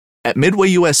At Midway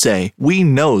USA, we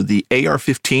know the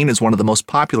AR-15 is one of the most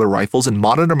popular rifles in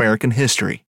modern American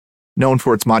history. Known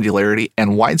for its modularity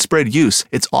and widespread use,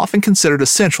 it's often considered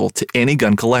essential to any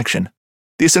gun collection.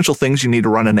 The essential things you need to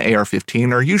run an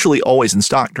AR-15 are usually always in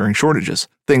stock during shortages,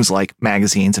 things like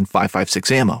magazines and 5.56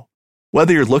 ammo.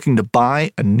 Whether you're looking to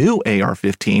buy a new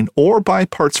AR-15 or buy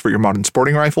parts for your modern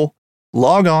sporting rifle,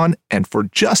 log on and for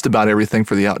just about everything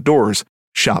for the outdoors,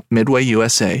 shop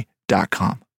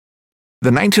MidwayUSA.com. The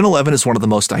 1911 is one of the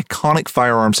most iconic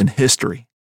firearms in history.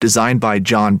 Designed by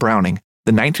John Browning,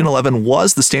 the 1911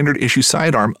 was the standard issue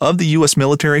sidearm of the U.S.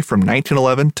 military from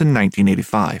 1911 to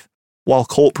 1985. While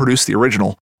Colt produced the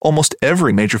original, almost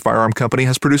every major firearm company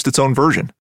has produced its own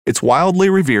version. It's wildly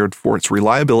revered for its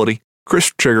reliability,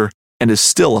 crisp trigger, and is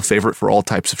still a favorite for all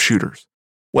types of shooters.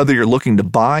 Whether you're looking to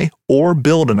buy or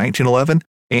build a 1911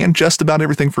 and just about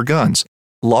everything for guns,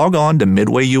 log on to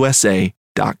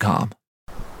MidwayUSA.com.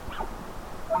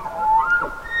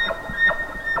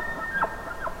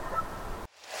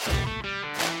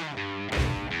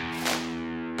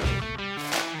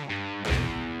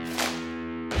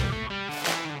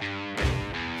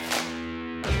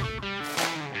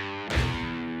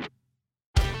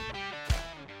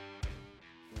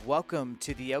 Welcome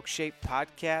to the Elk Shape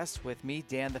Podcast with me,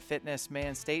 Dan the Fitness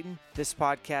Man Staten. This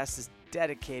podcast is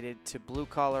dedicated to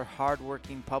blue-collar,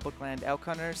 hard-working public land elk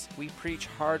hunters. We preach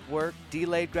hard work,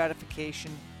 delayed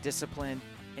gratification, discipline,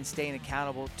 and staying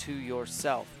accountable to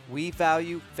yourself. We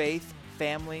value faith,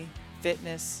 family,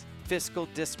 fitness, fiscal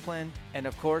discipline, and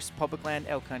of course, public land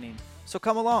elk hunting. So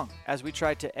come along as we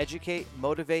try to educate,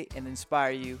 motivate, and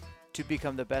inspire you to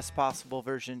become the best possible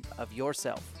version of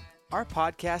yourself. Our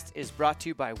podcast is brought to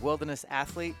you by Wilderness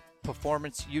Athlete,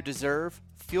 Performance You Deserve.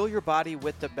 Fuel your body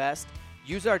with the best.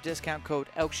 Use our discount code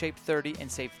ELKSHAPE30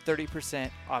 and save 30%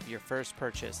 off your first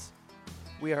purchase.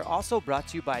 We are also brought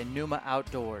to you by Numa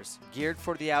Outdoors, geared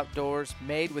for the outdoors,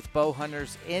 made with bow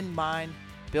hunters in mind,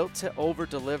 built to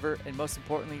over-deliver, and most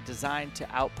importantly, designed to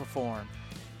outperform.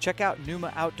 Check out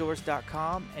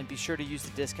NumaOutdoors.com and be sure to use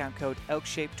the discount code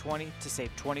ELKSHAPE20 to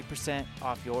save 20%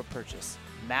 off your purchase.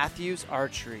 Mathews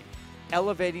Archery,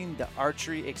 elevating the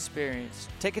archery experience.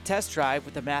 Take a test drive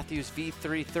with the Mathews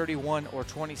V3 31 or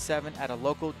 27 at a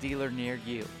local dealer near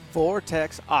you.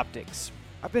 Vortex Optics.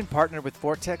 I've been partnered with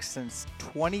Vortex since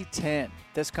 2010.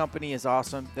 This company is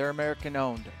awesome. They're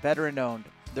American-owned, veteran-owned.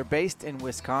 They're based in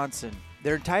Wisconsin.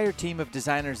 Their entire team of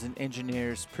designers and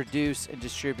engineers produce and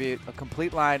distribute a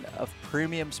complete line of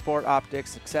premium sport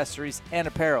optics, accessories, and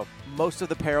apparel. Most of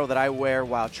the apparel that I wear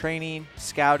while training,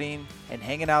 scouting, and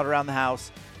hanging out around the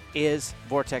house is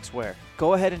Vortex wear.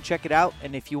 Go ahead and check it out,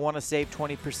 and if you want to save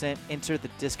 20%, enter the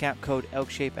discount code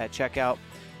ELKSHAPE at checkout,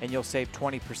 and you'll save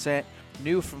 20%.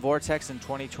 New from Vortex in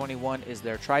 2021 is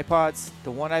their tripods.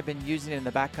 The one I've been using in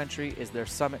the backcountry is their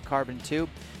Summit Carbon tube,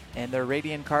 and their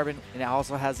Radiant Carbon, and it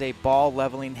also has a ball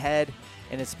leveling head,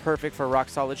 and it's perfect for rock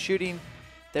solid shooting.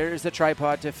 There's a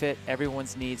tripod to fit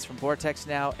everyone's needs from Vortex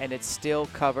now, and it's still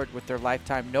covered with their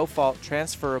lifetime no-fault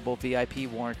transferable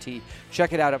VIP warranty.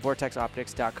 Check it out at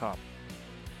vortexoptics.com.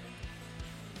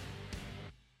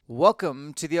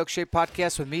 Welcome to the Elk Shape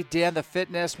Podcast with me, Dan the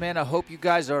Fitness Man. I hope you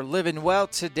guys are living well.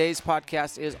 Today's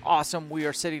podcast is awesome. We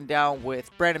are sitting down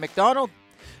with Brandon McDonald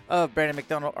of Brandon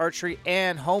McDonald Archery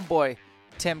and homeboy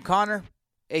Tim Connor,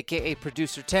 a.k.a.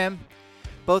 Producer Tim.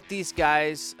 Both these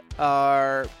guys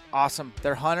are awesome.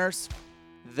 They're hunters.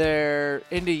 They're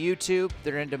into YouTube.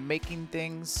 They're into making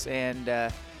things. And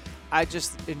I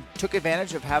just took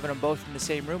advantage of having them both in the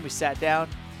same room. We sat down.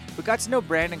 We got to know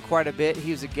Brandon quite a bit.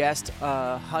 He was a guest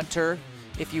hunter,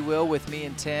 if you will, with me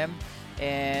and Tim.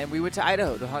 And we went to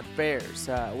Idaho to hunt bears.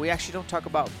 We actually don't talk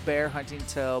about bear hunting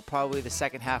until probably the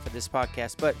second half of this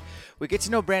podcast. But we get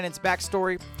to know Brandon's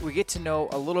backstory. We get to know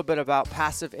a little bit about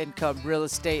passive income real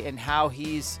estate and how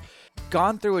he's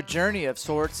gone through a journey of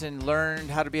sorts and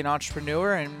learned how to be an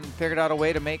entrepreneur and figured out a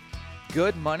way to make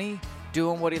good money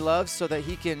doing what he loves so that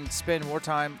he can spend more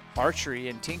time archery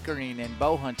and tinkering and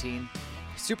bow hunting.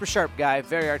 Super sharp guy,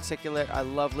 very articulate. I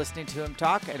love listening to him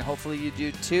talk, and hopefully you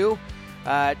do too.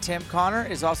 Tim Connor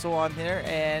is also on here,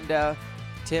 and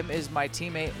Tim is my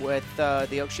teammate with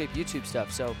the Elk Shape YouTube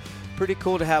stuff. So pretty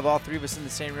cool to have all three of us in the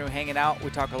same room hanging out.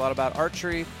 We talk a lot about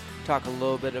archery, talk a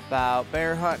little bit about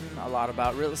bear hunting, a lot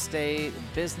about real estate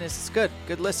and business. It's good.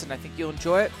 Good listen. I think you'll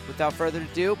enjoy it. Without further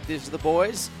ado, these are the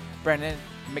boys, Brandon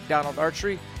McDonald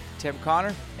Archery, Tim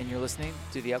Connor, and you're listening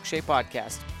to the Elk Shape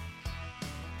Podcast.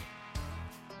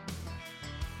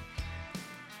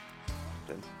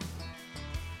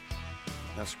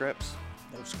 No scripts.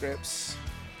 No scripts.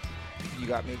 You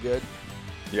got me good?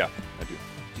 Yeah, I do.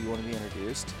 Do you want to be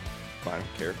introduced? I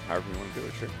don't care. However you want to do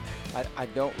it, sure. I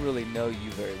don't really know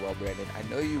you very well, Brandon. I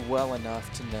know you well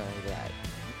enough to know that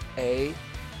A,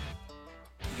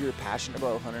 you're a passionate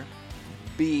bow hunter.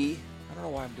 B, I don't know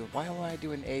why am I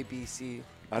doing A, B, C?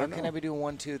 I don't know. Can I be doing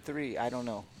 1, 2, 3? I don't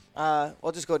know.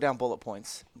 We'll just go down bullet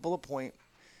points. Bullet point,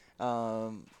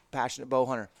 passionate bow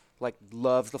hunter. Like,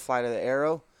 loves the flight of the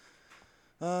arrow.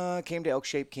 Came to Elk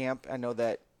Shape Camp. I know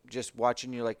that just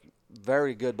watching you, like,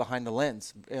 very good behind the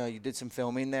lens. You did some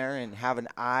filming there and have an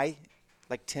eye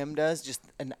like Tim does, just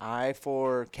an eye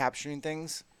for capturing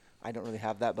things. I don't really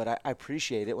have that, but I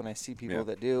appreciate it when I see people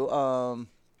that do.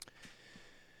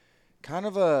 Kind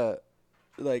of a,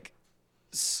 like,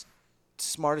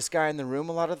 smartest guy in the room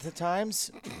a lot of the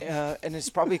times, and it's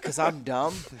probably because I'm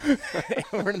dumb.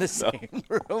 We're in the same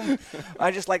room.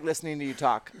 I just like listening to you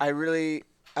talk.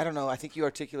 I don't know. I think you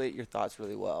articulate your thoughts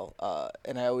really well,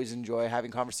 and I always enjoy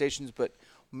having conversations, but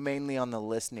mainly on the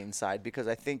listening side because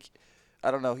I think,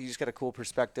 I don't know, you just got a cool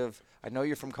perspective. I know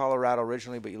you're from Colorado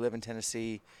originally, but you live in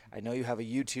Tennessee. I know you have a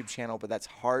YouTube channel, but that's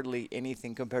hardly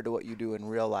anything compared to what you do in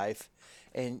real life.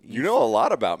 And you know a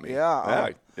lot about me.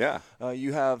 Yeah.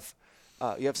 You have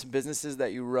some businesses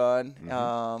that you run.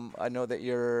 I know that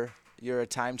you're a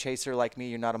time chaser like me.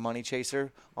 You're not a money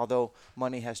chaser, although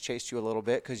money has chased you a little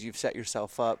bit because you've set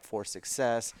yourself up for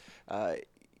success.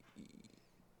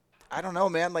 I don't know,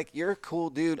 man. Like, you're a cool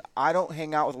dude. I don't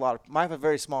hang out with a lot of – I have a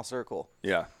very small circle.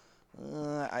 Yeah.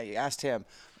 I asked him.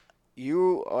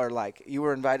 You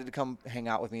were invited to come hang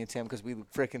out with me and Tim because we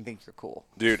freaking think you're cool.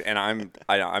 Dude, and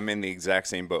I'm in the exact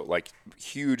same boat. Like,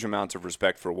 huge amounts of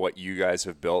respect for what you guys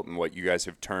have built and what you guys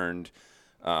have turned.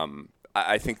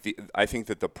 I think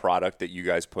that the product that you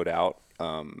guys put out,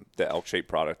 the Elk Shape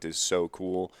product, is so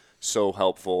cool, so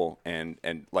helpful, and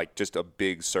like just a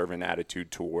big servant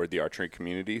attitude toward the archery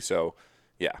community. So,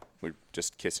 yeah, we're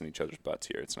just kissing each other's butts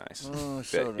here. It's nice. Oh,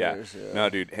 so nice. Yeah. No,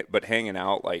 dude, but hanging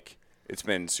out, like, it's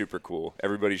been super cool.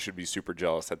 Everybody should be super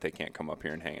jealous that they can't come up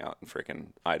here and hang out in freaking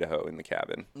Idaho in the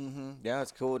cabin. Mm-hmm. Yeah,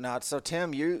 it's cool. Now, so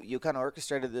Tim, you kind of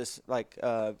orchestrated this. Like,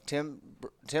 Tim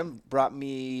brought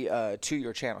me to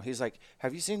your channel. He's like,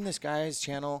 "Have you seen this guy's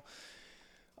channel?"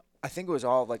 I think it was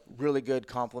all like really good,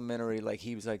 complimentary. Like,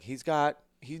 he was like, he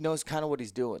knows kind of what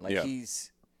he's doing. Like,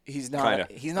 he's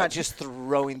not just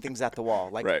throwing things at the wall.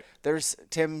 Like, there's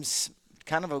Tim's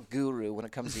kind of a guru when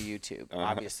it comes to YouTube.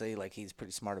 Obviously, like, he's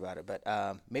pretty smart about it, but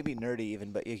maybe nerdy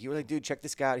even. But you were like, dude, check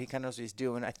this guy out. He kind of knows what he's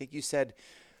doing. I think you said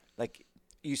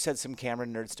some camera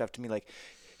nerd stuff to me, like,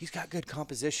 he's got good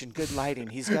composition, good lighting.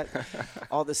 He's got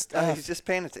all this stuff. He's just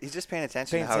paying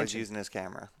attention to how he's using his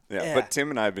camera. Yeah, but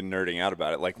Tim and I have been nerding out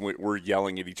about it. Like, we're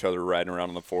yelling at each other riding around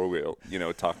on the four-wheel,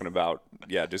 talking about,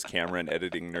 just camera and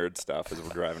editing nerd stuff as we're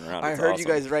driving around. I heard you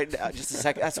guys right now, just a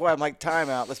second. That's why I'm like, time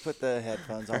out. Let's put the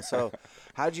headphones on. So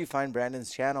how did you find Brandon's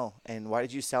channel, and why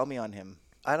did you sell me on him?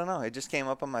 I don't know. It just came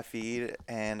up on my feed,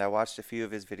 and I watched a few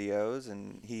of his videos,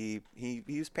 and he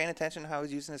was paying attention to how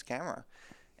he's using his camera.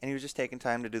 And he was just taking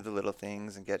time to do the little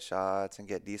things and get shots and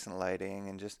get decent lighting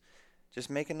and just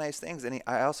making nice things. And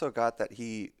I also got that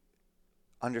he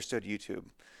understood YouTube.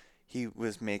 He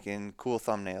was making cool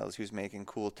thumbnails. He was making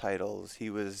cool titles.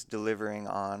 He was delivering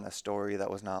on a story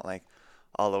that was not, like,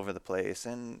 all over the place.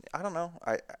 And I don't know.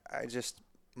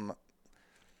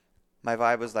 My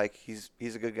vibe was like, he's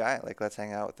a good guy. Like, let's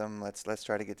hang out with him. Let's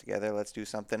try to get together. Let's do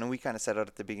something. And we kind of set out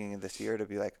at the beginning of this year to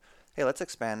be like, hey, let's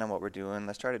expand on what we're doing.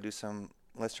 Let's try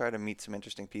to meet some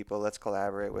interesting people. Let's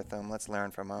collaborate with them. Let's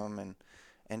learn from them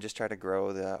and just try to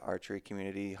grow the archery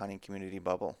community, hunting community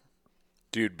bubble.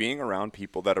 Dude, being around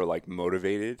people that are, like,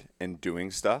 motivated and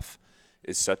doing stuff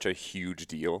is such a huge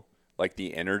deal. Like,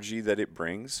 the energy that it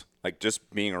brings, like, just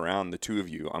being around the two of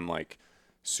you, I'm, like,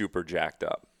 super jacked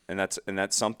up. And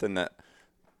that's something that,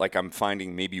 like, I'm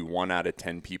finding maybe 1 out of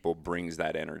 10 people brings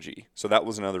that energy. So that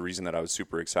was another reason that I was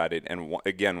super excited. And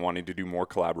again, wanting to do more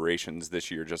collaborations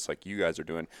this year, just like you guys are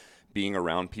doing, being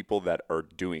around people that are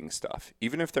doing stuff,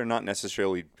 even if they're not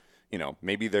necessarily,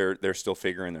 maybe they're still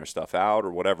figuring their stuff out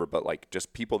or whatever, but, like,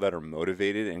 just people that are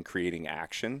motivated and creating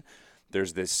action.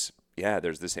 There's this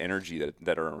energy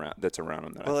that's around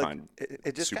them that I find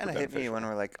it just kind of hit me when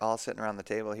we're, like, all sitting around the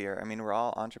table here. I mean, we're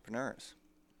all entrepreneurs.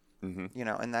 Mm-hmm.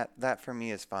 And that for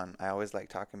me is fun. I always like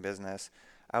talking business.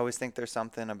 I always think there's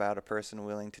something about a person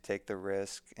willing to take the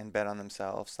risk and bet on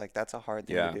themselves. Like, that's a hard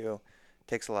thing to do. It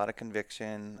takes a lot of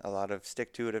conviction, a lot of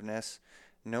stick-to-itiveness.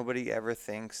 Nobody ever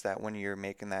thinks that when you're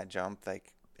making that jump,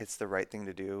 like, it's the right thing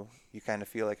to do. You kind of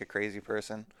feel like a crazy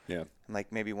person. Yeah. And,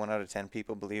 like, maybe 1 out of 10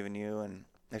 people believe in you, and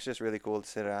it's just really cool to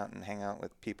sit out and hang out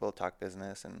with people, talk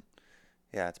business, and,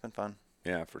 yeah, it's been fun.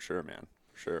 Yeah, for sure, man.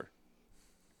 For sure.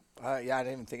 I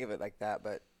didn't even think of it like that,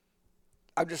 but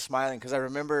I'm just smiling because I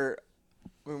remember.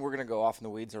 I mean, we're gonna go off in the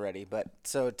weeds already, but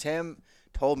so Tim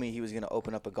told me he was gonna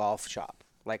open up a golf shop,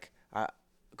 like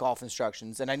golf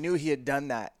instructions, and I knew he had done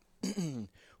that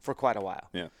for quite a while.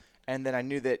 Yeah. And then I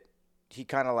knew that he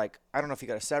kind of like, I don't know if he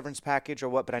got a severance package or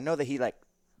what, but I know that he like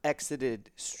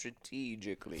exited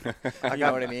strategically. You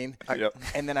know what I mean? Yep.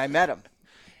 And then I met him,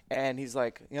 and he's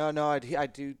like, no, I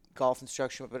do golf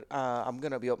instruction, but I'm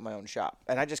gonna be opening my own shop.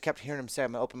 And I just kept hearing him say,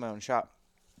 I'm gonna open my own shop.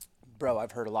 Bro,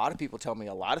 I've heard a lot of people tell me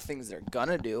a lot of things they're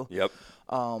gonna do. Yep.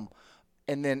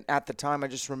 And then at the time, I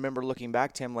just remember looking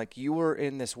back to him, like, you were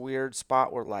in this weird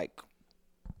spot where, like,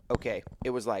 okay, it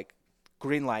was like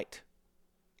green light,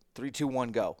 3, 2,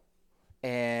 1, go.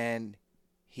 And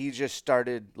he just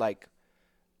started like,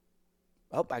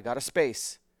 oh, I got a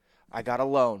space. I got a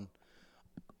loan.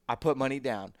 I put money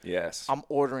down. Yes. I'm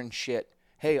ordering shit.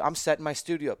 Hey, I'm setting my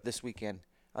studio up this weekend.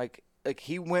 Like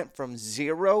he went from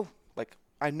zero. Like,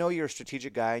 I know you're a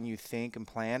strategic guy and you think and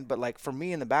plan, but like for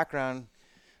me in the background,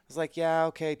 I was like, yeah,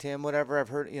 okay, Tim, whatever. I've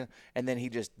heard, and then he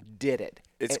just did it.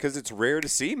 It's because it's rare to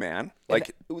see, man. Like,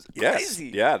 it was yes.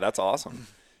 crazy. Yeah, that's awesome.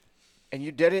 And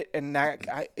you did it, and now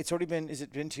it's already been, has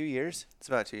it been 2 years? It's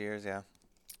about 2 years, yeah.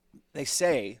 They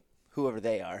say, whoever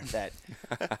they are, that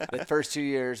the first 2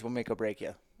 years will make or break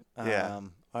you. Yeah.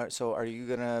 All right, so are you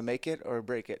going to make it or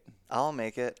break it? I'll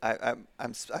make it.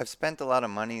 I've spent a lot of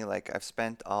money. Like, I've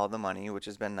spent all the money, which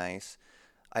has been nice.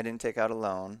 I didn't take out a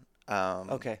loan.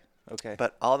 Okay.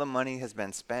 But all the money has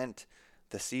been spent.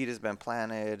 The seed has been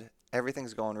planted.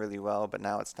 Everything's going really well. But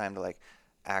now it's time to like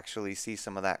actually see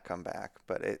some of that come back.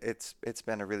 But it's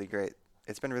been really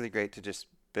great to just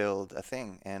build a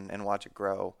thing and watch it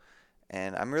grow.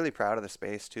 And I'm really proud of the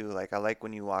space too. Like, I like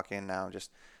when you walk in now.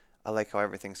 I like how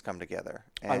everything's come together.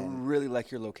 And I really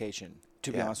like your location.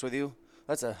 To be honest with you,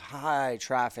 that's a high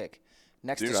traffic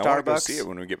next Dude, to Starbucks. I want to go see it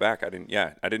when we get back.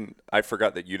 I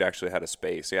forgot that you'd actually had a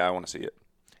space. Yeah, I want to see it.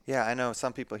 Yeah, I know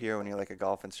some people here when you're like a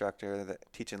golf instructor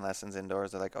that teaching lessons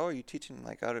indoors, they're like, oh, are you teaching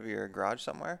like out of your garage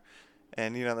somewhere?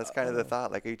 And that's kind of the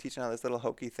thought. Like, are you teaching on this little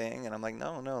hokey thing? And I'm like,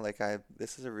 no. Like,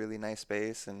 this is a really nice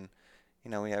space, and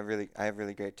I have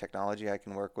really great technology I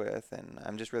can work with, and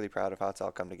I'm just really proud of how it's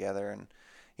all come together. And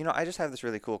I just have this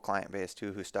really cool client base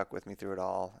too, who stuck with me through it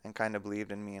all and kind of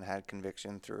believed in me and had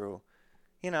conviction through.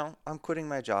 I'm quitting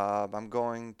my job. I'm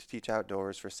going to teach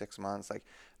outdoors for 6 months. Like,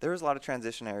 there was a lot of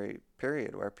transitionary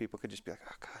period where people could just be like,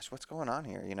 oh gosh, what's going on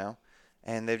here?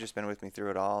 And they've just been with me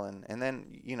through it all. And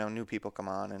then, new people come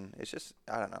on, and it's just,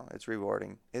 I don't know, it's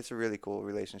rewarding. It's a really cool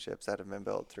relationships that have been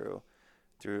built through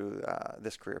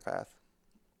this career path.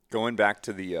 Going back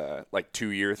to the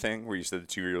 2-year thing where you said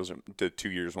the 2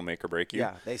 years will make or break you.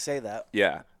 Yeah, they say that.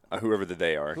 Yeah. Whoever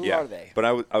they are. Who are they?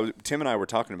 But Tim and I were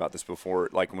talking about this before,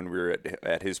 like when we were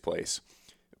at his place.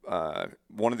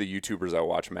 One of the YouTubers I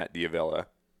watch, Matt Diavella,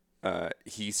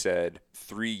 he said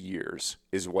 3 years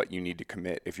is what you need to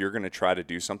commit. If you're going to try to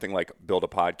do something like build a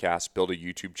podcast, build a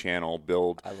YouTube channel,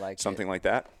 build something like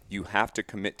that, you have to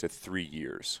commit to 3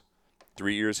 years.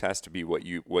 3 years has to be what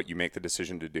you make the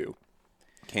decision to do.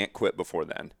 Can't quit before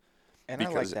then. And I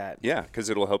like that. Yeah, because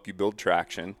it'll help you build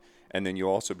traction. And then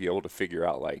you'll also be able to figure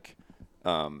out like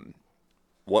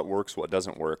what works, what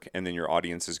doesn't work, and then your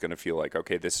audience is going to feel like,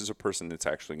 okay, this is a person that's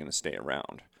actually going to stay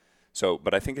around. So,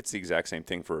 but I think it's the exact same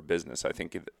thing for a business. I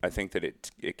think that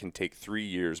it can take 3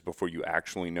 years before you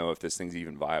actually know if this thing's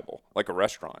even viable, like a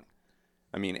restaurant.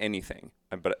 I mean, anything.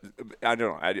 But I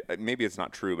don't know. Maybe it's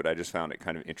not true, but I just found it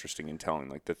kind of interesting in telling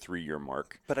like the 3-year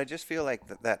mark. But I just feel like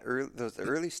those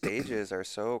early stages are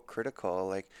so critical.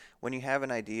 Like, when you have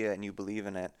an idea and you believe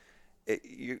in it,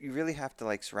 you really have to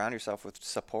like surround yourself with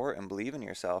support and believe in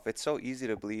yourself. It's so easy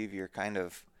to believe you're kind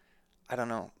of, I don't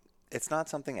know, it's not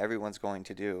something everyone's going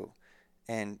to do.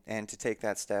 And to take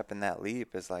that step and that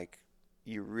leap is like,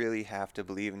 you really have to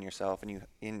believe in yourself, and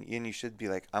you should be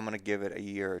like, I'm going to give it a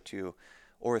year or 2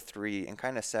 or 3 and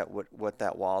kind of set what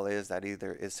that wall is that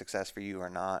either is success for you or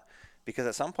not. Because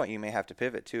at some point you may have to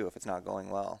pivot too if it's not going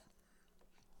well.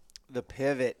 The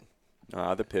pivot.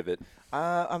 The pivot.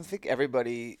 I think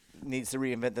everybody needs to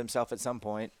reinvent themselves at some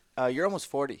point. You're almost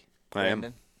 40,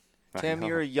 Brandon. Tim,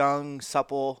 you're a young,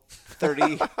 supple,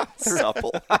 30.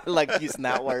 Supple. I like using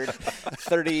that word.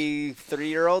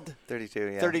 33-year-old?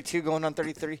 32, yeah. 32 going on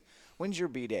 33. When's your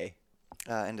B-day?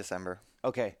 In December.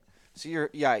 Okay. So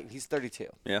he's 32.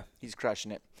 Yeah. He's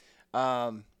crushing it.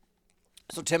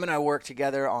 So Tim and I worked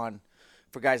together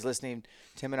for guys listening,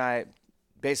 Tim and I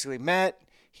basically met.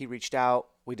 He reached out.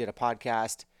 We did a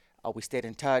podcast. We stayed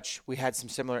in touch. We had some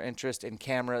similar interest in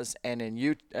cameras and in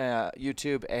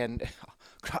YouTube and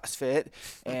CrossFit,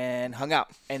 and hung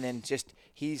out. And then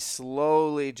he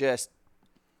slowly just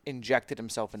injected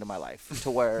himself into my life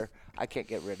to where I can't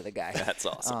get rid of the guy. That's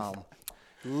awesome.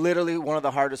 Literally one of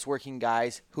the hardest working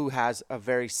guys who has a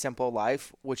very simple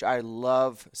life, which I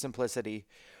love simplicity,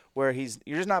 where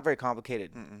you're just not very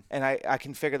complicated. And I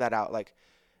can figure that out. Like,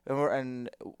 and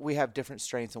we have different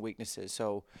strengths and weaknesses.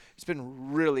 So it's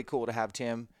been really cool to have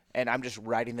Tim, and I'm just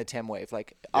riding the Tim wave.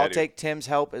 Like, I'll take Tim's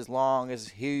help as long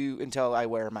as until I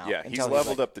wear him out. Yeah, he's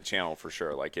leveled up the channel for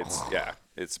sure. Like,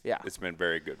 it's been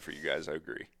very good for you guys. I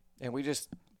agree. And we just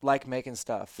like making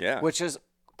stuff. Yeah. Which is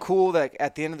cool that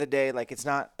at the end of the day, like, it's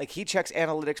not like he checks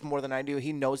analytics more than I do.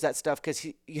 He knows that stuff because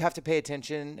you have to pay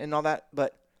attention and all that.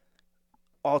 But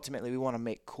ultimately, we want to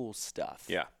make cool stuff.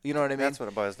 Yeah. You know what I mean? That's what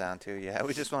it boils down to. Yeah,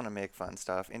 we just want to make fun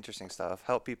stuff, interesting stuff,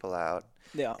 help people out.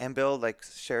 Yeah. And build, like,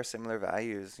 share similar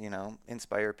values,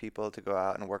 inspire people to go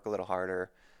out and work a little harder,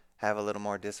 have a little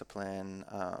more discipline,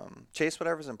 chase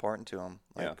whatever's important to them.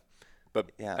 Like, But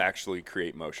actually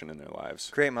create motion in their lives.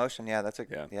 Create motion, yeah.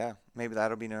 Maybe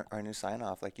that'll be our new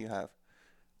sign-off like you have.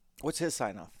 What's his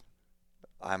sign-off?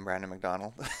 I'm Brandon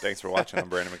McDonald. Thanks for watching. I'm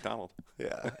Brandon McDonald.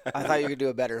 Yeah. I thought you could do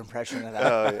a better impression of that.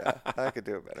 Oh, yeah. I could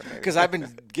do it better, maybe. Because I've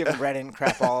been giving Brandon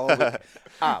crap all week.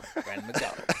 I'm Brandon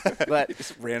McDonald. But He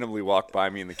just randomly walked by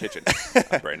me in the kitchen.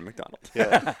 I'm Brandon McDonald.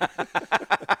 Yeah.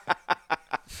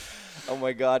 oh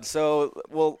my God. So,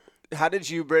 well, how did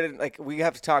you, Brandon? Like, we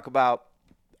have to talk about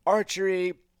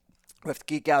archery. We have to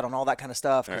geek out on all that kind of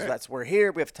stuff because that's where we're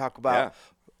here. We have to talk about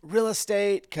real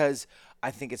estate because I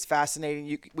think it's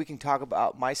fascinating. We can talk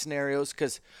about my scenarios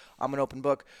because I'm an open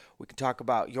book. We can talk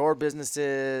about your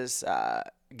businesses,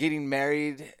 getting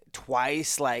married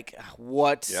twice, like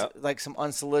like some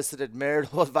unsolicited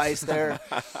marital advice there.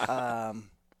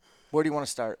 Where do you want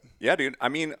to start? Yeah, dude. I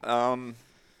mean, I'm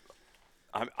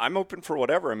open for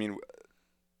whatever. I mean,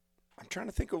 I'm trying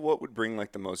to think of what would bring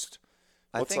like the most.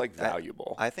 What's like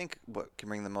valuable? I think what can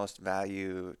bring the most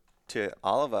value to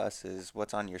all of us is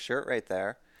what's on your shirt right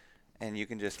there. And you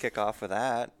can just kick off with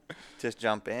that. Just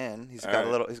jump in. He's got a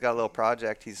little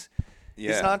project. He's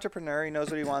an entrepreneur. He knows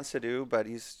what he wants to do, but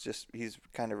he's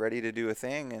kind of ready to do a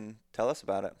thing and tell us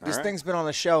about it. This thing's been on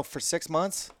the shelf for 6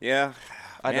 months. Yeah.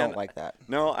 I don't like that.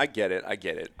 No, I get it. I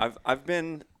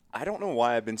don't know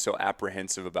why I've been so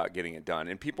apprehensive about getting it done.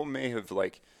 And people may have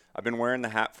I've been wearing the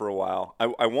hat for a while.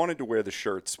 I wanted to wear the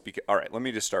shirts because, all right, let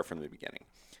me just start from the beginning.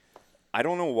 I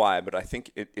don't know why, but I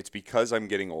think it's because I'm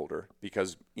getting older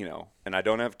because, and I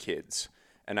don't have kids.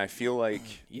 And I feel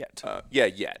like yet.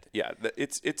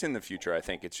 It's in the future. I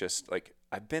think it's just like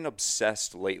I've been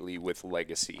obsessed lately with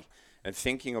legacy and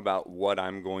thinking about what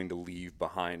I'm going to leave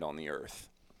behind on the earth.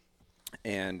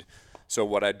 And so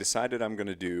what I decided I'm going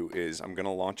to do is I'm going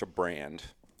to launch a brand,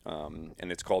 and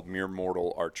it's called Mere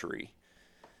Mortal Archery.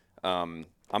 I'm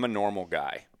a normal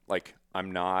guy. Like,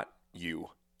 I'm not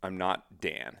you. I'm not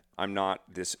Dan. I'm not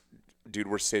this dude.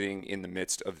 We're sitting in the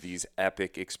midst of these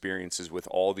epic experiences with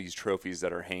all these trophies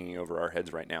that are hanging over our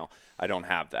heads right now. I don't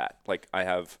have that. Like, I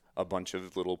have a bunch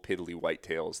of little piddly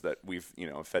whitetails that we've,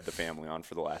 fed the family on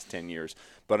for the last 10 years,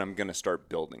 but I'm going to start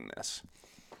building this.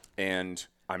 And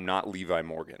I'm not Levi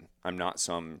Morgan. I'm not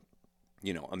some,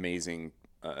 amazing,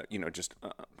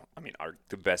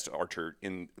 the best archer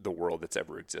in the world that's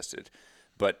ever existed.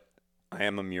 But I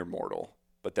am a mere mortal.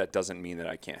 But that doesn't mean that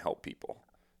I can't help people.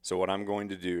 So what I'm going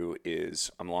to do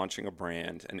is I'm launching a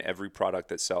brand, and every product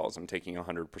that sells, I'm taking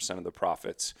 100% of the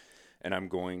profits, and I'm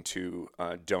going to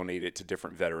donate it to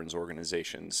different veterans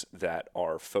organizations that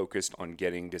are focused on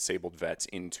getting disabled vets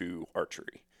into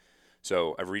archery.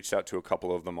 So I've reached out to a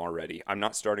couple of them already. I'm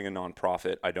not starting a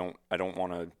nonprofit. I don't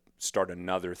want to start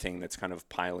another thing that's kind of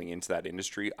piling into that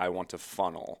industry. I want to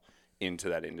funnel into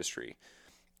that industry.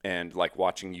 And like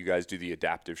watching you guys do the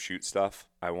adaptive shoot stuff,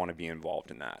 I want to be involved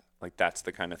in that. Like, that's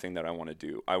the kind of thing that I want to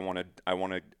do. I want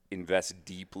to invest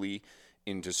deeply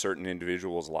into certain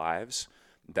individuals' lives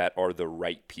that are the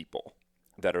right people,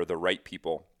 that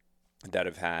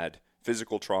have had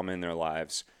physical trauma in their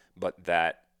lives, but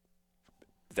that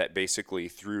basically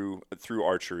through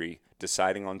archery,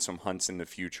 deciding on some hunts in the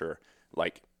future,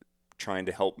 like trying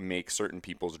to help make certain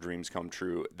people's dreams come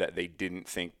true that they didn't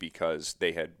think because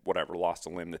they had lost a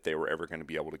limb that they were ever going to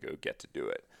be able to go get to do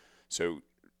it. So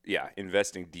yeah,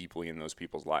 investing deeply in those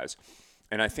people's lives.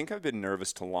 And I think I've been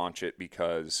nervous to launch it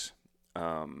because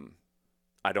I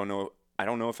don't know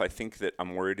if I think that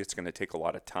I'm worried it's going to take a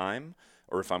lot of time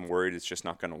or if I'm worried it's just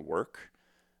not going to work.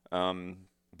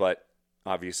 But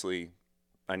obviously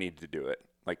I need to do it.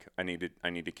 Like, I need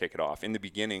to kick it off. In the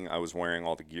beginning, I was wearing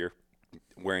all the gear.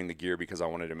 wearing the gear because I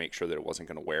wanted to make sure that it wasn't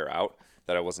going to wear out,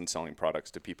 that I wasn't selling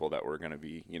products to people that were going to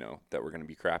be, that were going to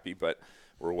be crappy. But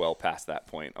we're well past that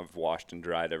point. I've washed and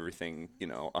dried everything,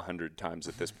 100 times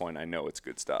at this point. I know it's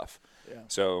good stuff. Yeah.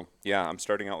 So yeah, I'm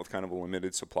starting out with kind of a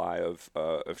limited supply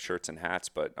of shirts and hats,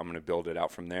 but I'm going to build it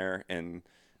out from there. And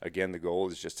again, the goal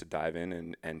is just to dive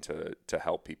in and to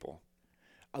help people.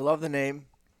 I love the name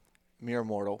Mere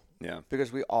Mortal. Yeah.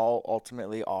 Because we all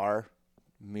ultimately are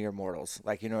mere mortals.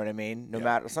 Like, you know what I mean? No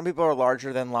matter, some people are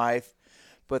larger than life,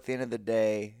 but at the end of the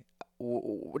day,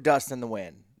 dust in the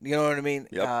wind. You know what I mean?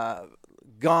 Yep.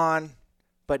 Gone,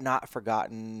 but not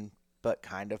forgotten, but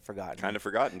kind of forgotten. Kind of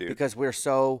forgotten, dude. Because we're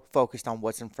so focused on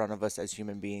what's in front of us as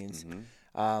human beings.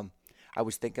 Mm-hmm. I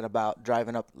was thinking about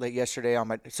driving up late yesterday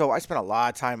so I spent a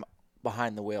lot of time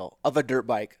behind the wheel of a dirt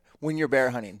bike when you're bear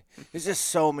hunting. There's just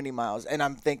so many miles. And I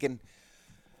was thinking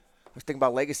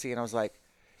about legacy, and I was like,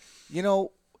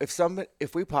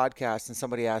 if we podcast and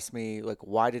somebody asks me, like,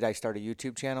 why did I start a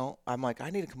YouTube channel? I'm like, I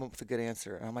need to come up with a good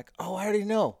answer. And I'm like, oh, I already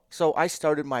know. So I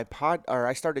started my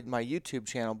YouTube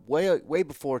channel way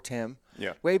before Tim.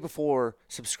 Yeah. Way before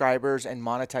subscribers and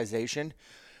monetization.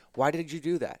 Why did you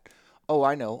do that? Oh,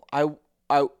 I know. I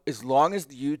as long as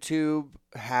YouTube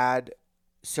had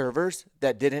servers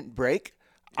that didn't break,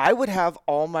 I would have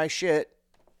all my shit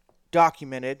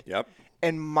documented. Yep.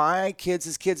 And my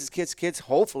kids'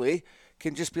 hopefully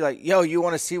can just be like, yo, you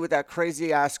want to see what that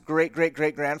crazy ass great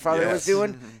grandfather was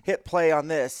doing? Hit play on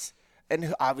this.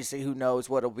 And obviously who knows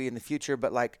what it'll be in the future.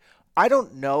 But like, I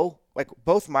don't know, like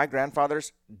both my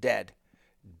grandfathers dead.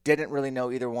 Didn't really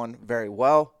know either one very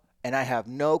well. And I have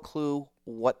no clue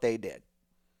what they did.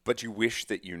 But you wish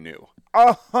that you knew.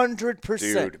 100%.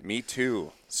 Dude, me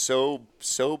too. So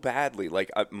badly.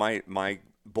 Like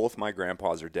both my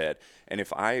grandpas are dead. And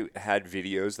if I had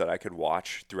videos that I could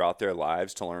watch throughout their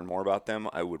lives to learn more about them,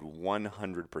 I would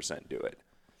 100% do it.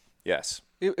 Yes.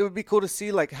 It would be cool to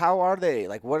see, like, how are they?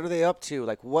 Like, what are they up to?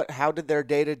 Like, how did their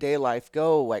day-to-day life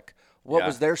go? Like, what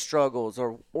was their struggles?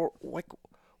 Or like,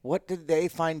 what did they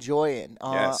find joy in?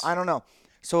 Yes. I don't know.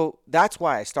 So that's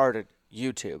why I started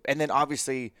YouTube. And then,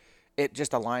 obviously, it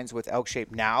just aligns with Elk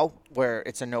Shape now, where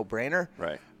it's a no-brainer.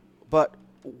 Right. But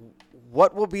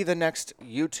what will be the next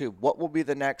YouTube? What will be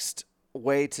the next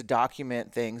way to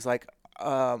document things? Like,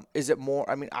 is it more?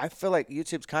 I mean, I feel like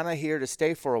YouTube's kind of here to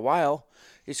stay for a while.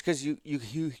 It's because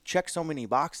you check so many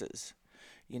boxes.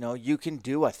 You can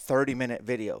do a 30-minute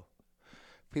video.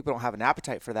 People don't have an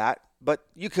appetite for that, but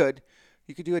you could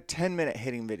do a 10-minute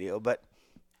hitting video. But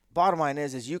bottom line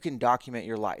is you can document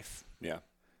your life. Yeah.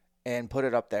 And put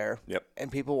it up there. Yep.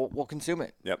 And people will consume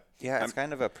it. Yep. Yeah, it's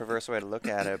kind of a perverse way to look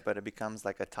at it, but it becomes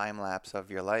like a time lapse of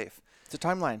your life. It's a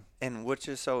timeline. And which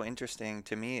is so interesting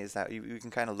to me is that you can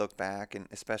kind of look back, and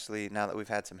especially now that we've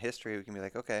had some history, we can be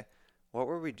like, okay, what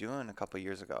were we doing a couple of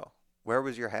years ago? Where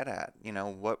was your head at?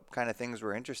 What kind of things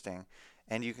were interesting?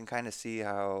 And you can kind of see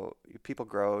how people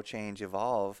grow, change,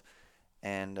 evolve.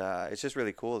 And it's just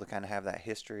really cool to kind of have that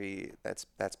history that's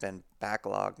been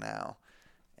backlogged now.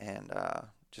 And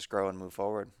just grow and move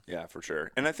forward. Yeah, for sure.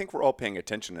 And I think we're all paying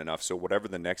attention enough. So whatever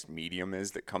the next medium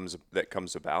is that comes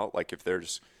about, like if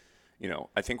there's,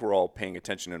 I think we're all paying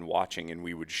attention and watching, and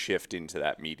we would shift into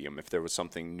that medium if there was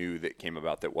something new that came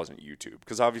about that wasn't YouTube.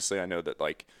 Because obviously I know that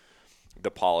like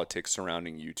the politics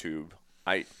surrounding YouTube,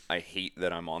 I hate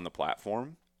that I'm on the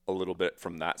platform a little bit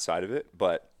from that side of it,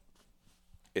 but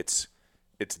it's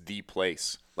the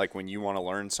place. Like when you want to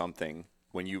learn something,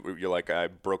 when you're like, I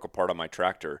broke a part on my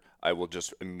tractor, I will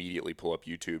just immediately pull up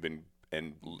YouTube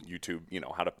and YouTube,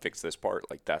 how to fix this part.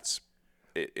 Like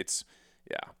it's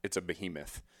a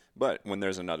behemoth. But when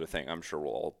there's another thing, I'm sure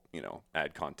we'll all,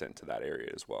 add content to that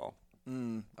area as well.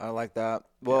 I like that.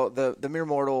 Well, yeah. The Mere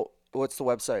Mortal, what's the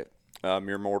website?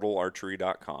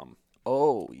 MereMortalArchery.com.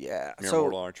 Oh yeah.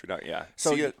 MereMortalArchery.com. Yeah.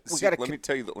 So let me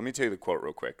tell you the quote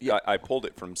real quick. Yeah. I pulled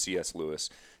it from C.S. Lewis.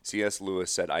 C.S.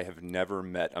 Lewis said, "I have never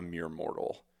met a mere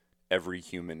mortal. Every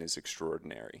human is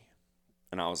extraordinary."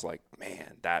 And I was like,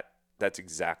 man, that's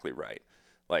exactly right.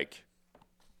 Like,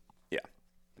 yeah,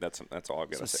 that's all I've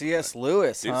got to say. C.S.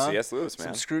 Lewis, dude, huh? C.S. Lewis, man.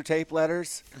 Some screw tape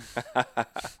letters.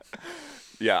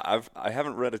 Yeah, I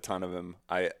haven't read a ton of him.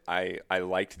 I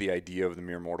liked the idea of the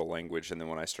mere mortal language, and then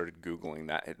when I started Googling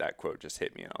that quote just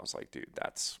hit me, and I was like, dude,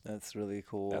 that's really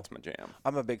cool. That's my jam.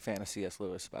 I'm a big fan of C.S.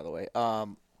 Lewis, by the way.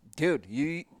 Dude,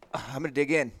 I'm gonna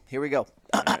dig in. Here we go.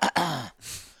 Right.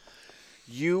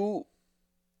 You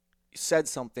said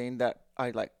something that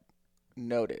I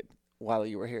noted. while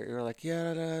you were here. You were like,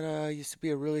 I used to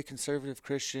be a really conservative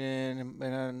Christian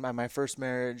and my first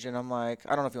marriage. And I'm like, I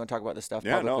don't know if you want to talk about this stuff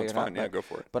publicly. Yeah, no, it's fine. Not, Yeah, go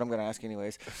for it. But I'm going to ask you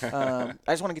anyways. I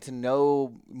just want to get to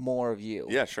know more of you.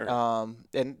 Yeah, sure.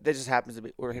 And that just happens to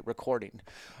be, we're recording.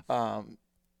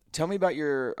 Tell me about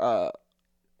your,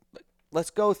 let's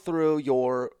go through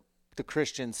the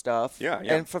Christian stuff. Yeah.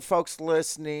 And for folks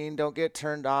listening, don't get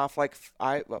turned off. Like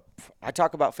I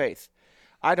talk about faith.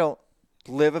 I don't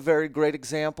live a very great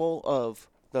example of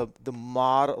the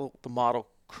model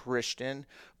Christian,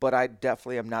 but I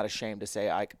definitely am not ashamed to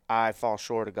say I fall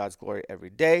short of God's glory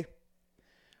every day,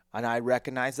 and I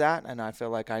recognize that, and I feel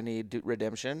like I need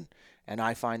redemption, and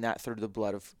I find that through the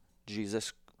blood of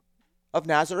Jesus of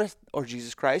Nazareth or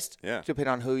Jesus Christ, depending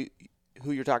on who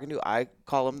you're talking to. I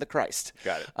call him the Christ.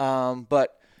 Got it.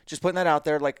 But just putting that out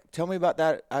there, like, tell me about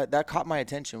that. That caught my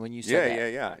attention when you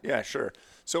said that. Yeah, sure.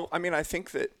 So, I mean, I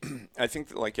think that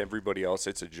like everybody else,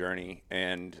 it's a journey,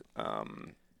 and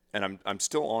I'm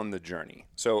still on the journey.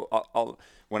 So,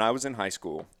 when I was in high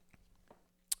school,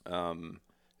 9th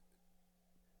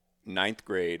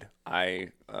grade,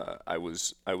 I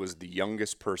was the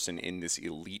youngest person in this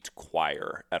elite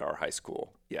choir at our high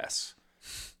school. Yes,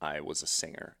 I was a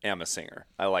singer. Am a singer.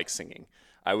 I like singing.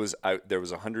 There was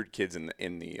 100 kids in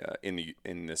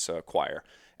this choir,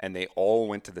 and they all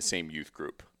went to the same youth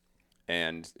group,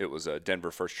 and it was a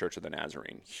Denver First Church of the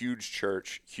Nazarene. Huge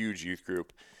church, huge youth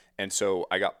group. And so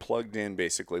I got plugged in,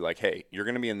 basically like, hey, you're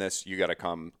going to be in this. You got to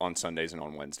come on Sundays and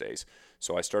on Wednesdays.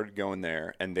 So I started going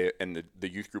there, and the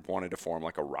youth group wanted to form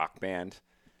like a rock band.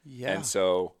 Yeah. And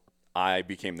so I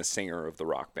became the singer of the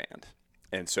rock band.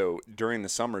 And so during the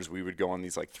summers, we would go on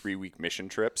these like 3-week mission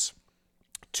trips,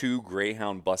 2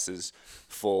 Greyhound buses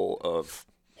full of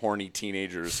horny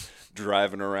teenagers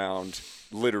driving around.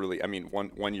 Literally, I mean,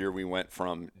 one year we went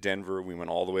from Denver, we went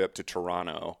all the way up to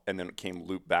Toronto, and then it came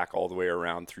loop back all the way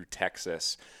around through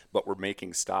Texas. But we're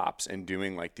making stops and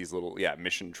doing like these little,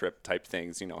 mission trip type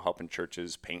things, helping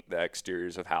churches paint the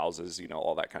exteriors of houses,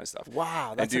 all that kind of stuff.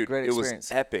 Wow, that's a great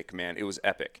experience. It was epic, man. It was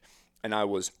epic. And I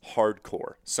was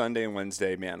hardcore. Sunday and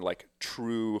Wednesday, man, like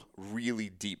true, really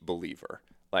deep believer.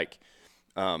 Like,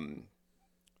 and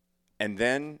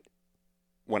then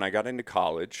when I got into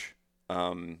college,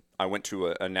 I went to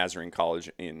a Nazarene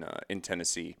college in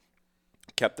Tennessee.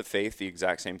 Kept the faith, the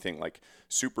exact same thing, like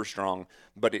super strong.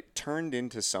 But it turned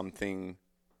into something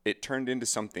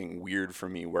weird for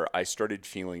me, where I started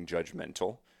feeling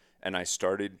judgmental, and I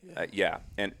started,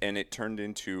 and it turned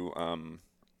into,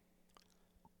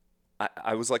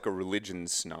 I was like a religion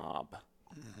snob,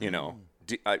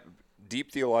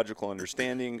 deep theological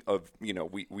understanding of,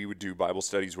 we would do Bible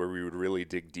studies where we would really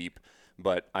dig deep,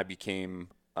 but I became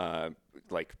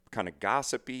like kind of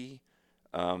gossipy.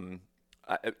 And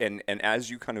as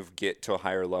you kind of get to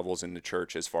higher levels in the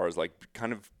church, as far as like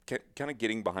kind of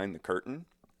getting behind the curtain,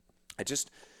 I just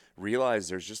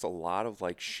realized there's just a lot of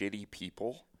like shitty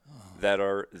people that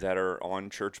are on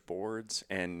church boards,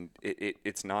 and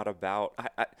it's not about.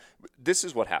 This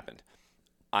is what happened.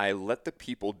 I let the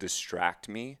people distract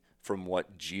me from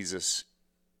what Jesus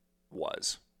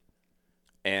was,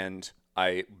 and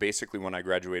I basically, when I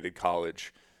graduated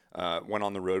college, went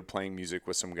on the road playing music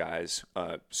with some guys,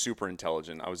 super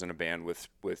intelligent. I was in a band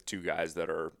with 2 guys that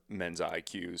are men's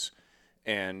IQs,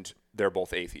 and they're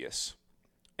both atheists.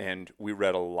 And we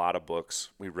read a lot of books.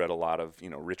 We read a lot of,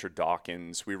 Richard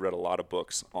Dawkins. We read a lot of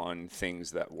books on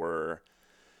things that were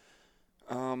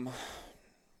kind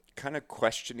of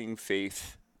questioning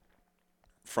faith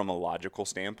from a logical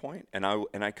standpoint. And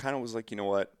I kind of was like, you know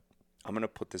what? I'm going to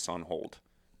put this on hold.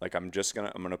 Like, I'm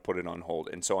going to put it on hold.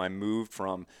 And so I moved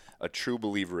from a true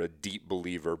believer, a deep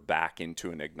believer, back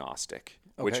into an agnostic,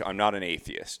 which I'm not an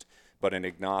atheist, but an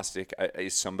agnostic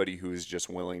is somebody who is just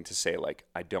willing to say, like,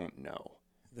 I don't know.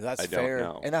 That's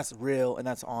fair. And that's real, and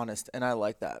that's honest. And I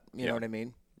like that. You know what I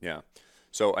mean? Yeah.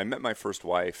 So I met my first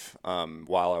wife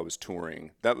while I was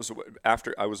touring. That was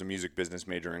after I was a music business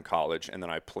major in college, and then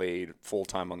I played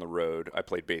full-time on the road. I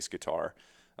played bass guitar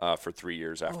for 3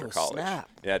 years after college. Snap.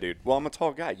 Yeah, dude. Well, I'm a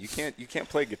tall guy. You can't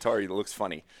play guitar. It looks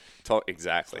funny. Tall,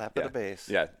 exactly. Slap of the bass.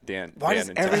 Yeah, Dan. Why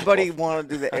does everybody want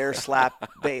to do the air slap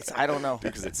bass? I don't know.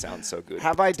 Because it sounds so good.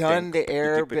 Have I done the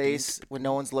air bass when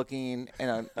no one's looking?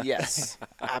 And yes,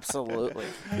 absolutely.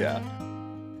 Yeah.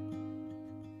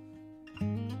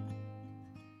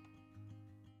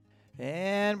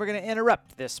 And we're going to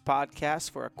interrupt this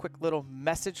podcast for a quick little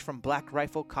message from Black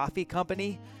Rifle Coffee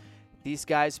Company. These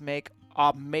guys make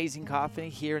amazing coffee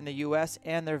here in the U.S.,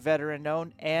 and they're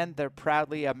veteran-owned, and they're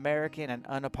proudly American and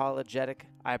unapologetic.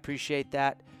 I appreciate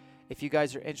that. If you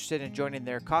guys are interested in joining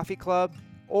their coffee club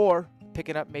or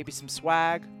picking up maybe some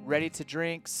swag, ready to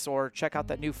drinks, or check out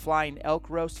that new Flying Elk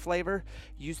Roast flavor,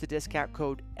 use the discount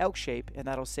code ELKSHAPE and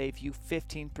that'll save you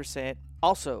 15%.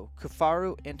 Also,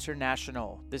 Kifaru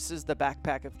International. This is the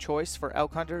backpack of choice for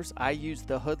elk hunters. I use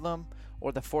the Hoodlum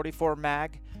or the 44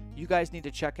 mag. You guys need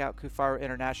to check out Kifaru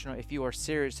International if you are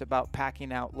serious about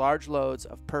packing out large loads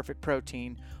of perfect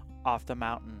protein off the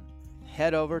mountain.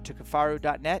 Head over to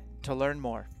kifaru.net to learn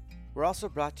more. We're also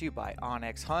brought to you by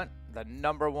OnX Hunt, the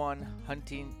 #1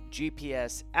 hunting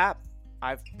GPS app.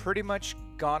 I've pretty much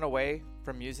gone away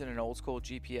from using an old school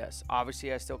GPS.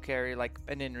 Obviously, I still carry like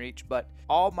an InReach, but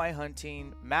all my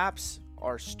hunting maps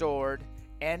are stored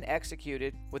and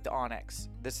executed with the OnX.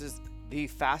 This is the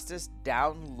fastest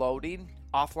downloading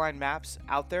offline maps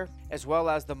out there, as well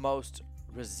as the most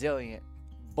resilient,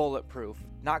 bulletproof,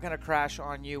 not going to crash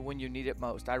on you when you need it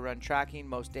most. I run tracking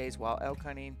most days while elk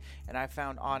hunting, and I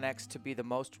found OnX to be the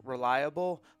most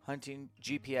reliable hunting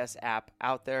GPS app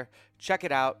out there. Check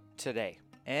it out today.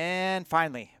 And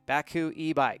finally, Bakcou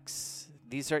e-bikes.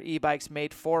 These are e-bikes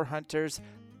made for hunters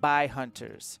by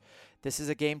hunters. This is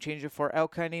a game changer for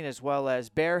elk hunting as well as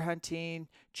bear hunting,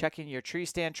 checking your tree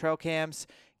stand trail cams,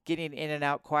 getting in and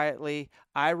out quietly.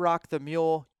 I rock the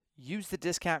mule. Use the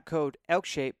discount code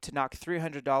ELKSHAPE to knock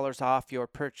 $300 off your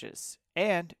purchase.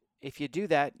 And if you do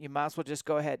that, you might as well just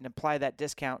go ahead and apply that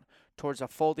discount towards a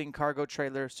folding cargo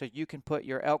trailer so you can put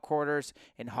your elk quarters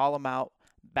and haul them out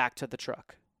back to the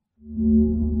truck.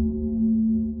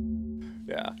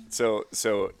 Yeah. So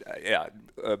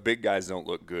big guys don't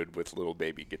look good with little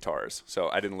baby guitars. So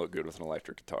I didn't look good with an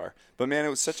electric guitar. But man, it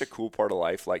was such a cool part of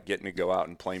life, like getting to go out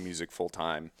and play music full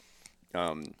time.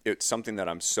 It's something that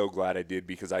I'm so glad I did,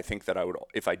 because I think that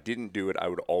if I didn't do it, I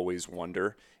would always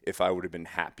wonder if I would have been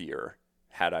happier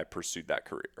had I pursued that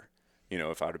career. You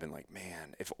know, if I would have been like,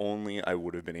 man, if only I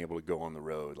would have been able to go on the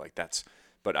road.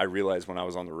 But I realized when I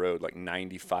was on the road, like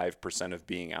 95% of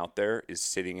being out there is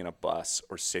sitting in a bus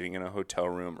or sitting in a hotel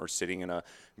room or sitting in a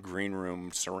green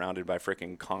room surrounded by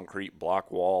freaking concrete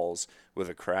block walls with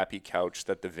a crappy couch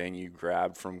that the venue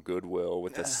grabbed from Goodwill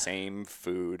with the same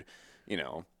food. You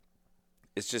know,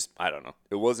 it's just, I don't know.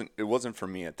 It wasn't for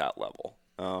me at that level.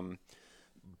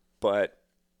 But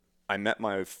I met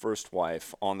my first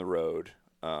wife on the road.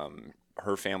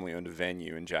 Her family owned a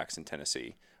venue in Jackson,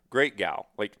 Tennessee. Great gal,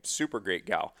 like super great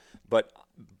gal. But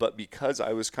because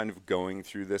I was kind of going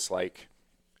through this, like,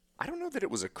 I don't know that it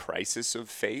was a crisis of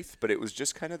faith, but it was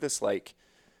just kind of this like,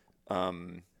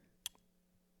 I've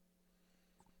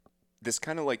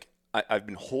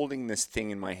been holding this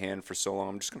thing in my hand for so long.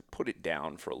 I'm just going to put it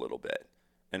down for a little bit,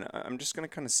 and I'm just going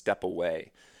to kind of step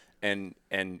away. And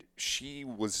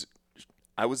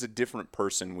I was a different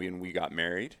person when we got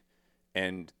married.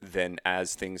 And then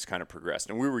as things kind of progressed,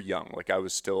 and we were young, like I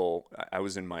was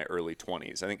in my early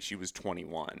 20s. I think she was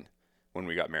 21 when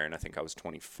we got married. And I think I was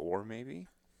 24 maybe.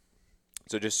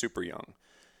 So just super young.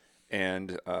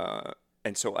 And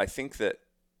so I think that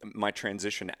my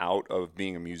transition out of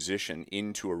being a musician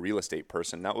into a real estate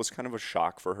person, that was kind of a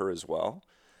shock for her as well.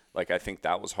 Like, I think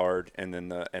that was hard. And then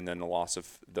the loss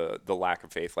of the lack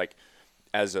of faith, like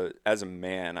as a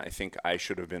man, I think I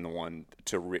should have been the one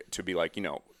to be like, you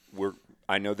know,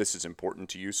 I know this is important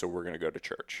to you, so we're going to go to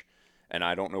church. And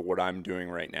I don't know what I'm doing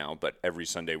right now, but every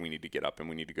Sunday we need to get up and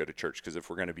we need to go to church, because if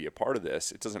we're going to be a part of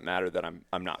this, it doesn't matter that I'm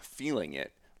not feeling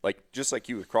it. Like, just like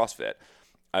you with CrossFit,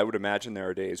 I would imagine there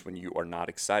are days when you are not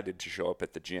excited to show up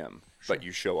at the gym, but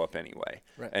you show up anyway.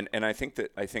 Right. And I think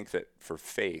that for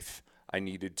faith, I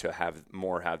needed to have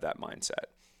that mindset.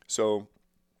 So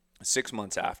 6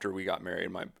 months after we got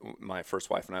married, my first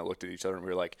wife and I looked at each other and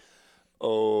we were like,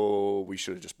 oh, we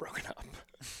should have just broken up.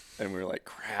 And we were like,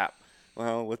 crap.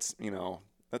 Well, let's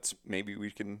maybe we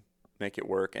can make it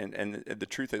work. And the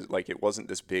truth is, like, it wasn't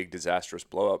this big disastrous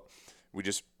blow up. We're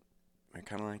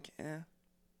kind of like,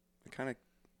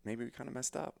 maybe we kind of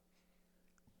messed up.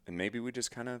 And maybe we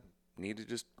just kind of need to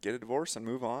just get a divorce and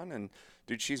move on. And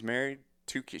dude, she's married,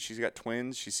 2 kids. She's got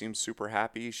twins. She seems super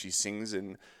happy. She sings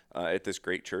at this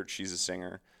great church. She's a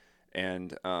singer.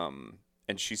 And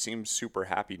she seems super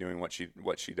happy doing what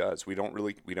she does. We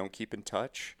don't keep in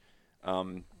touch,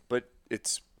 but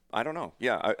it's, I don't know.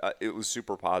 Yeah, it was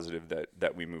super positive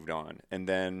that we moved on, and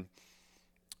then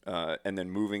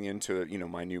moving into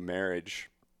my new marriage.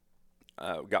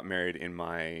 Got married in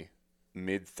my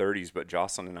mid 30s, but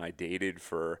Jocelyn and I dated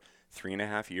for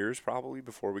 3.5 years probably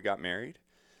before we got married.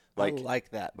 I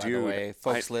like that, by the way,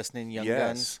 folks listening, young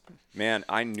guns. Man,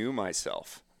 I knew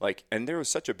myself. Like, and there was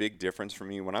such a big difference for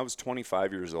me when I was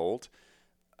 25 years old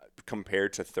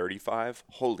compared to 35.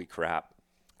 Holy crap.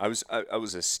 I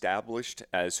was established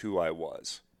as who I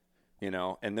was.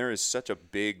 and there is such a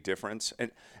big difference.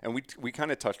 And we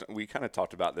kind of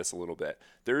talked about this a little bit.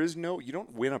 You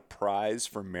don't win a prize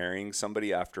for marrying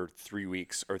somebody after 3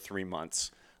 weeks or 3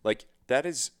 months. Like that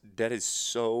is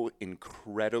so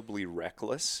incredibly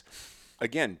reckless.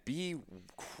 Again, be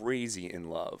crazy in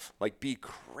love. Like be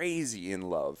crazy in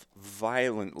love,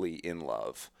 violently in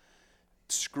love.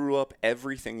 Screw up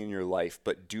everything in your life,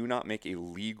 but do not make a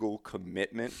legal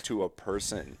commitment to a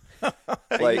person.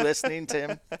 Are you listening to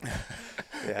him?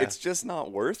 Yeah. It's just not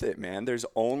worth it, man. There's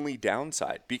only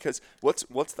downside, because what's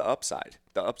the upside?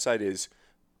 The upside is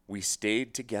we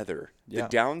stayed together. Yeah. The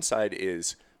downside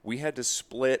is we had to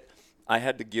split. I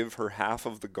had to give her half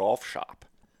of the golf shop.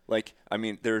 Like, I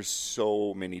mean, there's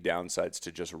so many downsides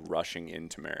to just rushing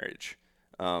into marriage.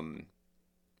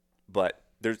 But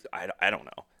I don't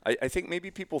know. I think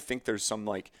maybe people think there's some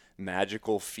like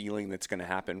magical feeling that's going to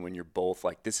happen when you're both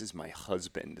like, this is my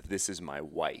husband, this is my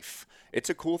wife. It's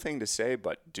a cool thing to say,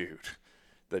 but dude,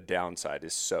 the downside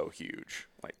is so huge.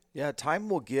 Like, Yeah, time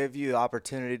will give you the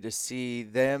opportunity to see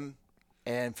them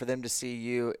and for them to see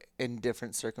you in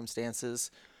different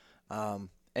circumstances, and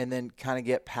then kind of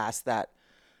get past that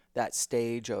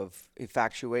stage of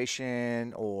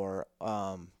infatuation or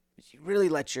you really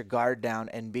let your guard down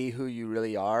and be who you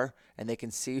really are, and they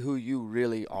can see who you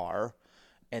really are,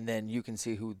 and then you can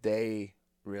see who they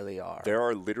really are. there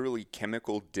are literally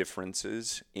chemical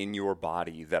differences in your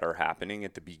body that are happening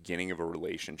at the beginning of a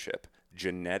relationship.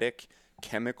 Genetic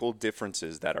chemical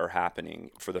differences that are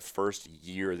happening for the first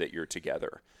year that you're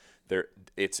together.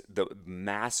 It's the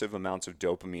massive amounts of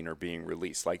dopamine are being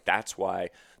released. Like that's why,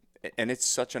 and it's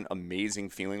such an amazing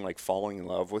feeling, like falling in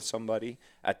love with somebody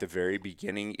at the very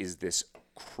beginning is this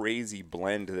crazy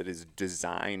blend that is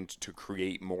designed to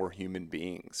create more human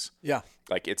beings. Yeah.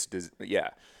 Like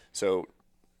So,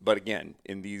 but again,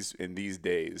 in these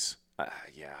days,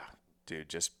 dude,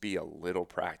 just be a little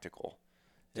practical.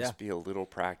 Just be a little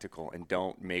practical and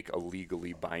don't make a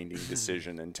legally binding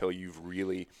decision until you've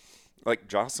really, like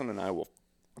Jocelyn and I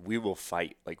we will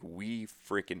fight. Like we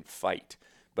freaking fight.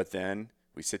 But then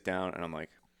we sit down and I'm like,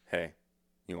 hey,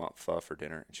 you want pho for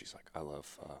dinner? And she's like, I love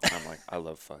pho. And I'm like, I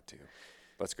love pho too.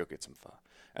 Let's go get some pho.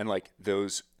 And like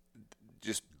those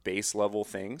just base level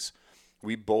things,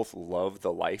 we both love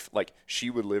the life. Like she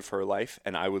would live her life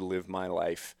and I would live my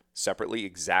life separately,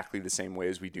 exactly the same way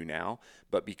as we do now.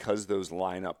 But because those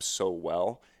line up so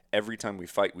well, every time we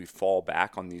fight, we fall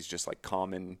back on these just like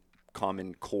common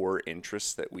core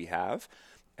interests that we have.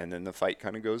 And then the fight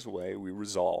kind of goes away. We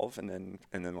resolve, and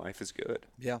then life is good.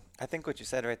 Yeah. I think what you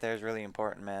said right there is really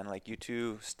important, man. Like you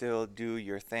two still do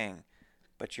your thing,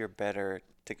 but you're better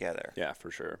together. Yeah,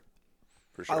 for sure.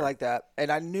 For sure. I like that.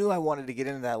 And I knew I wanted to get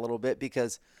into that a little bit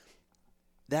because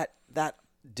that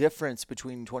difference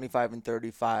between 25 and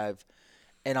 35,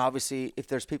 and obviously if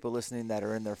there's people listening that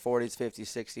are in their 40s, 50s,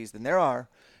 60s, then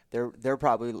they're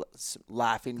probably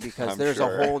laughing because there's a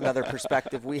whole nother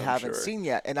perspective we haven't seen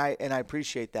yet. And I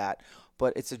appreciate that,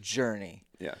 but it's a journey.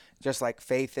 Yeah. Just like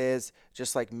faith is,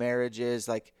 just like marriage is,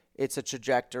 like it's a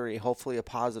trajectory, hopefully a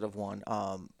positive one.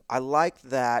 I like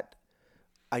that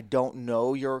I don't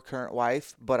know your current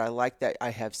wife, but I like that I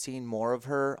have seen more of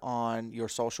her on your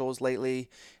socials lately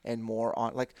and more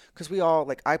on because we all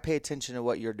I pay attention to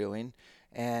what you're doing,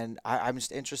 and I'm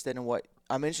just interested in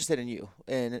I'm interested in you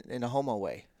in a homo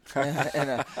way.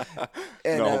 No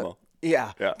homo.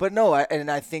 Yeah. But no,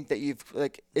 I think that you've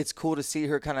it's cool to see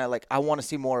her kind of I want to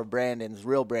see more of Brandon's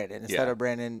real Brandon instead of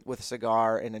Brandon with a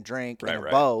cigar and a drink and a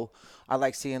bow. I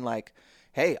like seeing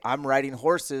hey, I'm riding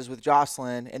horses with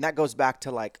Jocelyn, and that goes back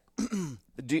to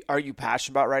are you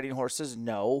passionate about riding horses?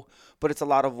 No, but it's a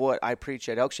lot of what I preach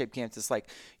at Elk Shape Camps. It's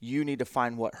you need to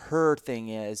find what her thing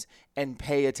is and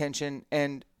pay attention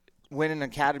and win an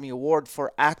Academy Award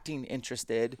for acting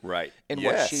interested in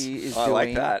what she is doing. I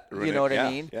like that. You know what I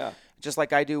mean? Yeah. Just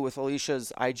like I do with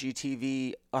Alicia's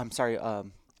IGTV. I'm sorry.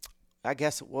 I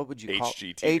guess what would you call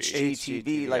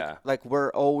HGTV? Like we're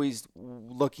always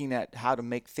looking at how to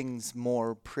make things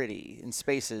more pretty in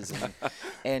spaces,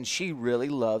 and she really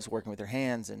loves working with her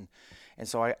hands, and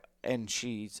so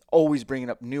she's always bringing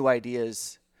up new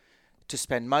ideas to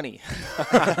spend money.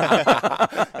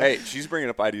 Hey, she's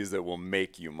bringing up ideas that will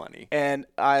make you money, and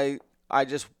I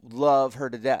just love her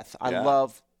to death. I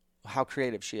love how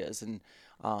creative she is, and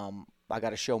I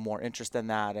got to show more interest in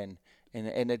that, and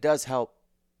it does help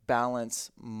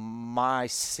balance my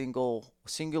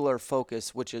singular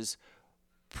focus, which is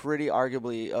pretty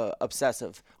arguably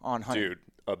obsessive on hunting. Dude,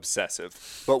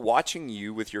 obsessive. But watching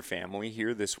you with your family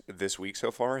here this week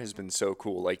so far has been so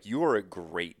cool. You are a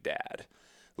great dad.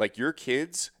 Your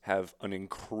kids have an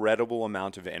incredible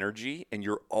amount of energy, and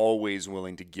you're always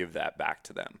willing to give that back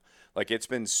to them. Like, it's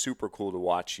been super cool to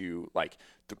watch you like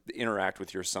interact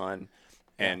with your son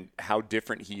and how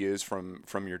different he is from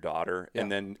your daughter. Yeah.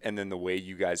 And then the way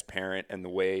you guys parent and the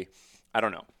way, I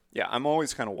don't know. Yeah. I'm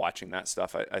always kind of watching that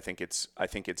stuff. I think it's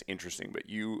interesting, but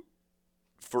you,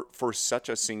 for such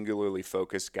a singularly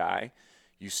focused guy,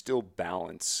 you still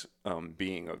balance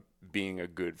being a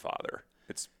good father.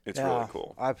 It's really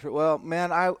cool. Well,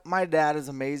 man, my dad is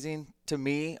amazing to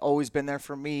me. Always been there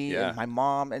for me and my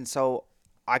mom, and so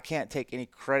I can't take any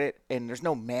credit. And there's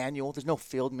no manual. There's no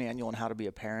field manual on how to be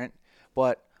a parent.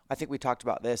 But I think we talked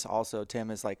about this also,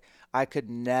 Tim. Is like I could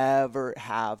never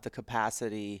have the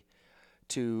capacity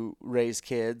to raise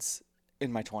kids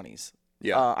in my 20s.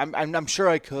 Yeah. I'm sure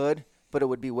I could, but it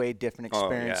would be way different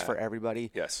experience for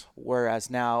everybody. Yes. Whereas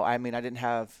now, I mean, I didn't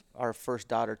have our first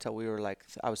daughter till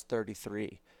I was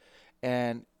 33,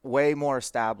 and way more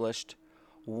established,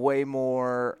 way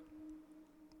more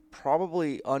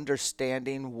probably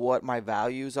understanding what my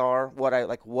values are,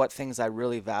 what things I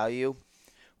really value,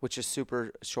 which is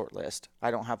super short list. I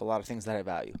don't have a lot of things that I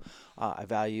value. I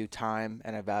value time,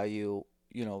 and I value,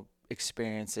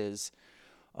 experiences.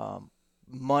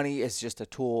 Money is just a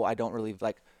tool. I don't really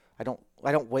I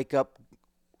don't wake up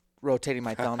rotating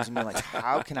my thumbs and being like,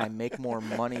 how can I make more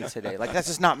money today? Like, that's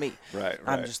just not me. Right.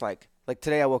 I'm just like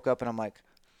today I woke up and I'm like,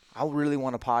 I really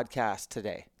want a podcast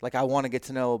today. Like, I want to get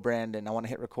to know Brandon. I want to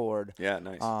hit record. Yeah,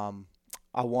 nice.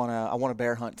 I want to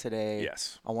bear hunt today.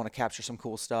 Yes. I want to capture some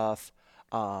cool stuff.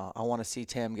 I want to see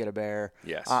Tim get a bear.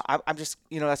 Yes. I'm just,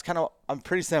 that's I'm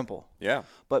pretty simple. Yeah.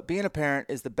 But being a parent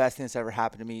is the best thing that's ever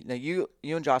happened to me. Now, you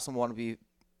and Jocelyn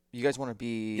you guys want to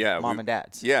be mom and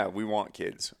dads. Yeah, we want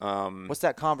kids. What's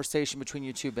that conversation between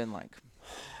you two been like?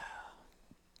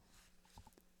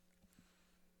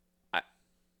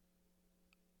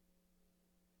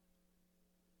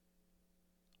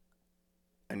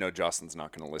 I know Jocelyn's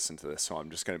not going to listen to this, so I'm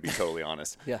just going to be totally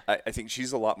honest. Yeah. I think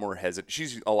she's a lot more hesitant.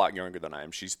 She's a lot younger than I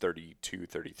am. She's 32,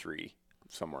 33,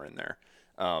 somewhere in there.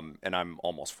 And I'm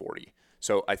almost 40.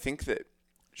 So I think that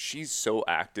she's so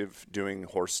active doing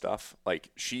horse stuff. Like,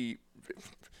 she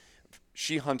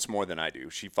hunts more than I do.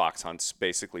 She fox hunts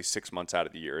basically 6 months out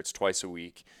of the year. It's twice a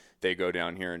week. They go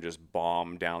down here and just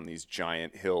bomb down these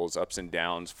giant hills, ups and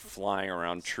downs, flying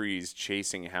around trees,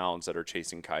 chasing hounds that are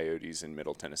chasing coyotes in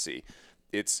Middle Tennessee.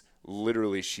 It's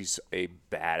literally, she's a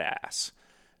badass.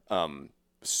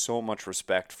 So much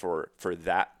respect for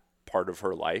that part of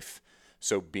her life.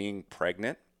 So being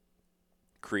pregnant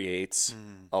creates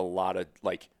a lot of,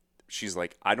 like, she's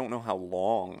like, I don't know how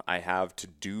long I have to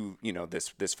do,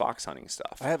 this fox hunting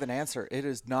stuff. I have an answer. It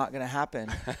is not going to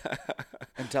happen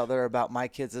until they're about my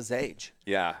kids' age.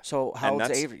 Yeah. So how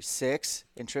old's Avery? 6,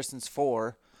 and Tristan's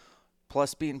 4,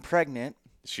 plus being pregnant.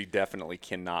 She definitely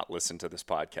cannot listen to this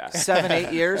podcast. 7,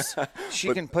 8 years.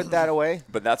 She can put that away.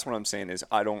 But that's what I'm saying is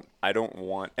I don't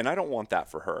want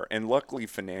that for her. And luckily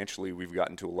financially we've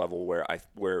gotten to a level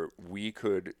where we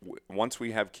could, once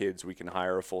we have kids, we can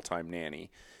hire a full-time nanny.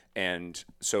 And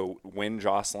so when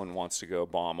Jocelyn wants to go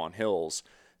bomb on hills,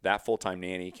 that full-time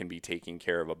nanny can be taking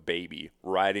care of a baby,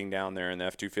 riding down there in the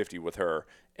F-250 with her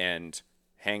and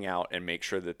hang out and make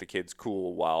sure that the kid's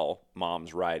cool while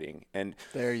mom's riding. And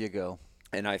there you go.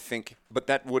 And I think, but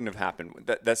that wouldn't have happened.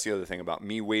 That's the other thing about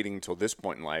me waiting until this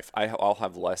point in life. I'll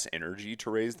have less energy to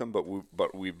raise them, but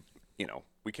we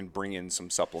can bring in some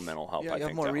supplemental help. Yeah, I you think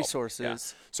have more to help. resources. Yeah.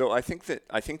 So I think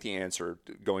the answer,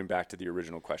 going back to the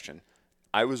original question,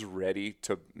 I was ready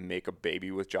to make a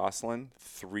baby with Jocelyn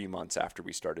 3 months after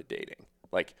we started dating.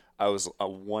 Like, I was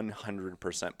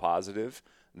 100% positive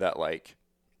that, like,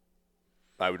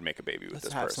 I would make a baby with this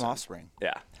person. Let's have some offspring.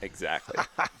 Yeah, exactly.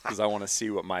 Because I want to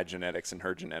see what my genetics and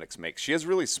her genetics make. She has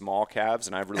really small calves,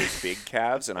 and I have really big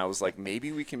calves. And I was like,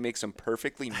 maybe we can make some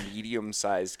perfectly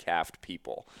medium-sized calved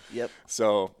people. Yep.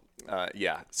 So,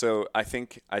 yeah. So I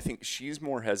think she's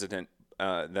more hesitant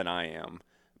than I am,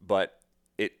 but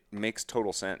it makes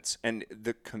total sense. And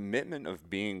the commitment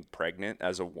of being pregnant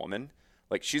as a woman,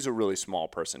 like, she's a really small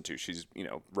person too. She's,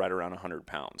 right around 100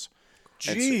 pounds.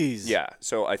 Jeez. So, yeah.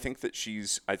 So I think that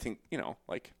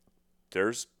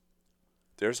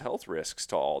there's health risks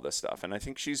to all this stuff. And I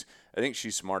think she's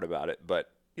smart about it.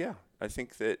 But yeah, I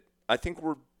think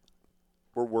we're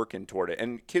working toward it.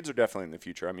 And kids are definitely in the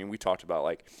future. I mean, we talked about,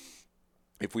 like,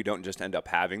 if we don't just end up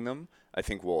having them, I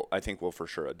think we'll for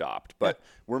sure adopt. But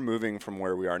we're moving from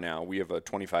where we are now. We have a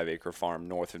 25-acre farm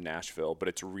north of Nashville, but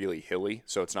it's really hilly,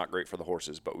 so it's not great for the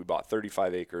horses. But we bought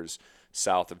 35 acres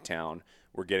south of town.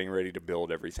 We're getting ready to build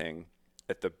everything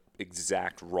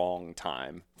exact wrong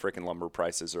time. Freaking lumber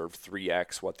prices are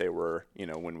 3x what they were,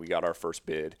 when we got our first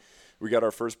bid. We got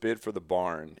our first bid for the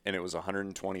barn, and it was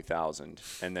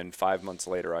 $120,000. And then 5 months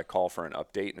later, I call for an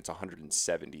update, and it's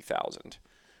 $170,000.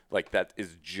 Like, that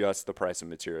is just the price of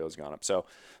materials gone up. So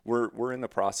we're in the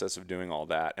process of doing all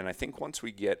that. And I think once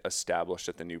we get established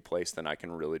at the new place, then I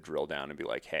can really drill down and be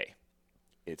like, hey,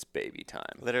 it's baby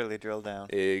time. Literally drill down.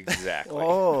 Exactly.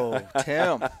 Oh,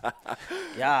 Tim.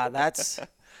 Yeah,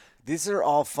 these are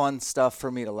all fun stuff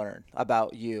for me to learn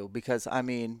about you, because, I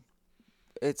mean,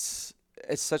 it's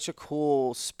such a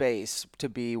cool space to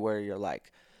be where you're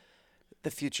like,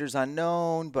 the future's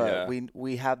unknown, but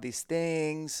we have these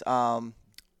things.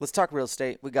 Let's talk real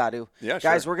estate. We got to. Yeah,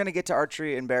 Guys, sure. we're going to get to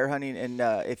archery and bear hunting, and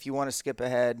if you want to skip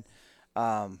ahead,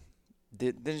 then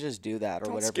just do that or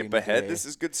Don't whatever. skip ahead. This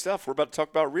is good stuff. We're about to talk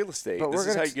about real estate. But This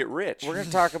is how you get rich. We're going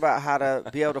to talk about how to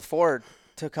be able to afford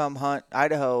to come hunt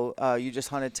Idaho. You just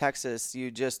hunted Texas.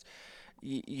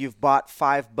 You've bought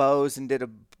 5 bows and did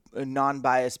a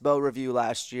non-biased bow review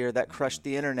last year that crushed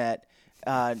the internet,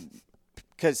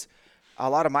 because a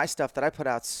lot of my stuff that I put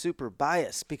out's super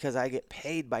biased because I get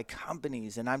paid by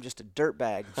companies and I'm just a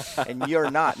dirtbag and you're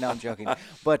not. No, I'm joking.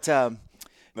 But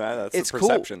that's it's the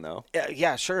perception, cool. though.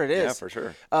 Yeah, sure it is. Yeah, for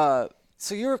sure.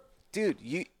 So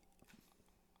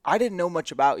I didn't know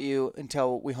much about you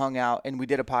until we hung out and we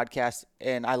did a podcast,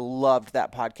 and I loved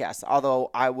that podcast. Although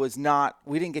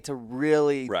we didn't get to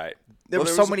really. Right. There were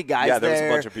so many guys there. Yeah, there was a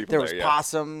bunch of people there. There was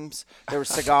possums. There were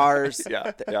cigars.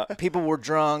 Yeah. People were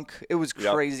drunk. It was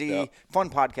crazy. Yep. Fun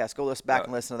podcast. Go back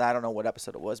and listen to that. I don't know what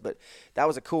episode it was, but that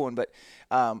was a cool one. But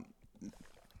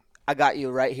I got you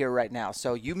right here, right now.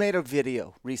 So you made a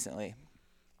video recently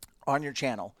on your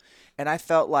channel, and I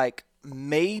felt like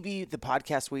maybe the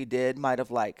podcast we did might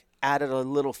have like added a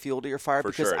little fuel to your fire,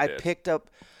 because I picked up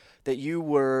that you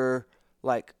were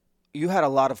like, you had a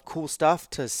lot of cool stuff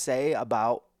to say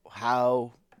about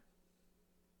how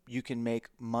you can make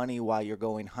money while you're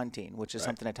going hunting, which is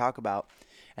something I talk about.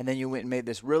 And then you went and made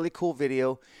this really cool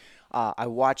video. I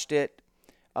watched it.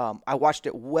 I watched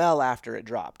it well after it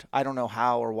dropped. I don't know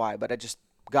how or why, but I just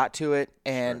got to it.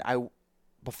 And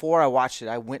before I watched it,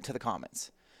 I went to the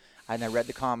comments. And I read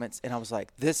the comments, and I was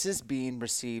like, this is being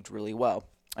received really well.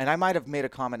 And I might have made a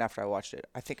comment after I watched it.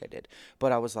 I think I did.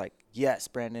 But I was like, yes,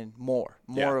 Brandon, more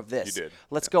of this. You did.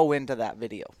 Let's go into that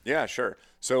video. Yeah, sure.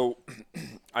 So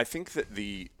I think that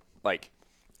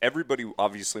everybody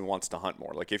obviously wants to hunt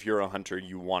more. Like, if you're a hunter,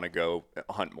 you want to go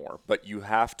hunt more. But you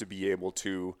have to be able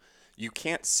to – you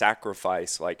can't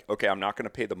sacrifice, like, okay, I'm not going to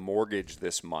pay the mortgage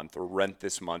this month or rent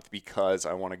this month because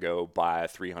I want to go buy a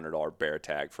 $300 bear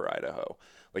tag for Idaho.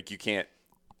 Like, you can't –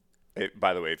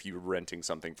 by the way, if you're renting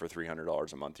something for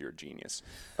 $300 a month, you're a genius.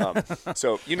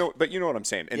 So, but you know what I'm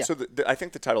saying. And so I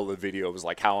think the title of the video was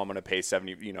like how I'm going to pay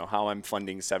how I'm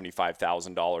funding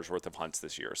 $75,000 worth of hunts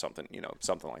this year or something,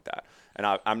 something like that. And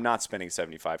I'm not spending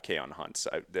 $75K on hunts.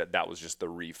 That was just the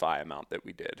refi amount that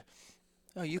we did.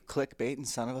 Oh, you clickbaiting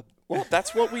son of a... Well,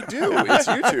 that's what we do. It's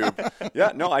YouTube.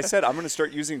 Yeah, no, I said I'm going to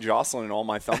start using Jocelyn in all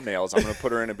my thumbnails. I'm going to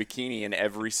put her in a bikini in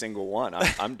every single one.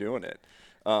 I'm doing it.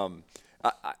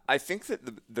 I think that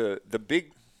the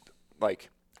big, like,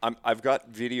 I've got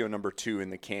video number 2 in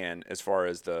the can as far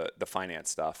as the finance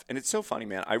stuff. And it's so funny,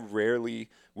 man. I rarely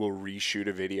will reshoot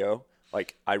a video.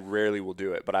 Like, I rarely will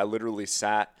do it. But I literally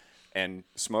sat and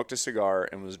smoked a cigar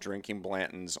and was drinking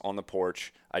Blanton's on the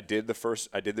porch. I did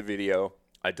the video.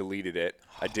 I deleted it.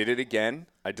 I did it again.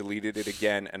 I deleted it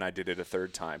again, and I did it a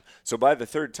third time. So by the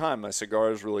third time, my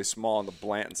cigar is really small, and the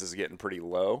Blanton's is getting pretty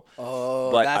low.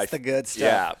 Oh, but that's the good stuff.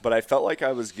 Yeah, but I felt like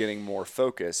I was getting more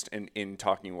focused in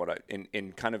talking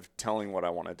in kind of telling what I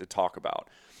wanted to talk about.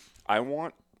 I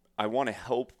want to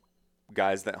help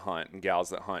guys that hunt and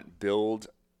gals that hunt build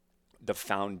the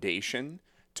foundation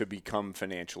to become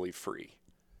financially free,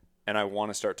 and I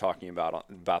want to start talking about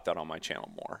that on my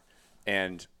channel more.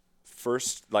 And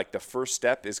the first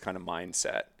step is kind of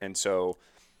mindset. And so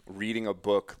reading a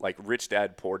book like Rich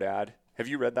Dad, Poor Dad. Have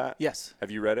you read that? Yes. Have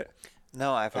you read it?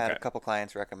 No, I've had a couple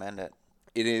clients recommend it.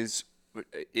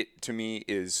 It to me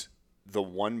is the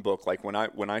one book. Like when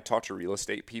I talk to real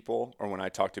estate people, or when I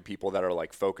talk to people that are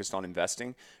like focused on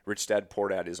investing, Rich Dad, Poor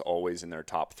Dad is always in their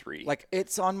top 3. Like,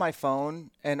 it's on my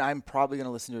phone, and I'm probably going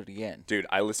to listen to it again. Dude,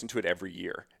 I listen to it every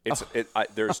year.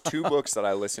 There's 2 books that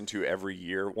I listen to every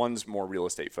year. One's more real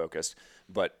estate focused,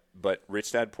 but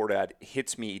Rich Dad, Poor Dad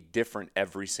hits me different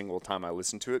every single time I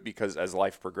listen to it, because as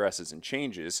life progresses and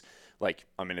changes, like,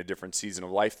 I'm in a different season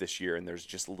of life this year, and there's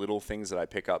just little things that I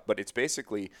pick up. But it's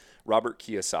basically Robert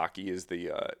Kiyosaki is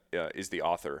the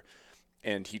author,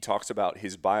 And he talks about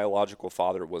his biological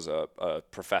father was a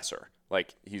professor.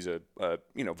 Like he's a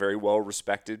very well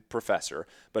respected professor,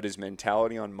 but his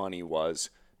mentality on money was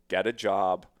get a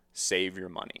job, save your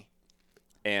money.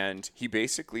 And he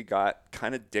basically got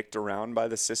kind of dicked around by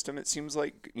the system. It seems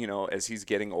like, as he's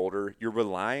getting older, you're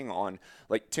relying on,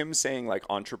 like Tim's saying, like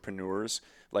entrepreneurs,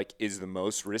 like is the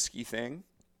most risky thing.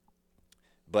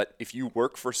 But if you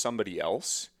work for somebody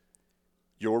else,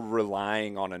 you're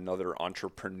relying on another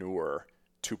entrepreneur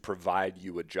to provide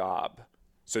you a job.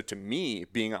 So to me,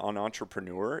 being an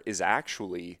entrepreneur is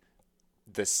actually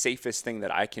the safest thing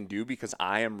that I can do because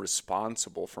I am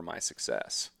responsible for my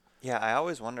success. Yeah, I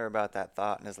always wonder about that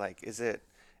thought, and is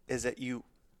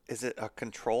it a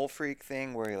control freak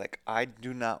thing where you're like, I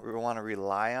do not want to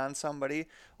rely on somebody,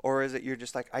 or is it you're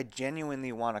just like, I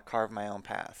genuinely want to carve my own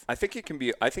path? I think it can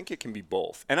be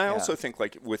both. And I also think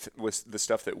like with the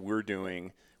stuff that we're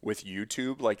doing with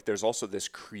YouTube, like there's also this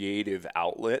creative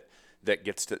outlet that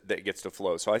gets to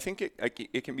flow. So I think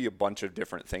it can be a bunch of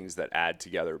different things that add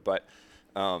together, but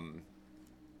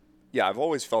yeah, I've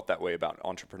always felt that way about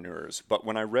entrepreneurs. But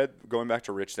when I read, going back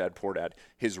to Rich Dad, Poor Dad,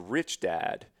 his rich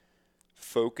dad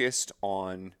focused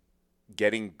on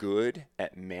getting good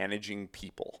at managing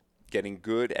people, getting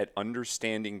good at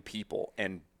understanding people,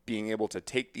 and being able to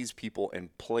take these people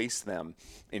and place them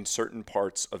in certain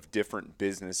parts of different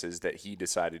businesses that he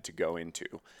decided to go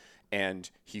into. And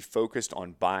he focused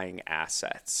on buying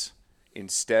assets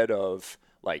instead of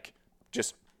like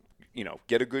just,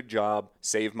 get a good job,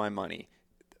 save my money.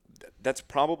 That's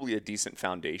probably a decent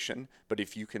foundation, but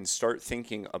if you can start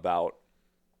thinking about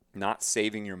not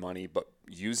saving your money, but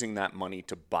using that money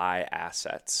to buy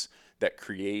assets that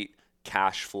create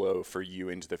cash flow for you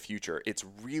into the future, it's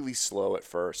really slow at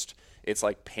first. It's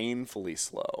like painfully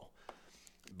slow,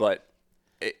 but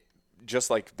just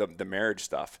like the marriage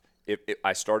stuff,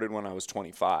 I started when I was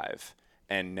 25,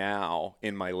 and now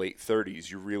in my late 30s,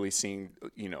 you're really seeing,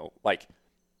 like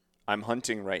I'm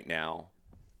hunting right now,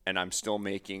 and I'm still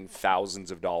making thousands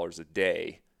of dollars a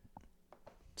day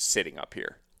sitting up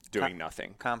here doing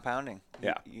nothing. Compounding.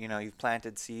 Yeah. You've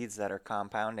planted seeds that are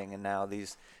compounding, and now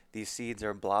these seeds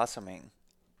are blossoming.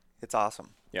 It's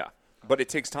awesome. Yeah. But it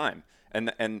takes time.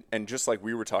 And just like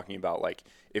we were talking about, like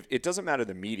if it doesn't matter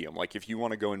the medium, like if you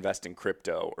want to go invest in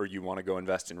crypto, or you want to go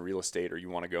invest in real estate, or you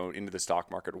want to go into the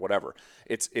stock market or whatever,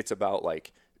 it's about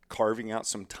like carving out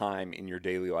some time in your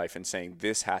daily life and saying,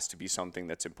 this has to be something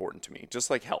that's important to me. Just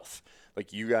like health.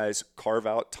 Like you guys carve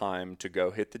out time to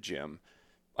go hit the gym.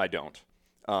 I don't.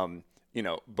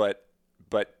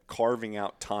 But carving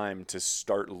out time to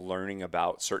start learning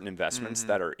about certain investments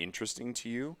that are interesting to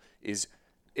you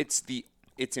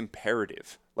it's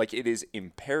imperative. Like it is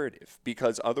imperative,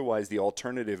 because otherwise the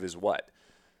alternative is what?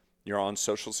 You're on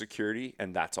Social Security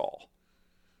and that's all.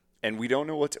 And we don't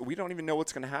even know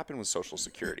what's going to happen with Social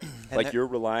Security. Like you're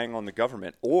relying on the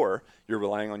government, or you're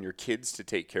relying on your kids to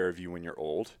take care of you when you're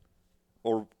old,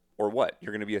 or what?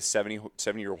 You're going to be a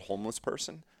 70-year-old homeless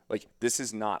person? Like this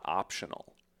is not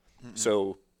optional.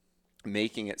 So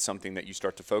making it something that you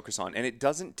start to focus on, and it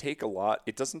doesn't take a lot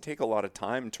of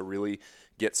time to really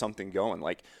get something going.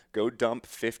 Like go dump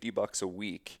 $50 a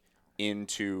week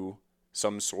into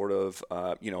some sort of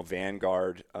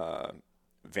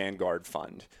Vanguard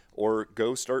fund, or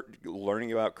go start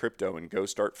learning about crypto and go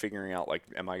start figuring out, like,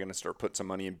 am I going to start put some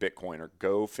money in Bitcoin, or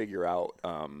go figure out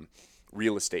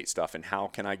real estate stuff, and how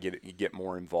can I get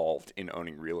more involved in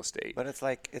owning real estate. But it's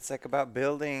like about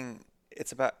building.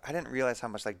 It's about, I didn't realize how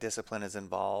much like discipline is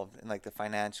involved in like the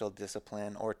financial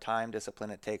discipline or time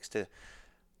discipline it takes to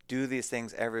do these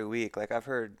things every week. Like I've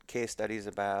heard case studies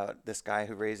about this guy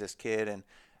who raised his kid, and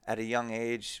at a young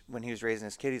age when he was raising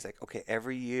his kid, he's like, okay,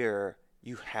 every year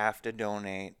you have to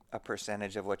donate a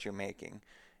percentage of what you're making,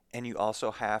 and you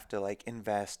also have to like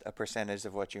invest a percentage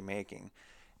of what you're making.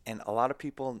 And a lot of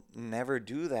people never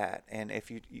do that. And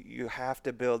if you have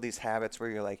to build these habits where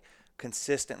you're like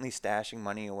consistently stashing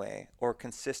money away or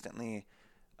consistently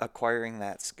acquiring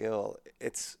that skill.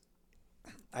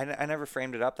 I never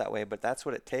framed it up that way, but that's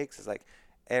what it takes, is like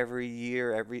every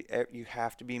year, you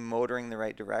have to be motoring the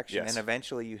right direction. Yes. And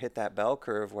eventually you hit that bell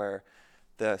curve where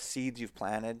the seeds you've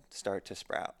planted start to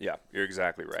sprout. Yeah, you're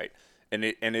exactly right. And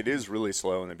it is really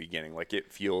slow in the beginning. Like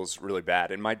it feels really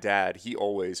bad. And my dad, he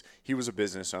was a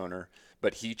business owner,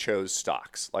 but he chose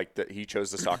stocks. He chose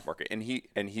the stock market, and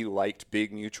he liked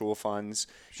big mutual funds.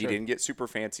 Sure. He didn't get super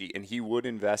fancy, and he would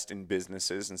invest in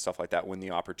businesses and stuff like that when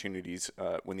the opportunities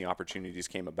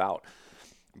came about.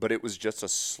 But it was just a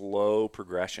slow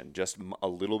progression, just a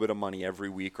little bit of money every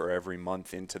week or every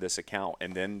month into this account,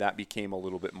 and then that became a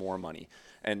little bit more money.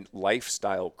 And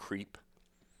lifestyle creep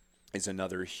is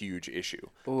another huge issue.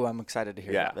 Ooh, I'm excited to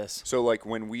hear about this. So like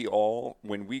when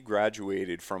we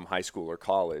graduated from high school or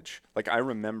college, like I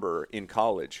remember in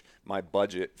college, my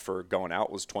budget for going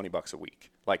out was $20 a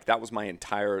week. Like that was my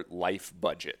entire life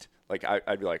budget. Like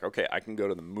I'd be like, okay, I can go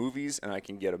to the movies and I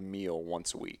can get a meal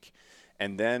once a week.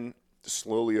 And then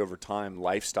slowly over time,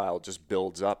 lifestyle just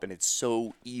builds up, and it's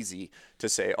so easy to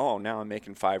say, oh, now I'm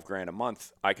making $5,000 a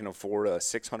month. I can afford a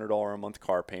 $600 a month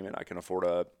car payment. I can afford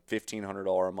a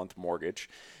 $1,500 a month mortgage.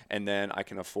 And then I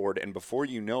can afford, and before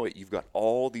you know it, you've got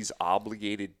all these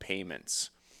obligated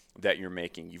payments that you're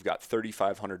making. You've got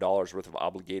 $3,500 worth of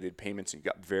obligated payments, and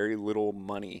you've got very little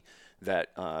money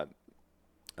that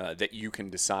that you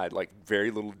can decide, like very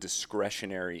little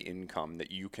discretionary income that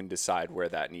you can decide where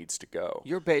that needs to go.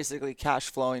 You're basically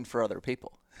cash flowing for other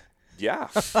people. Yeah,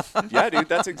 yeah, dude,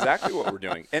 that's exactly what we're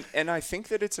doing. And I think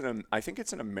that it's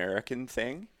an American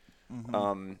thing,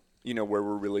 you know, where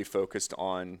we're really focused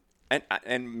on,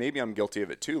 and maybe I'm guilty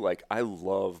of it too. Like I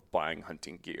love buying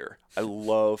hunting gear. I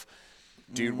love.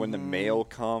 Dude, when the mail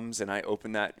comes and I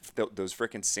open those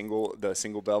freaking single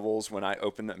bevels, when I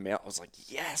open the mail, I was like,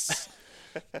 yes.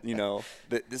 You know,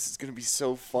 this is going to be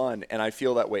so fun. And I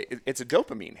feel that way. It's a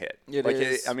dopamine hit. It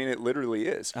is. I mean, it literally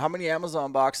is. How many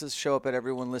Amazon boxes show up at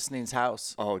everyone listening's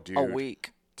house? Oh, dude. A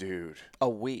week. Dude. A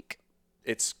week.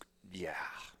 It's, yeah.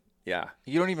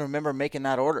 You don't even remember making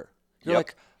that order. You're Yep.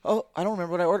 like, oh, I don't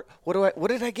remember what I ordered. What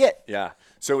did I get? Yeah.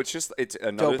 So it's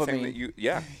another Dopamine. thing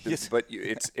that Yes. but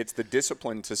it's the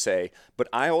discipline to say, but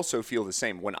I also feel the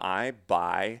same. When I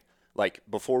buy, like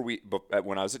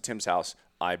when I was at Tim's house,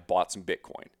 I bought some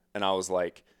Bitcoin, and I was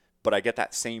like, but I get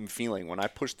that same feeling when I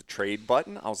push the trade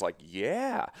button. I was like,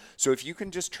 yeah. So if you can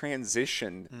just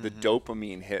transition the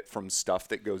dopamine hit from stuff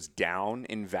that goes down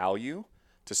in value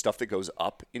to stuff that goes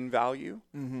up in value,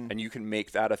 and you can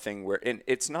make that a thing where, and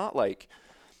it's not like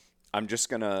I'm just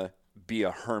going to be a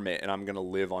hermit and I'm going to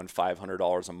live on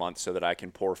 $500 a month so that I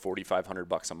can pour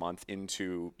 $4,500 a month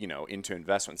into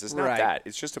investments. It's not Right. that.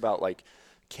 It's just about like,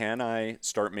 can I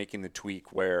start making the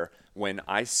tweak where when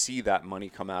I see that money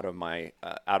come out of my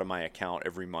account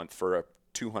every month for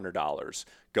 $200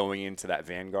 going into that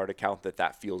Vanguard account,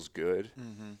 that feels good,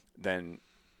 then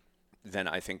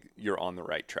I think you're on the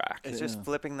right track. It's just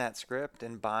flipping that script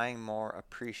and buying more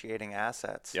appreciating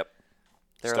assets. Yep.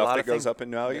 There are a Stuff lot that of goes things- up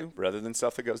in value rather than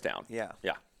stuff that goes down. Yeah.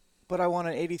 Yeah. But I want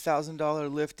an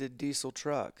 $80,000 lifted diesel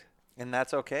truck, And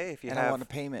that's okay if you and have I want the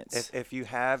payments. if you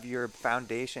have your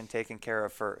foundation taken care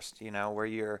of first, you know, where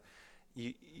you're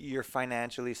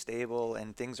financially stable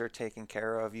and things are taken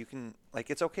care of. You can, like,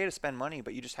 it's okay to spend money,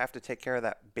 but you just have to take care of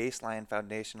that baseline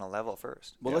foundational level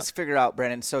first. Well, let's figure out,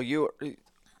 Brandon. So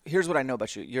here's what I know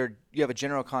about you. You have a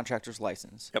general contractor's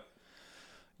license. Yep.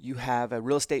 You have a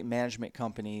real estate management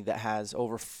company that has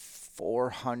over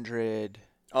 400.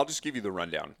 I'll just give you the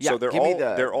rundown. Yeah, So give me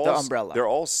the umbrella. They're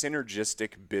all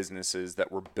synergistic businesses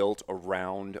that were built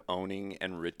around owning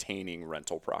and retaining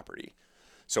rental property.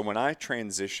 So when I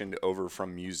transitioned over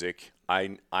from music,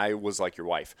 I was like your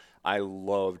wife. I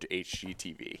loved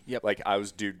HGTV. Yep. Like I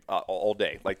was, dude, all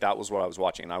day. Like that was what I was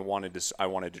watching, and I wanted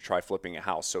to try flipping a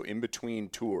house. So in between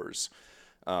tours,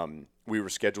 we were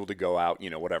scheduled to go out.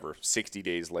 60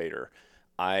 days later,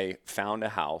 I found a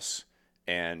house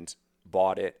and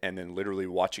bought it, and then literally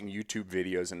watching YouTube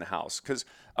videos in the house, because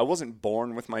I wasn't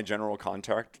born with my general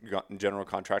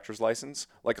contractor's license.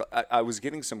 Like I was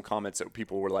getting some comments that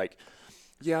people were like,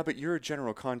 yeah, but you're a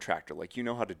general contractor, like you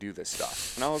know how to do this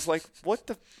stuff. And I was like,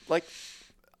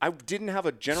 I didn't have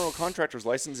a general contractor's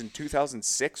license in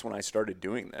 2006 when I started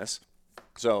doing this.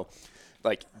 So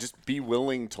like just be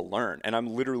willing to learn. And I'm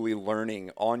literally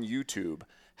learning on YouTube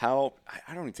how,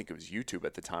 I don't even think it was YouTube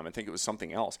at the time. I think it was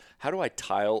something else. How do I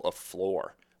tile a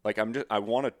floor? Like I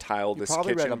want to tile this kitchen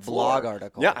floor. Probably read a blog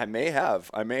article. Yeah, I may have,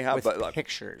 with but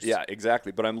pictures. Yeah,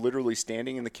 exactly. But I'm literally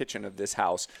standing in the kitchen of this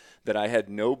house that I had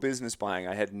no business buying.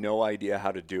 I had no idea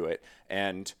how to do it,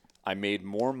 and I made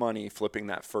more money flipping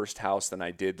that first house than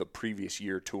I did the previous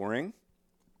year touring,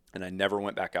 and I never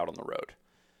went back out on the road.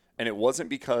 And it wasn't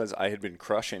because I had been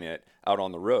crushing it out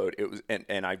on the road. It was,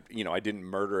 and I didn't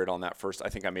murder it on that first. I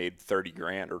think I made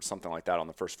 $30,000 or something like that on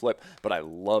the first flip, but I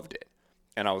loved it.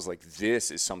 And I was like, this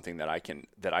is something that I can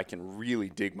really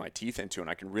dig my teeth into, and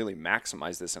I can really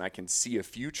maximize this, and I can see a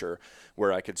future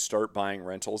where I could start buying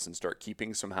rentals and start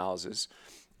keeping some houses.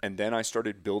 And then I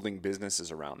started building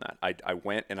businesses around that. I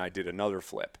went and I did another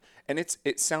flip. And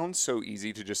it sounds so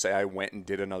easy to just say I went and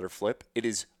did another flip. It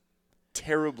is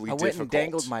terribly I difficult. went and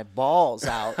dangled my balls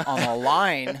out on a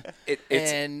line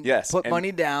and put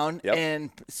money down and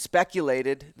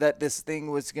speculated that this thing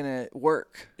was going to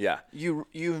work. Yeah.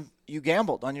 You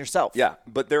gambled on yourself. Yeah,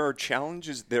 but there are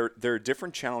challenges. There are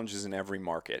different challenges in every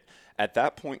market. At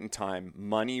that point in time,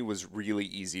 money was really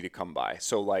easy to come by.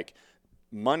 So like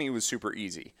money was super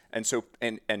easy. And so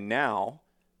and now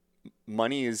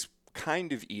money is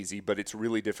kind of easy, but it's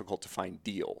really difficult to find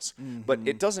deals. But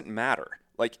it doesn't matter.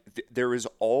 Like there is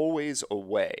always a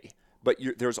way, but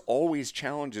there's always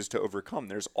challenges to overcome.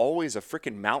 There's always a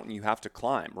freaking mountain you have to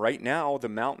climb. Right now, the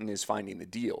mountain is finding the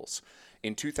deals.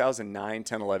 In 2009,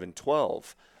 10, 11,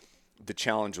 12, the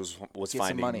challenge was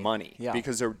finding money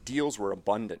because their deals were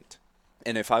abundant.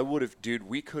 And if I would have, dude,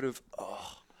 we could have.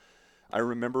 I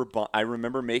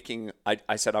remember making.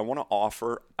 I said I want to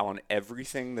offer on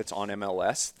everything that's on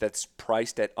MLS that's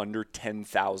priced at under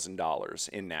 $10,000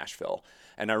 in Nashville.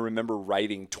 And I remember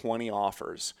writing 20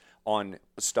 offers on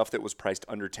stuff that was priced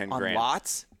under 10 grand. On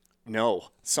lots? No,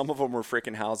 some of them were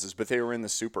freaking houses, but they were in the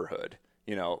super hood.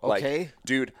 You know, okay. Like,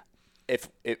 dude, if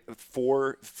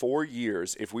for 4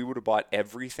 years, if we would have bought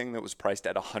everything that was priced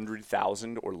at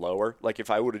 100,000 or lower, like if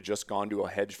I would have just gone to a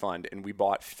hedge fund and we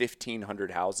bought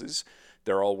 1,500 houses,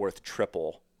 they're all worth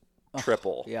triple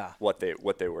what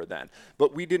they were then.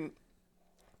 But we didn't.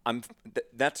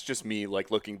 That's just me like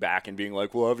looking back and being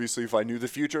like, well, obviously if I knew the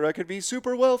future, I could be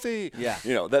super wealthy. Yeah.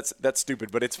 You know, that's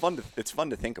stupid, but it's fun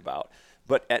to think about.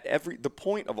 But the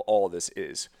point of all of this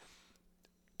is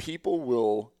people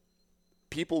will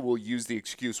use the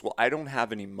excuse, well, I don't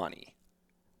have any money.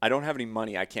 I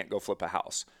can't go flip a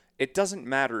house. It doesn't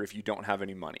matter if you don't have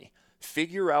any money.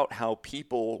 Figure out how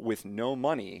people with no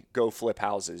money go flip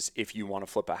houses if you want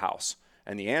to flip a house.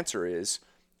 And the answer is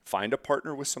find a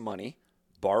partner with some money.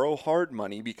 Borrow hard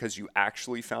money because you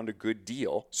actually found a good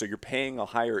deal. So you're paying a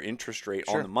higher interest rate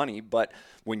on the money. But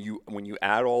when you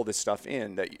add all this stuff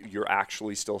in, that you're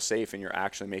actually still safe and you're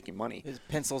actually making money. It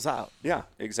pencils out. Yeah,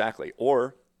 exactly.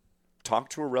 Or talk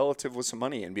to a relative with some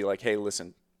money and be like, hey,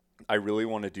 listen, I really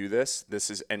want to do this.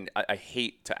 And I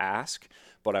hate to ask,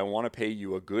 but I want to pay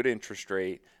you a good interest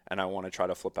rate and I want to try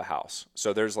to flip a house.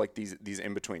 So there's like these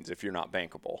in-betweens if you're not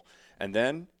bankable. And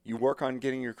then you work on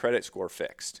getting your credit score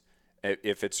fixed.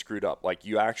 If it's screwed up, like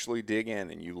you actually dig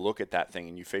in and you look at that thing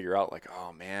and you figure out like,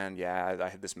 oh man, yeah, I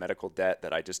had this medical debt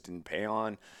that I just didn't pay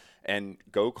on, and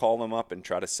go call them up and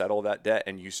try to settle that debt.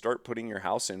 And you start putting your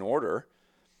house in order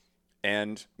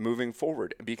and moving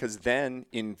forward, because then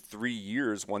in 3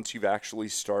 years, once you've actually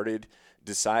started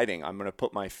deciding I'm going to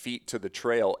put my feet to the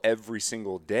trail every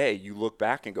single day, you look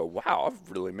back and go, wow, I've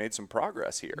really made some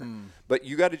progress here. But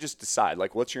you got to just decide,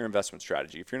 like, what's your investment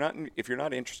strategy? If you're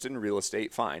not interested in real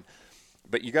estate, fine.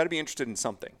 But you got to be interested in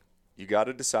something. You got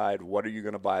to decide, what are you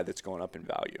going to buy that's going up in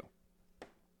value?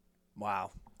 Wow.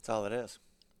 That's all it is.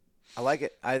 I like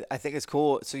it. I think it's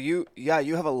cool. So you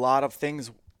have a lot of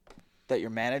things that you're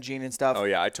managing and stuff. Oh,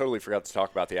 yeah. I totally forgot to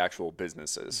talk about the actual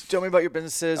businesses. Tell me about your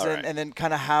businesses and then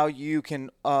kind of how you can,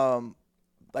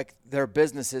 like their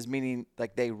businesses, meaning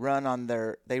like they run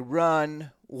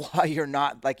while you're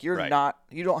not, like you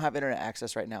don't have internet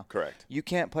access right now. Correct. You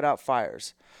can't put out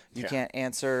fires. You can't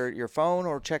answer your phone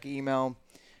or check email,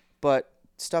 but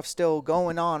stuff's still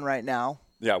going on right now.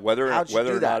 Yeah, whether or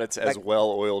not it's as like,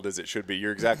 well oiled as it should be,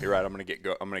 you're exactly right. I'm gonna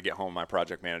get home. My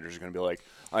project manager's gonna be like,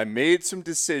 I made some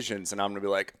decisions, and I'm gonna be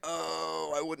like,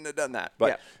 oh, I wouldn't have done that.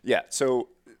 But yeah. So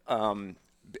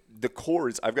the core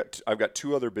is I've got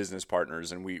two other business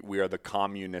partners, and we are the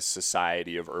Communist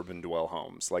Society of Urban Dwell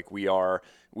Homes. Like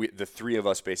the three of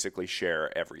us basically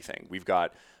share everything. We've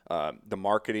got the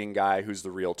marketing guy who's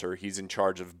the realtor. He's in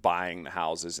charge of buying the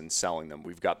houses and selling them.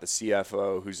 We've got the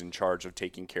CFO who's in charge of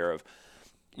taking care of,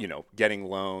 getting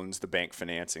loans, the bank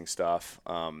financing stuff,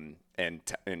 and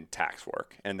tax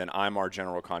work. And then I'm our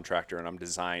general contractor, and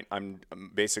I'm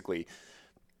basically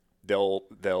they'll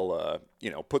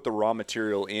put the raw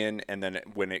material in, and then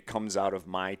when it comes out of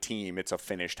my team, it's a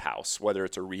finished house, whether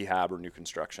it's a rehab or new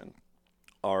construction.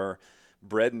 Our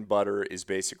bread and butter is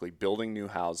basically building new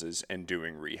houses and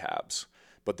doing rehabs.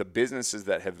 But the businesses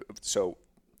that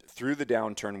through the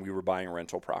downturn, we were buying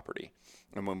rental property.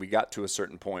 And when we got to a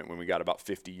certain point, when we got about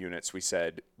 50 units, we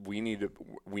said, we need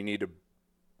to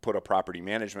put a property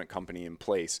management company in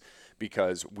place,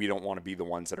 because we don't want to be the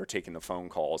ones that are taking the phone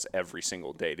calls every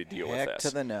single day to deal with this. Heck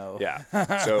to the no. Yeah.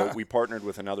 So we partnered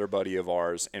with another buddy of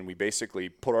ours, and we basically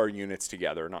put our units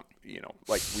together.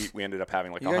 We ended up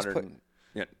having like 100.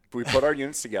 We put our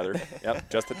units together. Yep,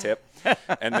 just the tip.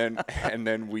 And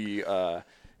then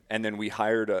we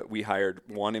hired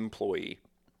one employee,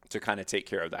 to kind of take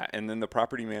care of that. And then the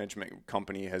property management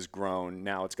company has grown.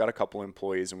 Now it's got a couple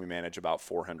employees and we manage about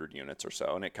 400 units or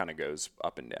so, and it kind of goes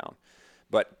up and down.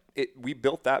 But we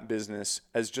built that business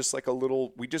as just like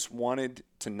we just wanted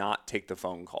to not take the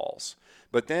phone calls.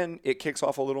 But then it kicks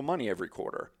off a little money every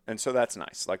quarter. And so that's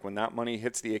nice. Like when that money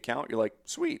hits the account, you're like,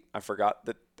 sweet, I forgot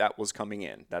that was coming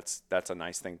in. That's a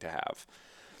nice thing to have.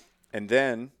 And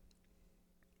then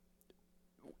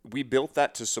we built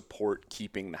that to support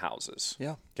keeping the houses.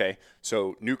 Yeah. Okay.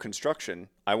 So new construction,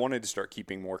 I wanted to start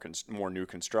keeping more new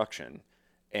construction,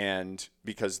 and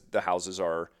because the houses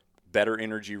are better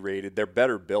energy rated, they're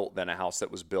better built than a house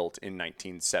that was built in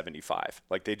 1975.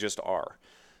 Like they just are.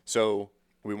 So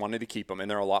we wanted to keep them, and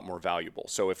they're a lot more valuable.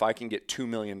 So if I can get $2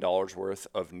 million worth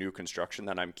of new construction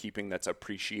that I'm keeping that's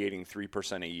appreciating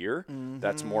 3% a year,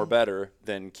 that's more better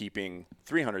than keeping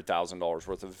 $300,000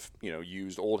 worth of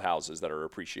used old houses that are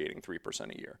appreciating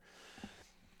 3% a year.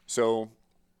 So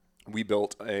we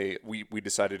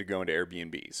decided to go into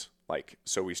Airbnbs.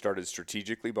 So we started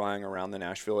strategically buying around the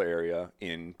Nashville area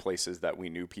in places that we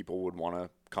knew people would want to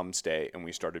come stay, and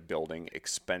we started building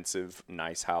expensive,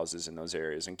 nice houses in those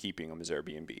areas and keeping them as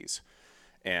Airbnbs.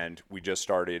 And we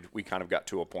kind of got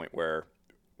to a point where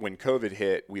when COVID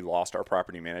hit, we lost our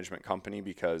property management company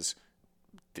because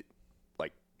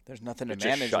there's nothing to just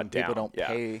manage shut when people down. don't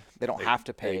pay. They don't have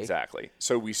to pay. Exactly.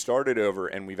 So we started over,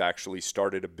 and we've actually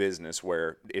started a business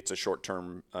where it's a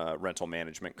short-term rental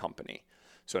management company.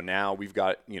 So now we've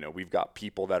got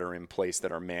people that are in place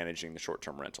that are managing the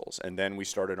short-term rentals. And then we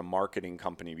started a marketing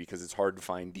company because it's hard to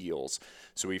find deals.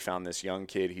 So we found this young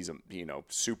kid. He's a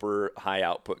super high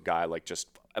output guy, like just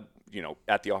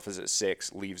at the office at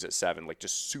 6, leaves at 7, like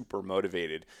just super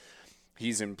motivated.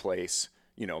 He's in place,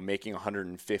 making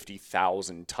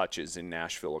 150,000 touches in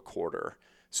Nashville a quarter,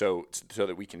 so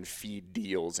that we can feed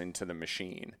deals into the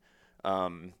machine.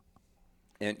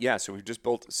 And yeah, so we've just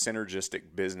built synergistic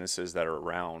businesses that are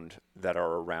around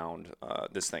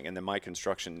this thing. And then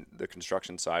the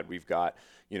construction side, we've got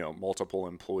multiple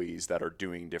employees that are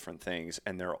doing different things,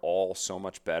 and they're all so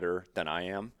much better than I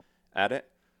am at it.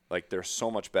 Like they're so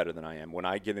much better than I am. When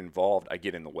I get involved, I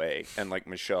get in the way. And like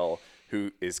Michelle,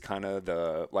 who is kind of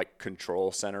the like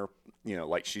control center,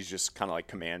 like she's just kind of like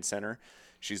command center.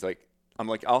 She's like, I'm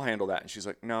like, I'll handle that. And she's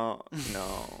like, no,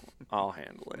 I'll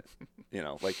handle it.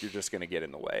 Like you're just going to get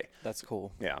in the way. That's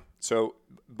cool. Yeah. So,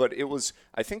 but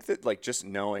I think that like just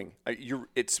knowing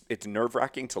it's nerve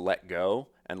wracking to let go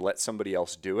and let somebody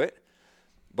else do it.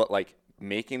 But like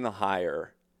making the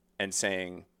hire and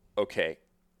saying, okay,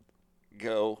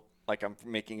 go, like I'm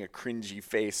making a cringy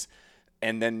face,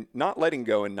 and then not letting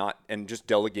go and just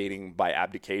delegating by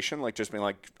abdication, like just being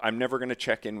like, I'm never going to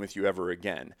check in with you ever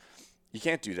again. You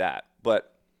can't do that.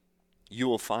 But you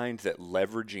will find that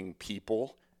leveraging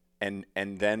people and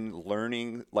then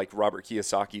learning, like Robert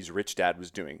Kiyosaki's Rich Dad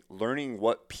was doing, learning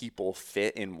what people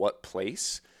fit in what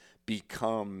place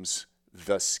becomes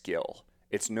the skill.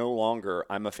 It's no longer,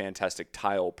 I'm a fantastic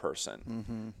tile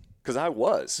person. Because I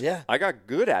was. Yeah. I got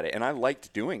good at it, and I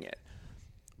liked doing it.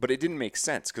 But it didn't make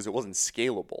sense because it wasn't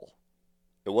scalable.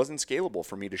 It wasn't scalable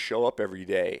for me to show up every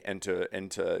day and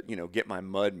to get my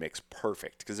mud mix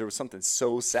perfect, because there was something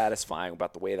so satisfying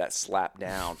about the way that slapped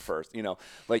down first.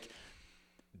 Like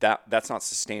that's not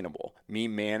sustainable. Me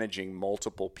managing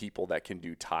multiple people that can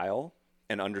do tile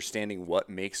and understanding what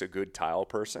makes a good tile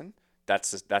person,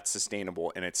 that's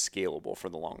sustainable, and it's scalable for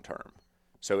the long term.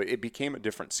 So it became a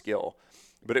different skill,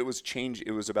 but it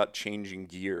was about changing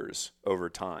gears over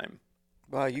time.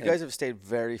 Wow, you guys have stayed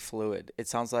very fluid. It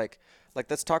sounds like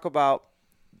let's talk about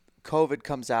COVID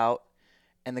comes out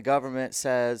and the government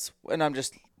says, and I'm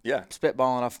just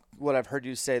spitballing off what I've heard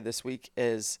you say this week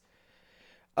is,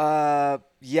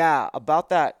 about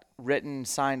that written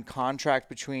signed contract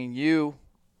between you,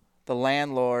 the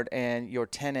landlord, and your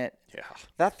tenant. Yeah.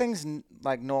 That thing's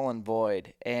like null and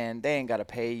void, and they ain't got to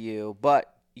pay you,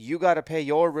 but you got to pay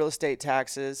your real estate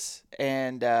taxes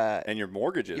and your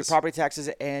mortgages, your property taxes,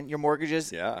 and your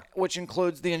mortgages, which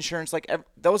includes the insurance. Like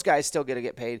those guys still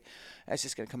get paid. That's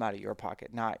just going to come out of your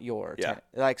pocket, not your tenant.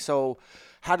 Like, so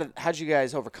how'd you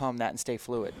guys overcome that and stay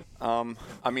fluid?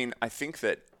 I mean, I think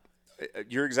that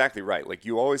you're exactly right. Like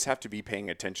you always have to be paying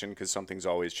attention because something's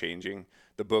always changing.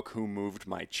 The book "Who Moved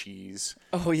My Cheese"?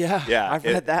 Oh yeah, I've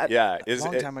read that. Yeah, a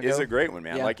long time ago. Is a great one,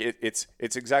 man. Yeah. Like it's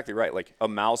exactly right. Like a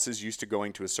mouse is used to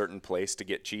going to a certain place to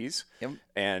get cheese,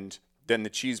 and then the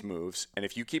cheese moves. And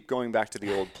if you keep going back to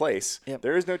the old place,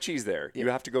 there is no cheese there. You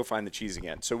have to go find the cheese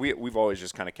again. So we've always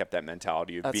just kind of kept that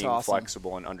mentality of being awesome.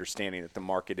 flexible and understanding that the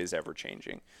market is ever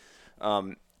changing.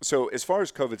 So as far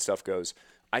as COVID stuff goes,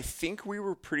 I think we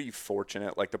were pretty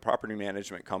fortunate. Like the property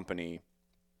management company,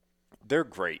 they're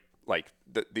great. Like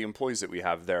the employees that we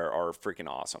have there are freaking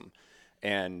awesome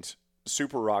and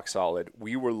super rock solid.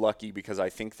 We were lucky because I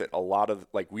think that a lot of,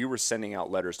 like, we were sending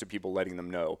out letters to people letting them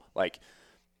know, like,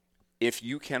 if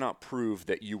you cannot prove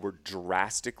that you were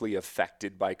drastically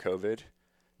affected by COVID,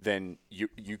 then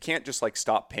you can't just like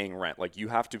stop paying rent. Like, you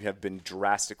have to have been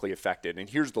drastically affected. And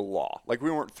here's the law. Like, we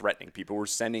weren't threatening people. We're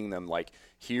sending them like,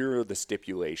 here are the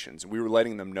stipulations. We were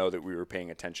letting them know that we were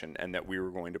paying attention and that we were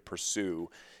going to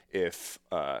pursue if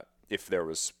there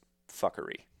was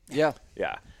fuckery. Yeah.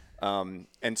 Yeah.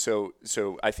 And so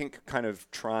I think kind of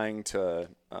trying to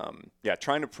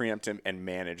preempt and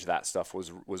manage that stuff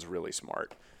was really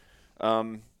smart.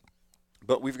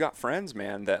 But we've got friends,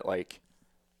 man, that like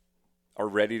are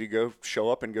ready to go show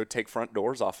up and go take front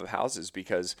doors off of houses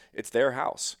because it's their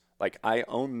house. Like, I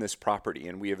own this property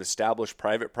and we have established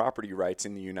private property rights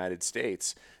in the United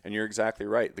States. And you're exactly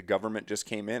right. The government just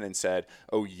came in and said,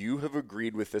 oh, you have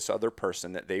agreed with this other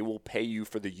person that they will pay you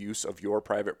for the use of your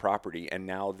private property. And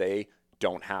now they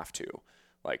don't have to.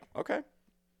 Like, okay,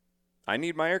 I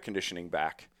need my air conditioning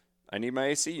back. I need my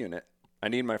AC unit. I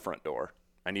need my front door.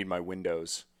 I need my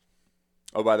windows.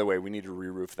 Oh, by the way, we need to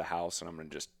re-roof the house, and I'm going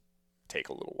to just take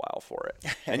a little while for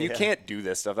it. And you can't do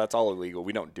this stuff. That's all illegal.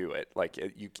 We don't do it. Like,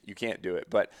 you can't do it.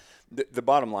 But the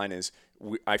bottom line is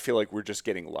I feel like we're just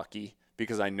getting lucky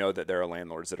because I know that there are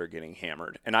landlords that are getting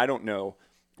hammered. And I don't know,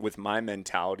 with my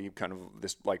mentality, kind of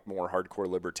this like more hardcore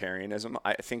libertarianism,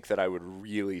 I think that I would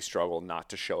really struggle not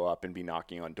to show up and be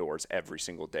knocking on doors every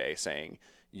single day saying,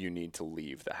 you need to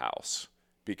leave the house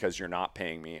because you're not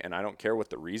paying me, and I don't care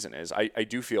what the reason is. I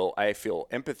feel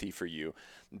empathy for you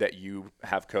that you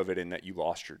have COVID and that you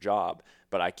lost your job,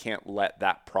 but I can't let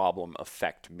that problem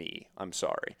affect me. I'm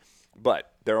sorry.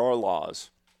 But there are laws.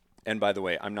 And by the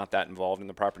way, I'm not that involved in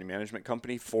the property management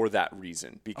company for that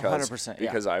reason, because 100%,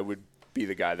 because I would be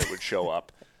the guy that would show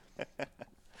up,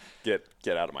 get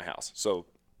out of my house. So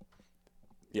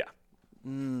yeah,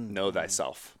 know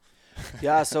thyself.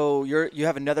 Yeah, so you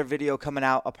have another video coming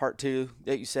out, a part 2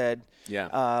 that you said.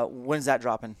 Yeah. When's that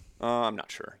dropping? I'm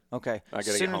not sure. Okay. I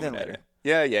gotta Sooner get home than and later.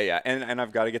 edit. Yeah. And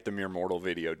I've got to get the Mere Mortal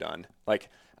video done. Like,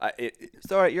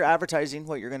 It's all right. You're advertising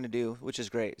what you're going to do, which is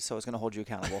great. So it's going to hold you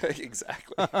accountable.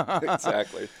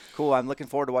 Exactly. Cool. I'm looking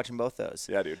forward to watching both those.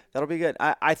 Yeah, dude. That'll be good.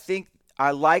 I think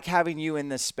I like having you in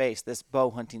this space, this bow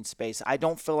hunting space. I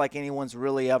don't feel like anyone's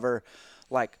really ever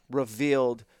like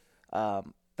revealed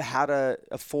how to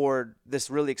afford this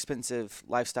really expensive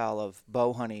lifestyle of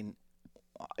bow hunting.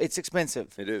 It's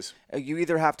expensive. It is. You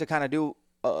either have to kind of do,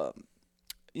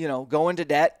 go into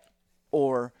debt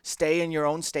or stay in your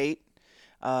own state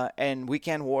and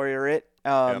weekend warrior it.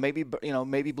 Maybe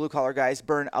blue collar guys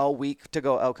burn a week to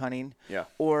go elk hunting. Yeah.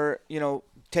 Or,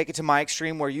 take it to my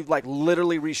extreme where you've like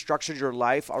literally restructured your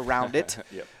life around it,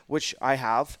 Yep. which I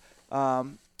have.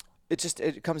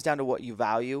 It comes down to what you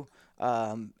value.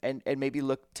 And maybe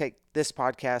take this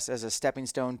podcast as a stepping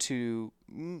stone to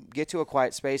get to a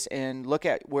quiet space and look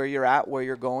at where you're at, where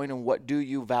you're going, and what do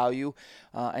you value,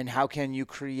 and how can you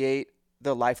create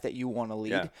the life that you want to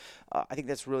lead. Yeah. I think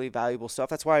that's really valuable stuff.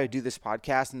 That's why I do this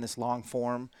podcast in this long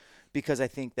form, because I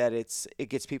think that it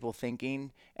gets people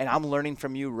thinking, and I'm learning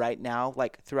from you right now,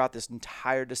 like throughout this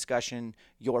entire discussion,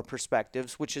 your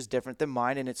perspectives, which is different than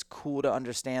mine. And it's cool to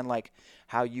understand like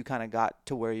how you kind of got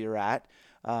to where you're at.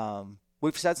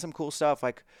 We've said some cool stuff,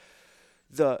 like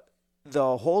the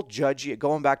whole judgy,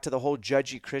 going back to the whole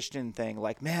judgy Christian thing.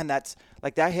 Like, man, that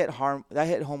hit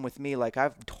home with me. Like,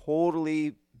 I've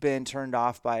totally been turned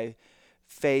off by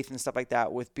faith and stuff like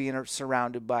that, with being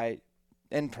surrounded by,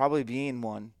 and probably being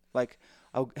one, like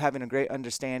having a great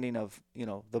understanding of,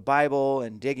 the Bible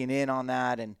and digging in on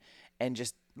that and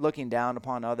just looking down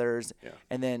upon others. Yeah.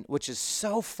 And then, which is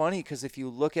so funny, because if you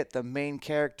look at the main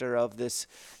character of this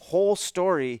whole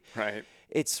story, right,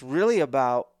 it's really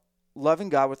about loving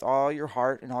God with all your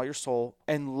heart and all your soul,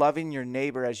 and loving your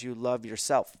neighbor as you love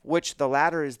yourself, which the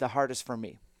latter is the hardest for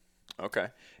me. Okay.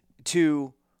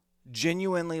 To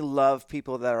genuinely love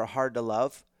people that are hard to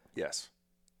love. Yes.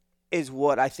 Is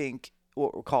what I think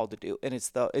what we're called to do. And it is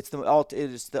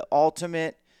the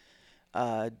ultimate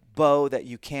bow that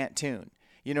you can't tune.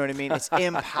 You know what I mean? It's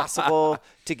impossible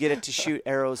to get it to shoot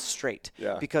arrows straight,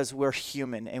 because we're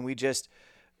human and we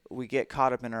get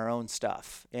caught up in our own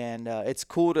stuff. And it's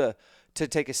cool to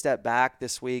take a step back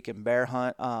this week and bear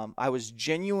hunt. I was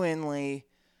genuinely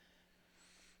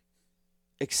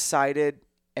excited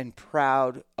and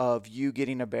proud of you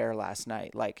getting a bear last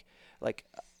night. Like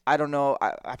I don't know,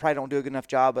 I probably don't do a good enough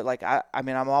job, but like I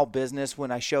mean I'm all business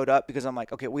when I showed up, because I'm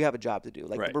like, okay, we have a job to do.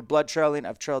 Like, right. We're blood trailing.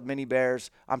 I've trailed many bears.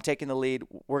 I'm taking the lead.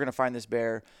 We're gonna find this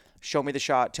bear. Show me the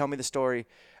shot. Tell me the story.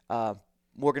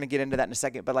 we're going to get into that in a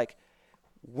second. But, like,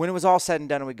 when it was all said and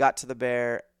done and we got to the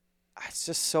bear, I was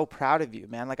just so proud of you,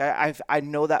 man. Like, I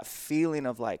know that feeling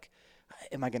of, like,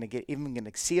 am I going to even going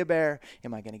to see a bear?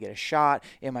 Am I going to get a shot?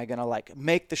 Am I going to, like,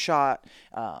 make the shot?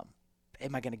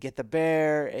 Am I going to get the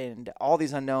bear? And all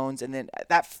these unknowns. And then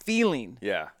that feeling.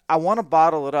 Yeah. I want to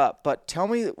bottle it up. But tell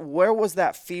me, where was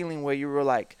that feeling where you were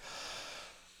like,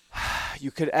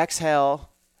 you could exhale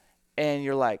and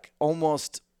you're like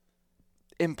almost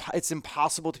it's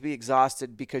impossible to be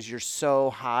exhausted because you're so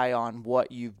high on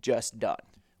what you've just done?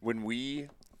 When we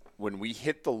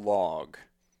hit the log,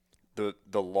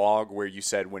 the log where you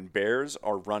said when bears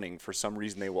are running, for some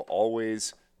reason they will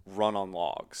always run on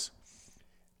logs.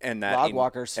 And that log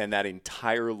walkers. And that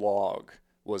entire log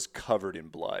was covered in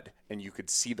blood, and you could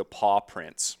see the paw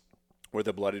prints where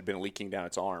the blood had been leaking down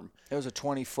its arm. It was a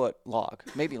 20-foot log,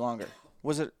 maybe longer.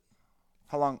 Was it?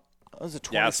 How long? It was a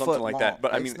 20-foot. Yeah, something like long. that.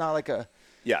 But I mean, it's not like a.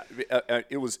 Yeah,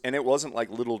 it was, and it wasn't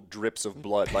like little drips of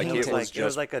blood. Like it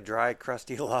was like a dry,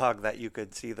 crusty log that you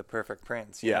could see the perfect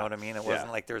prints. You know what I mean? It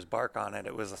wasn't like there was bark on it.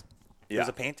 It was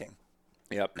a painting.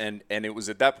 Yep, and it was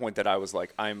at that point that I was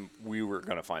like, we were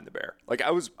gonna find the bear. Like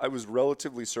I was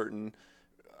relatively certain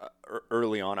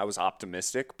early on. I was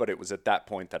optimistic, but it was at that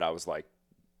point that I was like,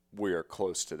 we're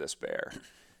close to this bear.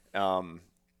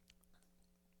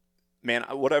 Man,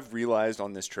 what I've realized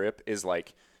on this trip is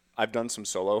like I've done some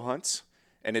solo hunts,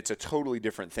 and it's a totally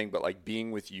different thing. But like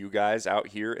being with you guys out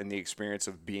here and the experience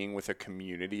of being with a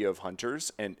community of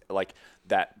hunters and like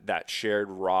that shared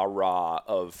rah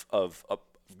of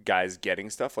guys getting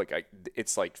stuff, like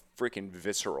it's like freaking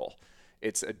visceral.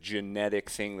 It's a genetic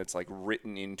thing that's like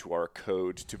written into our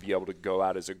code to be able to go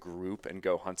out as a group and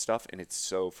go hunt stuff, and it's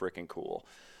so freaking cool.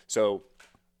 So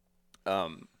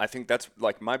I think that's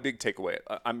like my big takeaway.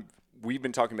 We've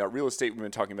been talking about real estate, we've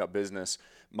been talking about business.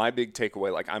 My big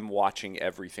takeaway, like I'm watching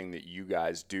everything that you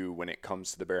guys do when it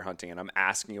comes to the bear hunting, and I'm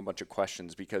asking a bunch of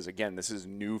questions because again, this is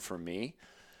new for me.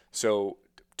 So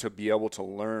to be able to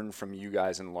learn from you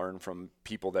guys and learn from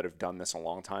people that have done this a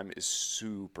long time is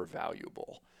super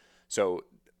valuable. So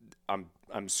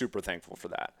I'm super thankful for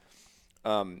that.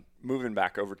 Moving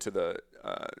back over to the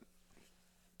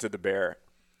bear.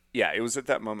 Yeah, it was at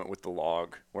that moment with the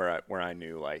log where I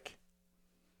knew like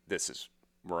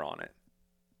we're on it.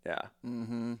 Yeah.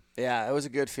 Mm-hmm. Yeah, it was a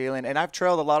good feeling. And I've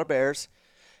trailed a lot of bears,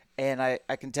 and I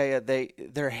can tell you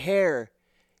their hair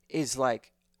is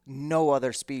like no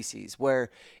other species, where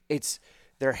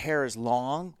their hair is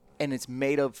long and it's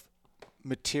made of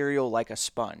material like a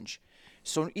sponge.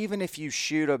 So even if you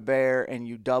shoot a bear and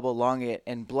you double lung it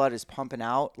and blood is pumping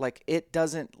out, like it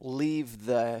doesn't leave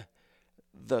the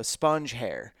sponge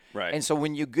hair. Right. And so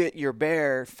when you get your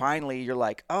bear, finally you're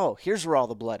like, oh, here's where all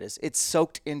the blood is. It's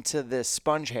soaked into this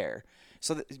sponge hair.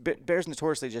 So bears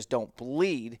notoriously just don't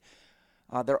bleed.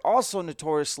 They're also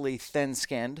notoriously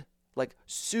thin-skinned, like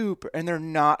super, and they're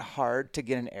not hard to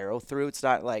get an arrow through. It's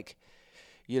not like,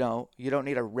 you don't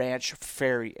need a ranch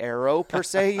fairy arrow per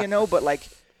se, but like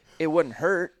it wouldn't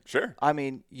hurt. Sure. I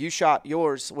mean, you shot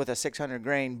yours with a 600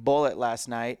 grain bullet last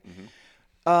night. Mm-hmm.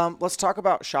 Let's talk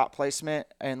about shot placement,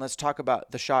 and let's talk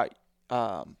about the shot.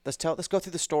 Let's go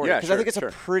through the story, because I think it's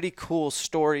a pretty cool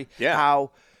story. Yeah.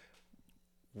 How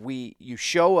you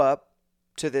show up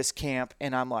to this camp,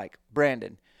 and I'm like,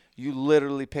 Brandon, you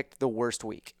literally picked the worst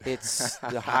week. It's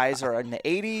the highs are in the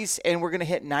 80s, and we're gonna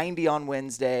hit 90 on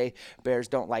Wednesday. Bears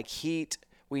don't like heat.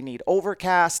 We need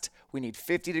overcast. We need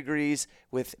 50 degrees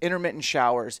with intermittent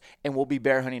showers, and we'll be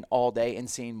bear hunting all day and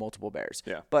seeing multiple bears.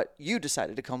 Yeah. But you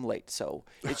decided to come late, so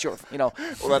it's your, Well,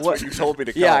 that's what you told me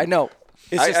to come. Yeah, I know.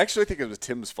 I actually think it was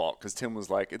Tim's fault, because Tim was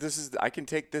like, I can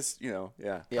take this,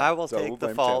 yeah. I will take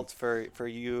the fault for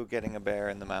you getting a bear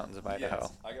in the mountains of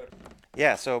Idaho. Yes,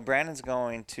 Yeah, so Brandon's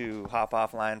going to hop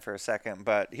offline for a second,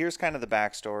 but here's kind of the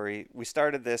backstory. We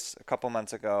started this a couple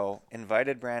months ago,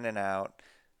 invited Brandon out.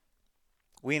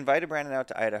 We invited Brandon out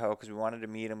to Idaho because we wanted to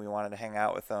meet him, we wanted to hang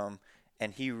out with him,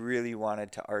 and he really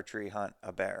wanted to archery hunt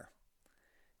a bear.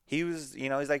 He was,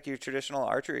 he's like your traditional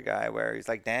archery guy where he's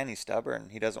like, Dan, he's stubborn.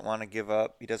 He doesn't want to give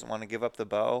up. He doesn't want to give up the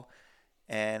bow.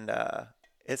 And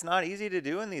it's not easy to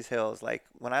do in these hills. Like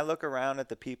when I look around at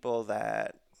the people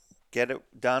that get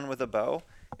it done with a bow,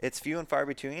 it's few and far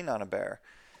between on a bear.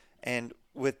 And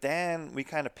with Dan, we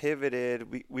kind of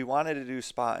pivoted. We wanted to do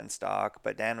spot and stock,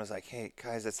 but Dan was like, hey,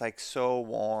 guys, it's like so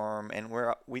warm, and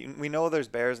we know there's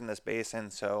bears in this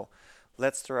basin, so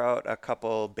let's throw out a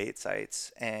couple bait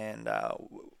sites, and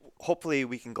hopefully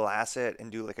we can glass it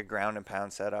and do like a ground and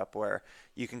pound setup where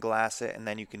you can glass it and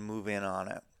then you can move in on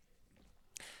it.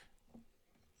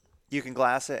 You can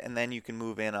glass it and then you can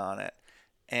move in on it.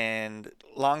 And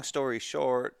long story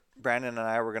short, Brandon and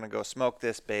I were going to go smoke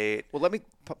this bait. Well, let me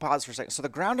pause for a second. So the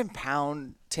ground and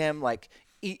pound, Tim, like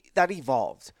that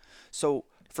evolved. So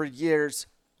for years,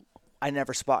 I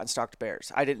never spot and stalked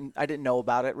bears. I didn't know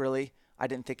about it really. I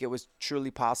didn't think it was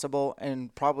truly possible.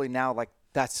 And probably now, like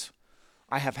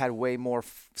I have had way more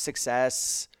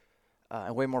success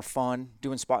and way more fun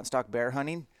doing spot and stalk bear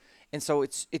hunting. And so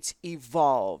it's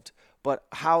evolved. But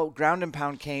how ground and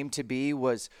pound came to be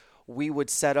was we would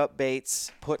set up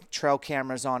baits, put trail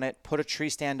cameras on it, put a tree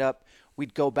stand up.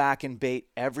 We'd go back and bait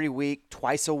every week,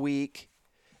 twice a week,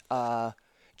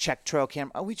 check trail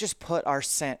camera. We just put our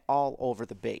scent all over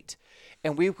the bait.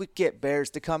 And we would get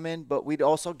bears to come in, but we'd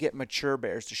also get mature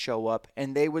bears to show up.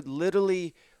 And they would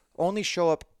literally only show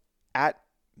up at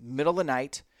middle of the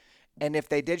night. And if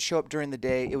they did show up during the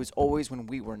day, it was always when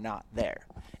we were not there.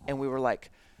 And we were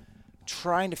like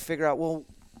trying to figure out, well,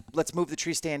 let's move the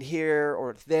tree stand here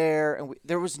or there. And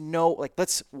there was no, like,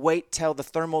 let's wait till the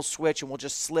thermals switch and we'll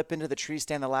just slip into the tree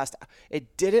stand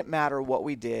it didn't matter what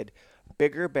we did.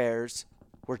 Bigger bears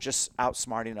were just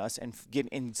outsmarting us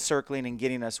and circling and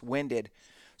getting us winded.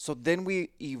 So then we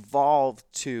evolved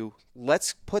to,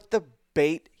 let's put the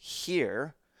bait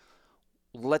here.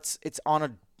 It's on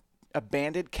a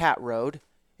abandoned cat road.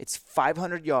 It's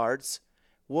 500 yards.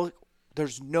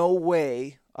 There's no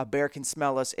way a bear can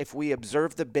smell us if we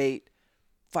observe the bait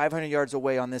 500 yards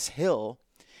away on this hill.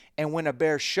 And when a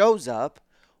bear shows up,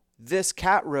 this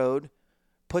cat road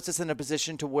puts us in a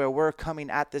position to where we're coming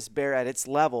at this bear at its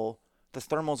level. The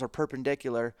thermals are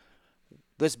perpendicular.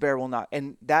 This bear will not.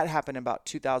 And that happened in about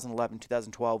 2011,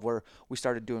 2012, where we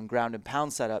started doing ground and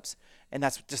pound setups. And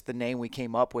that's just the name we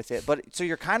came up with it. But so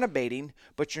you're kind of baiting,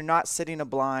 but you're not sitting a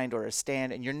blind or a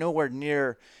stand, and you're nowhere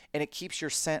near. And it keeps your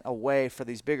scent away for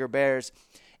these bigger bears.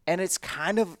 And it's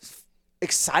kind of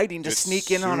exciting to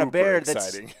sneak in on a bear.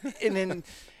 And then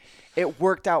it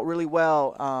worked out really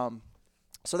well.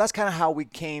 So that's kind of how we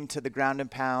came to the ground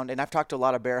and pound. And I've talked to a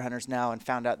lot of bear hunters now and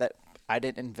found out that I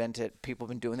didn't invent it. People have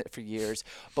been doing it for years.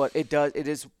 But it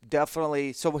is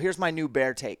definitely – so here's my new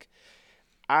bear take.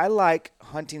 I like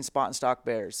hunting spot and stalk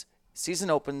bears. Season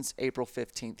opens April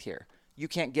 15th here. You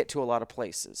can't get to a lot of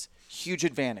places. Huge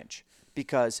advantage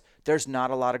because there's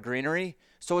not a lot of greenery.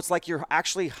 So it's like you're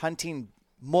actually hunting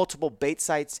multiple bait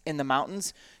sites in the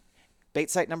mountains. Bait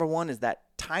site number one is that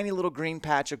tiny little green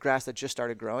patch of grass that just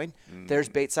started growing. There's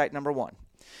bait site number one.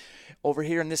 Over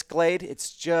here in this glade,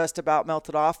 it's just about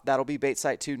melted off. That'll be bait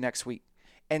site 2 next week.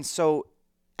 And so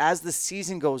as the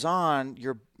season goes on,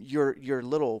 your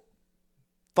little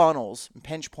funnels and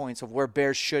pinch points of where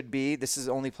bears should be, this is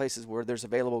only places where there's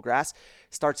available grass,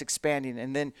 starts expanding.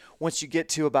 And then once you get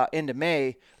to about end of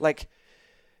May, like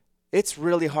it's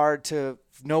really hard to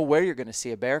know where you're going to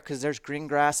see a bear because there's green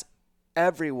grass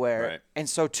everywhere. Right. And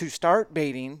so to start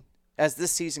baiting, as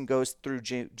this season goes through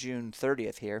June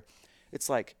 30th here, it's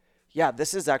like, yeah,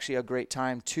 this is actually a great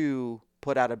time to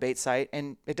put out a bait site.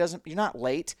 And you're not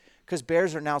late because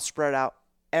bears are now spread out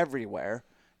everywhere.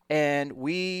 And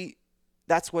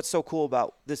that's what's so cool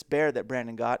about this bear that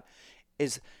Brandon got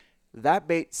is that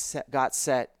bait got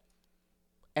set,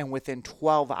 and within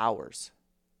 12 hours,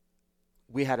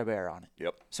 we had a bear on it.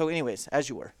 Yep. So anyways, as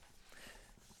you were.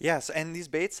 Yes, and these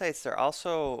bait sites,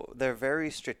 they're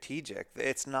very strategic.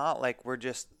 It's not like we're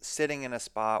just sitting in a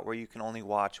spot where you can only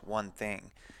watch one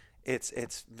thing.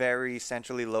 It's very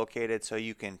centrally located so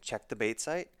you can check the bait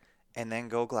site and then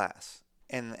go glass.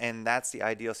 And that's the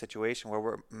ideal situation where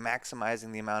we're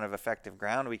maximizing the amount of effective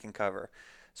ground we can cover.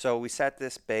 So we set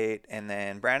this bait, and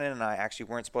then Brandon and I actually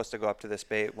weren't supposed to go up to this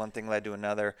bait. One thing led to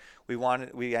another.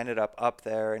 We ended up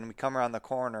there, and we come around the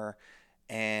corner,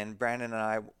 and Brandon and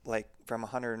I, like from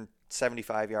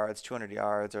 175 yards, 200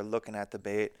 yards, are looking at the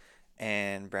bait,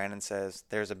 and Brandon says,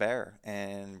 "There's a bear."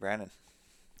 And Brandon.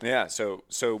 Yeah, so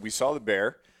we saw the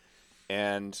bear,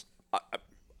 and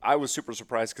I was super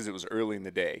surprised because it was early in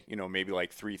the day, maybe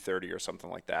like 3:30 or something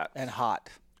like that. And hot.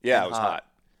 Yeah, it was hot.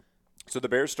 So the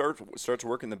bear starts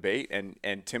working the bait,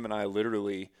 and Tim and I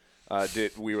literally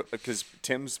because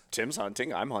Tim's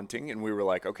hunting, I'm hunting, and we were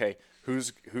like, okay,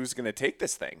 who's gonna take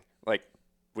this thing? Like,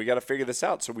 we got to figure this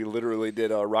out. So we literally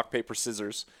did rock paper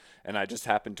scissors, and I just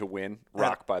happened to win.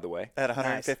 Rock, by the way, at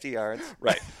 150 yards.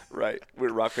 Right.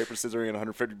 We're rock paper scissoring at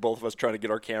 150. Both of us trying to get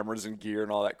our cameras and gear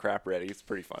and all that crap ready. It's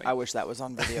pretty funny. I wish that was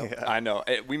on video. Yeah. I know.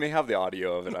 We may have the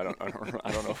audio of it. I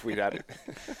don't know if we'd had it,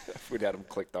 if we'd had them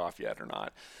clicked off yet or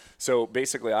not. So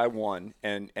basically, I won,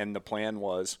 and the plan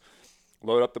was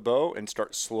load up the bow and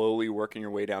start slowly working your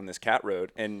way down this cat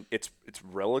road. And it's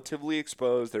relatively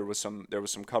exposed. There was some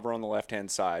cover on the left hand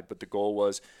side, but the goal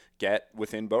was get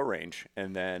within bow range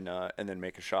and then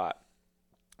make a shot.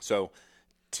 So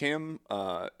Tim,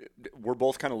 we're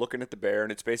both kind of looking at the bear,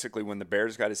 and it's basically when the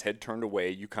bear's got his head turned away,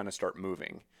 you kind of start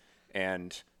moving.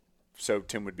 And so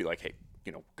Tim would be like, hey,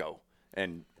 go.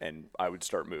 And I would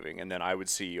start moving. And then I would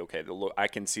see, okay, I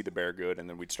can see the bear good, and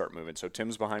then we'd start moving. So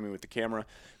Tim's behind me with the camera.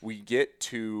 We get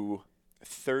to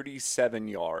 37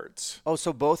 yards. Oh,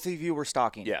 so both of you were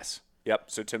stalking? Yes. Yep.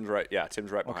 So Tim's right. Yeah,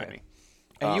 Tim's right behind me.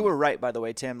 And you were right, by the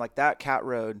way, Tim. Like, that cat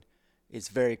road is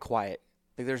very quiet.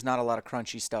 Like, there's not a lot of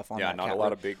crunchy stuff on that cat road. Yeah, not a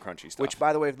lot of big crunchy stuff. Which,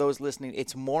 by the way, for those listening,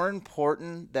 it's more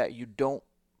important that you don't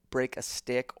break a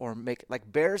stick or make –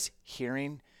 like, bears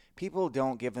hearing, people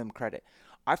don't give them credit.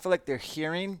 I feel like their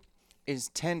hearing is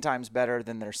 10 times better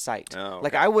than their sight. Oh, okay.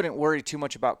 Like, I wouldn't worry too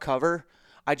much about cover.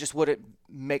 I just wouldn't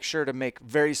make sure to make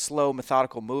very slow,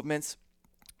 methodical movements.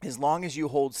 As long as you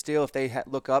hold still, if they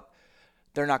look up,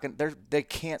 they're not going. They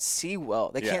can't see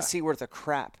well. They can't see worth a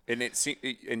crap. And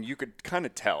and you could kind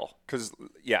of tell because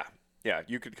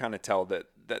you could kind of tell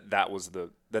that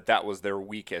was their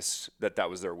weakest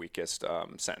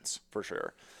sense for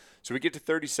sure. So we get to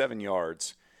 37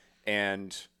 yards,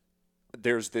 and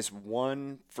there's this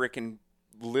one freaking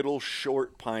little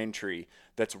short pine tree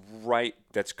that's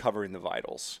covering the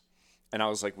vitals. And I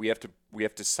was like, we have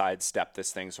to sidestep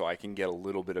this thing so I can get a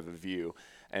little bit of a view.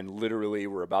 And literally,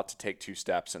 we're about to take 2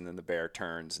 steps, and then the bear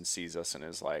turns and sees us and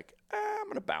is like, I'm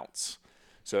gonna bounce.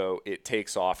 So it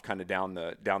takes off kind of down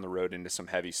the road into some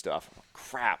heavy stuff. I'm like,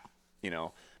 crap,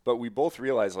 But we both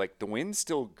realized like the wind's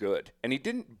still good, and he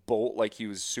didn't bolt like he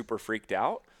was super freaked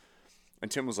out.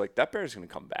 And Tim was like, that bear's gonna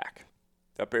come back.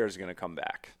 That bear's gonna come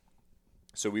back.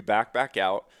 So we back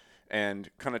out and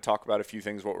kind of talk about a few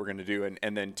things, what we're going to do.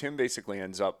 And then Tim basically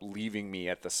ends up leaving me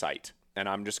at the site, and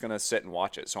I'm just going to sit and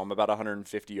watch it. So I'm about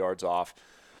 150 yards off,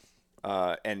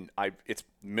 and it's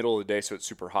middle of the day, so it's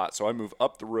super hot. So I move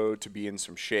up the road to be in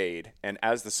some shade, and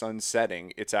as the sun's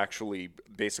setting, it's actually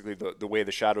basically the way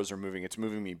the shadows are moving, it's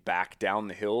moving me back down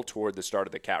the hill toward the start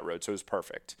of the cat road. So it was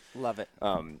perfect. Love it.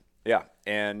 Yeah,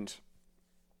 and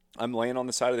I'm laying on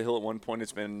the side of the hill at one point.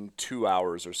 It's been 2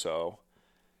 hours or so.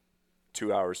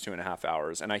 2 hours, 2.5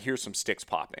 hours, and I hear some sticks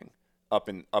popping up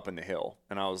in the hill,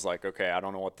 and I was like, okay, I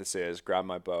don't know what this is. Grab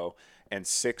my bow, and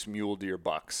 6 mule deer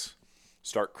bucks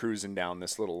start cruising down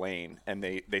this little lane, and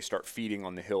they start feeding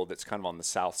on the hill that's kind of on the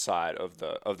south side of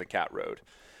the cat road.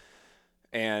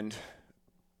 And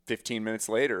 15 minutes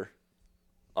later,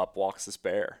 up walks this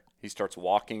bear. He starts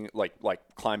walking like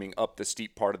climbing up the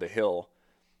steep part of the hill,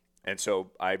 and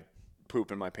so I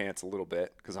poop in my pants a little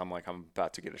bit because I'm like, I'm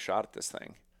about to get a shot at this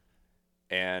thing.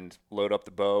 And load up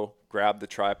the bow, grab the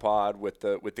tripod with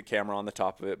the camera on the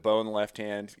top of it, bow in the left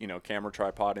hand, camera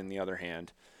tripod in the other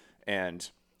hand, and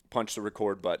punch the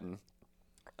record button.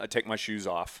 I take my shoes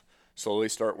off, slowly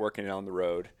start working down the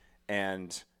road,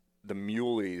 and the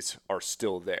muleys are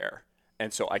still there.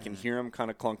 And so I can hear them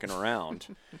kind of clunking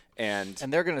around. And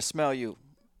they're going to smell you.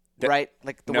 Right?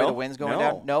 Like the way the wind's going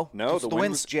down? No? The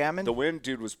wind's jamming? The wind,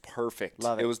 dude, was perfect.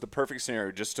 Love it. It was the perfect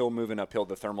scenario, just still moving uphill.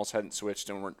 The thermals hadn't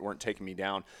switched and weren't taking me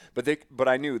down. But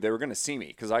I knew they were going to see me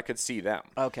because I could see them.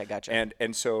 Okay, gotcha.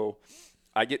 And so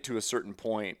I get to a certain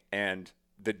point, and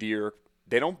the deer,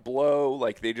 they don't blow.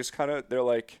 Like, they just kind of, they're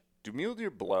like, do mule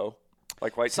deer blow?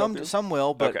 Like white-tailed deer? Some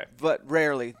will, but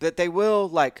rarely. That they will,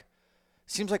 like,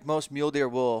 seems like most mule deer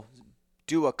will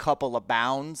do a couple of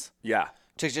bounds. Yeah.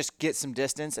 To just get some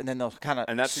distance, and then they'll kind of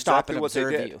exactly stop and what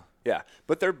observe they did. you. Yeah,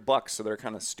 but they're bucks, so they're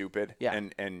kind of stupid. Yeah.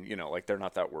 And like they're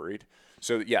not that worried.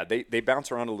 So yeah, they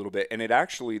bounce around a little bit, and it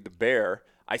actually, the bear,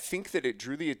 I think that it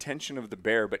drew the attention of the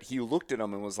bear, but he looked at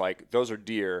them and was like, "Those are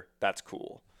deer. That's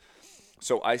cool."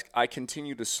 So I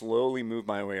continue to slowly move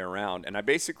my way around, and I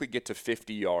basically get to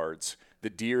 50 yards.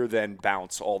 The deer then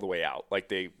bounce all the way out, like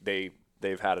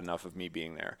they've had enough of me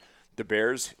being there. The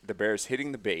bear's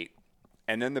hitting the bait.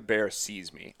 And then the bear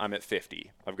sees me. I'm at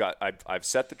 50. I've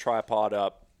set the tripod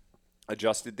up,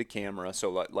 adjusted the camera so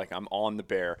like I'm on the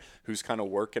bear, who's kind of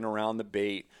working around the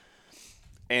bait.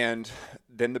 And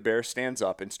then the bear stands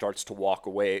up and starts to walk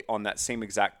away on that same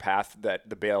exact path that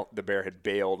the bear had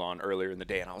bailed on earlier in the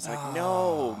day. And I was like,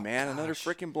 no, man, another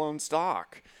freaking blown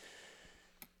stalk.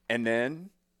 And then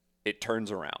it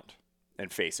turns around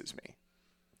and faces me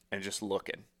and just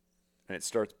looking. And it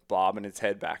starts bobbing its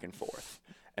head back and forth.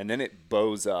 And then it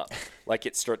bows up, like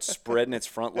it starts spreading its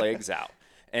front legs out,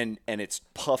 and it's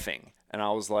puffing. And I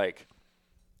was like,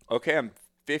 okay, I'm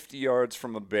 50 yards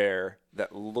from a bear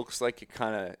that looks like it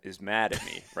kind of is mad at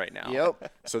me right now.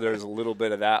 Yep. So there's a little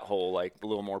bit of that whole, like, a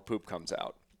little more poop comes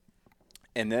out.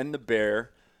 And then the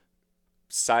bear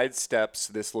sidesteps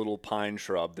this little pine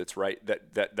shrub that's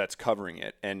that's covering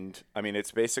it. And, I mean,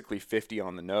 it's basically 50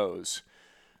 on the nose.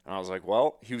 And I was like,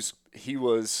 well, he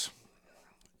was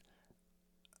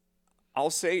I'll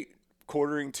say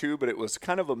quartering to, but it was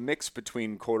kind of a mix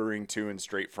between quartering to and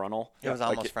straight frontal. It was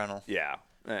almost frontal. Yeah.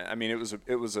 I mean, it was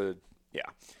a yeah.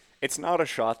 It's not a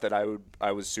shot that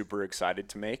I was super excited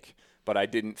to make, but I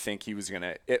didn't think he was going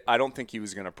to I don't think he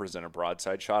was going to present a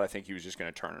broadside shot. I think he was just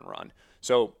going to turn and run.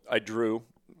 So I drew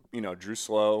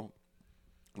slow,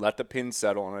 let the pin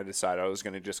settle, and I decided I was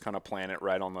going to just kind of plant it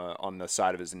right on the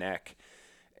side of his neck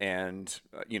and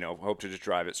hope to just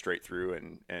drive it straight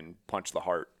through and punch the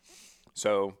heart.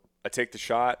 So I take the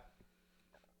shot,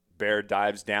 bear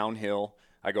dives downhill.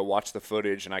 I go watch the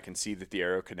footage, and I can see that the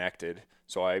arrow connected.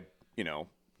 So I,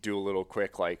 do a little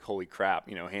quick, like, holy crap,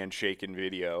 handshaking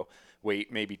video,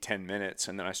 wait maybe 10 minutes,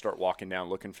 and then I start walking down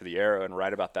looking for the arrow, and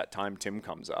right about that time, Tim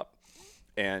comes up.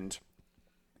 And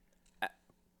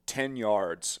 10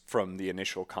 yards from the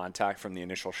initial contact, from the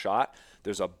initial shot,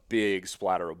 there's a big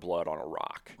splatter of blood on a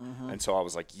rock. Mm-hmm. And so I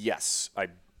was like, yes, I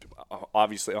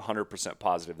obviously 100%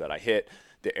 positive that I hit.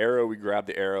 The arrow, we grabbed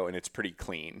the arrow, and it's pretty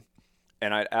clean.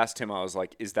 And I asked him, I was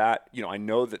like, is that, I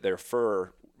know that their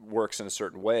fur works in a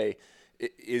certain way.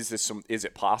 Is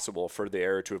it possible for the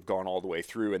arrow to have gone all the way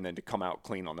through and then to come out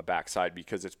clean on the backside,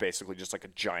 because it's basically just like a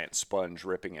giant sponge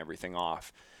ripping everything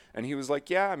off? And he was like,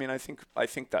 yeah, I mean, I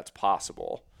think that's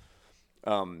possible.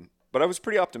 But I was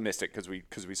pretty optimistic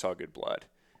because we saw good blood.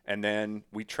 And then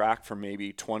we tracked for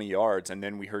maybe 20 yards, and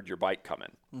then we heard your bike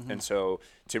coming. Mm-hmm. And so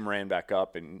Tim ran back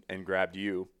up and grabbed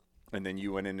you, and then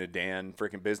you went into Dan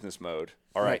freaking business mode.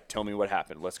 All right, tell me what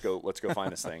happened. Let's go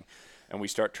find this thing. And we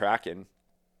start tracking,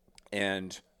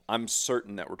 and I'm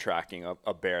certain that we're tracking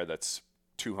a bear that's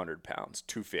 200 pounds,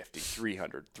 250,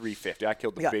 300, 350. I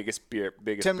killed the biggest Tim bear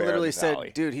in the literally said,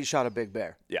 valley. dude, he shot a big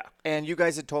bear. Yeah. And you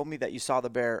guys had told me that you saw the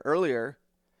bear earlier,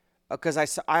 because I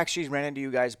actually ran into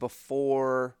you guys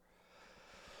before.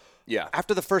 Yeah.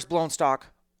 After the first blown stock,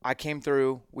 I came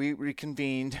through, we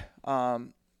reconvened,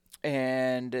 and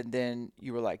then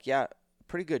you were like, yeah,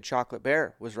 pretty good chocolate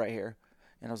bear was right here.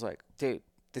 And I was like, dude,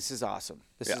 this is awesome.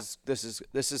 This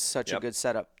is such a good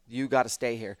setup. You got to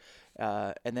stay here.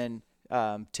 And then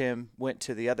Tim went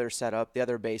to the other setup, the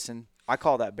other basin. I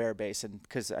call that bear basin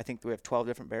because I think we have 12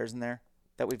 different bears in there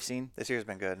that we've seen. This year's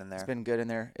been good in there. It's been good in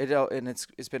there.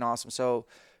 It's been awesome. So,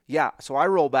 yeah. So I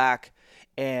roll back,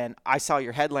 and I saw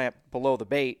your headlamp below the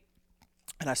bait,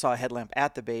 and I saw a headlamp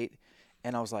at the bait,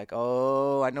 and I was like,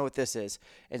 oh, I know what this is.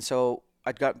 And so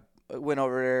I went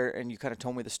over there, and you kind of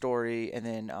told me the story, and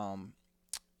then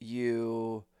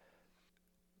you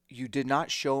did not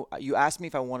show. You asked me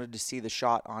if I wanted to see the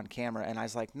shot on camera, and I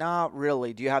was like, not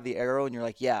really. Do you have the arrow? And you're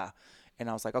like, yeah. And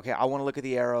I was like, okay, I want to look at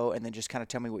the arrow, and then just kind of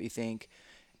tell me what you think,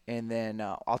 and then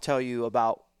I'll tell you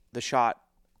about the shot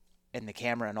and the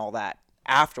camera and all that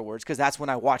afterwards, because that's when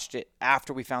I watched it.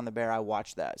 After we found the bear, I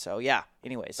watched that. So yeah.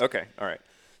 Anyways. Okay. All right.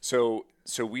 So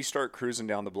we start cruising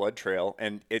down the blood trail,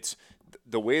 and it's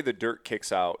the way the dirt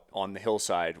kicks out on the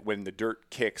hillside. When the dirt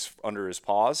kicks under his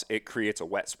paws, it creates a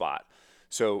wet spot.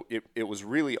 So it was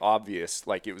really obvious,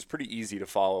 like it was pretty easy to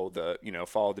follow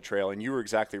the trail. And you were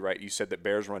exactly right. You said that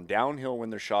bears run downhill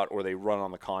when they're shot, or they run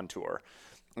on the contour.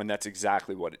 And that's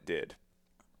exactly what it did.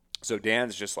 So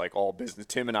Dan's just like all business.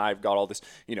 Tim and I have got all this,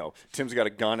 Tim's got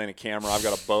a gun and a camera. I've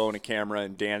got a bow and a camera,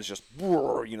 and Dan's just,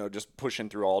 just pushing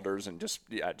through alders and just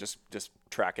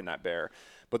tracking that bear.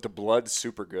 But the blood's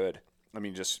super good. I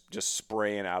mean, just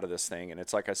spraying out of this thing. And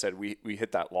it's like I said, we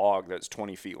hit that log that's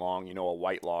 20 feet long, a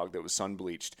white log that was sun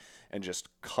bleached and just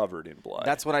covered in blood.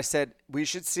 That's what I said. We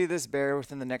should see this bear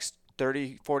within the next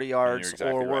 30, 40 yards,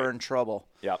 exactly or we're right. in trouble.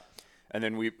 Yep. And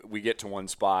then we get to one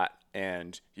spot,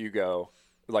 and you go,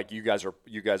 like, you guys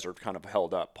are kind of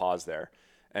held up, pause there.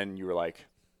 And you were like,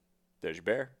 there's your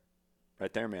bear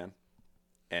right there, man.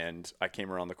 And I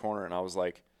came around the corner, and I was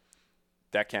like,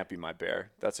 that can't be my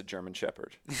bear. That's a German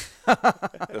Shepherd.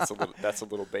 That's a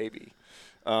little baby.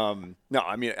 No,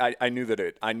 I mean, I knew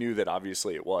that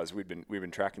obviously it was. We've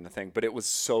been tracking the thing, but it was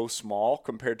so small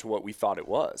compared to what we thought it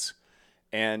was.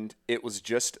 And it was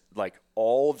just like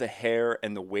all the hair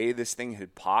and the way this thing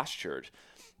had postured,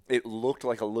 it looked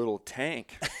like a little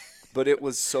tank. But it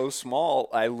was so small,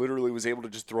 I literally was able to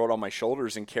just throw it on my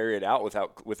shoulders and carry it out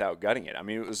without gutting it. I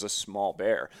mean, it was a small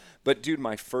bear. But dude,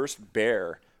 my first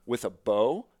bear with a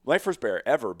bow, my first bear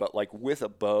ever, but like with a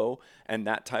bow and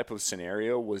that type of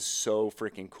scenario was so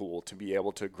freaking cool. To be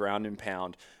able to ground and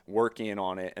pound, work in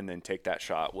on it, and then take that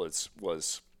shot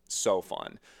was so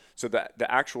fun. So that the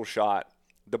actual shot,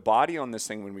 the body on this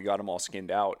thing when we got them all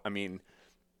skinned out, I mean,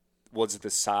 was the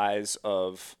size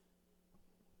of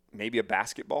maybe a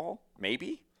basketball,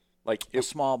 maybe? Like a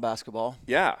small basketball.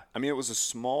 Yeah. I mean, it was a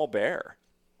small bear.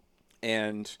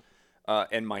 And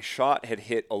my shot had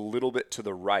hit a little bit to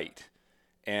the right,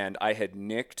 and I had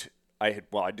nicked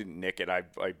I didn't nick it. I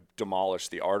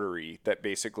demolished the artery that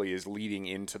basically is leading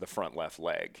into the front left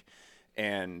leg.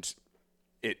 And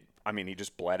he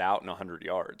just bled out in 100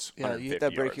 yards. Yeah, you hit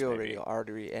that brachioradial maybe.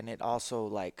 artery, and it also,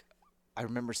 like, I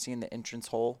remember seeing the entrance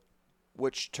hole,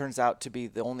 which turns out to be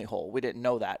the only hole. We didn't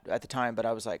know that at the time, but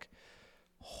I was like,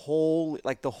 holy,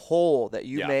 like the hole that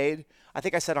you made. I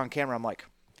think I said on camera, I'm like,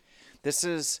 this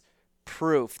is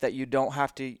proof that you don't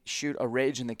have to shoot a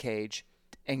Rage in the Cage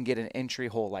and get an entry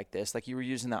hole like this. Like, you were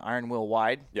using the iron wheel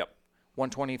wide. Yep.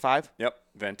 125. Yep.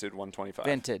 Vented 125.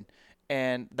 Vented.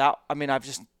 And that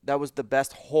was the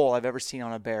best hole I've ever seen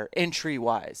on a bear, entry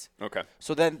wise. Okay.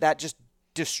 So then that just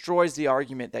destroys the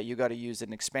argument that you got to use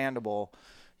an expandable,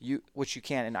 which you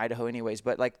can't in Idaho anyways.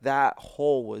 But like, that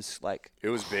hole was like, it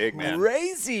was big, man.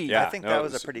 Crazy. Yeah. I think that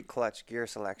was a pretty clutch gear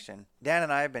selection. Dan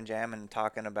and I have been jamming,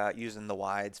 talking about using the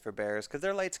wides for bears because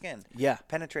they're light skinned. Yeah.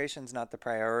 Penetration's not the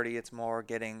priority. It's more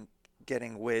getting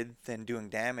width and doing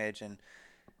damage. And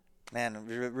man, it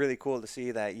was really cool to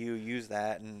see that you use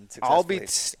that and successfully.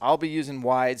 I'll be using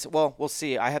wides. Well, we'll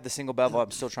see. I have the single bevel.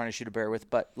 I'm still trying to shoot a bear with,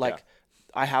 but like,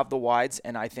 I have the wides,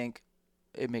 and I think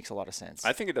it makes a lot of sense.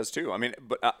 I think it does too. I mean,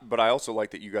 but I also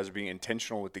like that you guys are being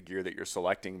intentional with the gear that you're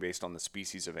selecting based on the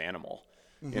species of animal.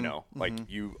 You know, like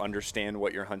you understand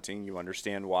what you're hunting. You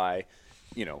understand why.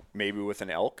 You know, maybe with an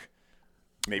elk,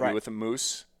 maybe with a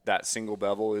moose, that single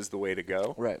bevel is the way to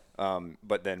go. Right.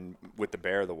 But then with the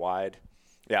bear, the wide.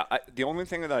 Yeah. The only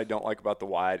thing that I don't like about the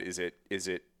wide is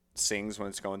it sings when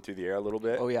it's going through the air a little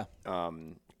bit. Oh yeah.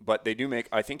 But they do make.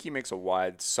 I think he makes a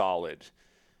wide solid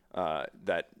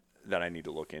that I need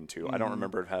to look into. I don't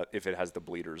remember if it has the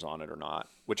bleeders on it or not,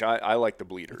 which I like the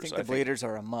bleeders. I think the bleeders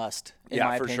are a must, in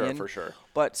my for opinion. for sure.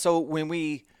 But so when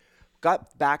we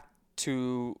got back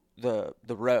to the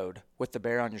road with the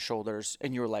bear on your shoulders,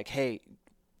 and you were like, hey,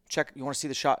 check, you want to see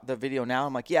the video now?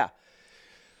 I'm like, yeah.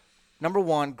 Number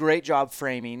one, great job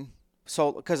framing.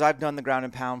 So, because I've done the ground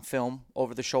and pound film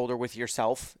over the shoulder with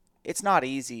yourself. It's not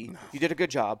easy. No. You did a good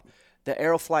job. The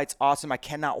arrow flight's awesome. I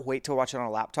cannot wait to watch it on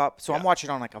a laptop. So I'm watching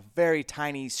on like a very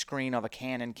tiny screen of a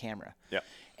Canon camera. Yeah.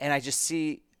 And I just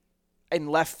see in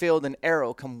left field an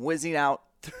arrow come whizzing out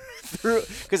through,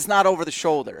 because it's not over the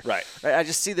shoulder. Right. I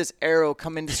just see this arrow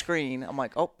come into screen. I'm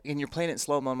like, oh, and you're playing it in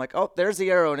slow-mo. I'm like, oh, there's the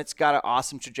arrow, and it's got an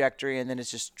awesome trajectory, and then it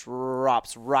just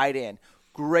drops right in.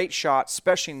 Great shot,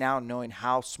 especially now knowing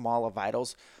how small a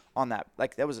vitals on that.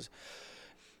 Like,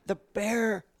 the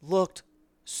bear looked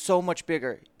so much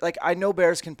bigger. Like, I know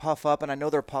bears can puff up, and I know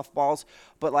they're puff balls,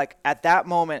 but like at that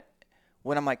moment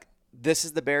when I'm like, this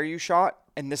is the bear you shot,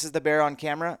 and this is the bear on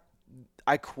camera,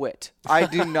 I quit. I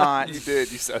do not. You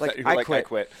did. You said like, that. You were I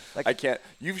quit. Like, I can't.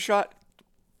 You've shot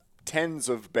tens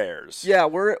of bears. Yeah,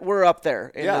 we're up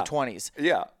there in the 20s.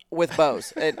 Yeah. With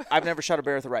bows. And I've never shot a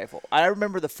bear with a rifle. I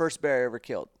remember the first bear I ever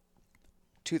killed,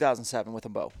 2007, with a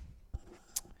bow.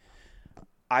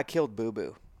 I killed Boo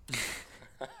Boo.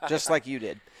 Just like you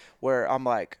did. Where I'm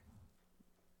like,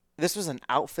 this was an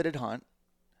outfitted hunt.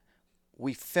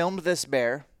 We filmed this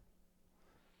bear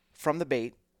from the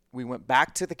bait. We went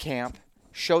back to the camp,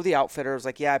 showed the outfitter. I was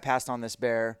like, yeah, I passed on this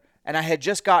bear. And I had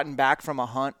just gotten back from a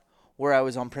hunt where I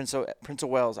was on Prince of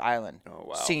Wales Island. Oh,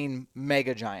 wow. Seeing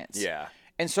mega giants. Yeah.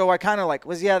 And so I kind of like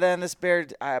then this bear,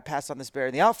 I passed on this bear.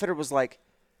 And the outfitter was like,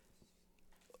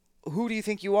 who do you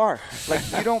think you are? Like,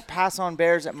 you don't pass on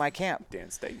bears at my camp.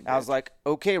 Dan Staten. I was like,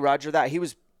 okay, roger that. He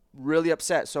was really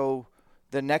upset. So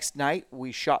the next night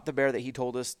we shot the bear that he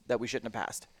told us that we shouldn't have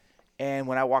passed. And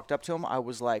when I walked up to him, I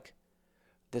was like,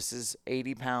 this is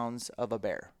 80 pounds of a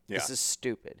bear. Yeah. This is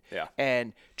stupid. Yeah.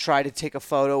 And try to take a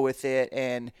photo with it.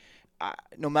 And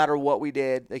no matter what we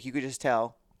did, like, you could just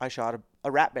tell, I shot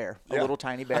a rat bear, a little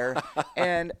tiny bear.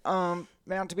 And,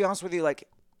 man, to be honest with you, like,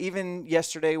 even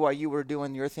yesterday while you were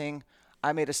doing your thing,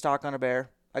 I made a stock on a bear.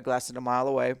 I glassed it a mile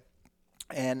away.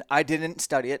 And I didn't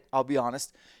study it, I'll be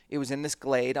honest. It was in this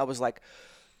glade. I was like,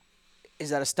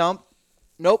 is that a stump?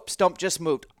 Nope, stump just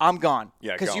moved. I'm gone.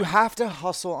 Yeah, because you have to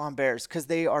hustle on bears because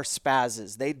they are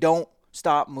spazzes. They don't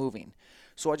stop moving.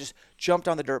 So I just jumped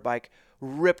on the dirt bike,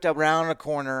 ripped around a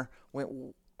corner,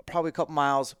 went probably a couple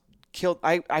miles, killed.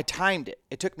 I timed it.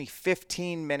 It took me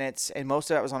 15 minutes, and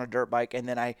most of that was on a dirt bike. And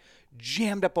then I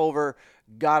jammed up over,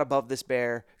 got above this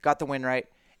bear, got the wind right,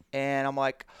 and I'm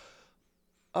like,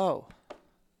 oh,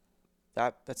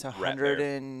 that's a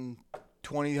 120,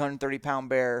 130 pound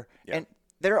bear. Yeah. And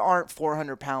there aren't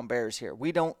 400-pound bears here.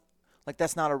 We don't, like,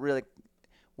 that's not a really,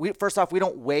 first off, we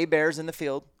don't weigh bears in the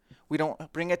field. We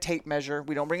don't bring a tape measure.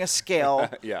 We don't bring a scale.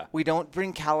 Yeah. We don't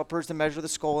bring calipers to measure the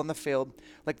skull in the field.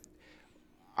 Like,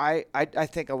 I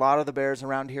think a lot of the bears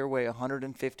around here weigh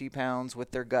 150 pounds with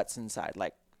their guts inside.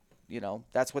 Like,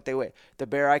 that's what they weigh. The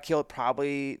bear I killed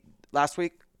probably last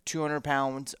week, 200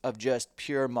 pounds of just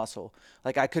pure muscle.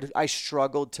 Like I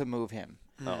struggled to move him.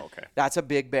 Oh, okay. That's a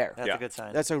big bear. That's a good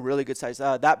sign. That's a really good size.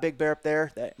 That big bear up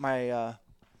there that my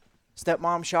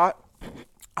stepmom shot,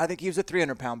 I think he was a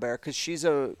 300-pound bear because she's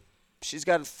got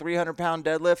a 300-pound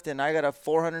deadlift and I got a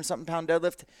 400-something pound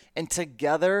deadlift, and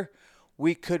together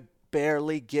we could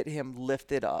barely get him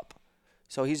lifted up.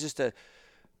 So he's just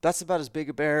that's about as big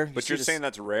a bear. But you're saying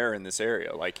that's rare in this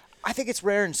area, I think it's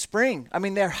rare in spring. I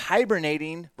mean, they're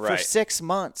hibernating for 6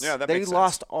 months. Yeah, that they makes sense.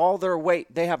 lost all their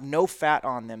weight. They have no fat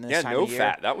on them this time of year. no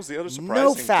fat. That was the other surprising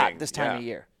No thing. fat this time of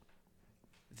year.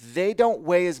 They don't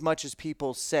weigh as much as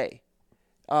people say.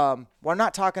 We're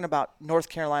not talking about North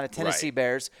Carolina, Tennessee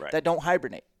bears that don't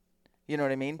hibernate. You know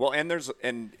what I mean? Well, and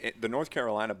the North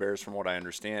Carolina bears, from what I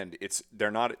understand, they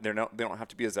don't have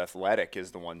to be as athletic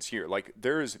as the ones here. Like,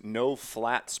 there is no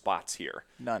flat spots here.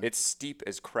 None. It's steep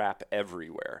as crap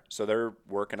everywhere. So they're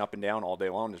working up and down all day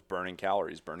long, just burning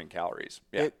calories.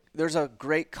 Yeah. There's a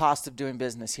great cost of doing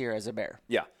business here as a bear.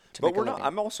 Yeah. To But make a we're not. living.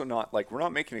 I'm also not we're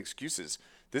not making excuses.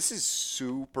 This is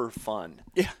super fun.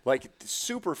 Yeah.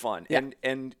 Super fun. Yeah.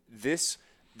 And this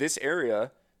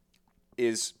area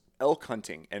is elk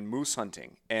hunting and moose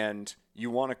hunting, and you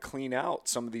want to clean out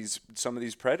some of these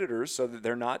predators so that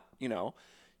they're not,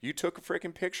 you took a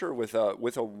freaking picture with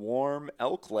a warm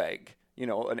elk leg,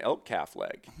 an elk calf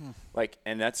leg.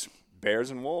 And that's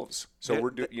bears and wolves. So we're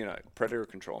doing, predator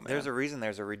control, man. There's a reason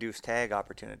there's a reduced tag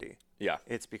opportunity. Yeah.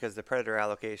 It's because the predator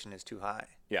allocation is too high.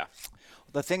 Yeah.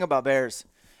 The thing about bears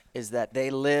is that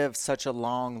they live such a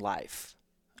long life.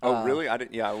 Oh, really? I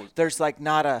didn't. Yeah. There's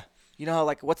not a, how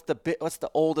what's the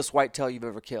oldest whitetail you've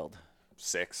ever killed?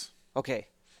 6. Okay,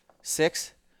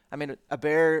 6. I mean, a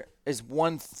bear is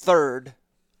 1/3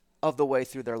 of the way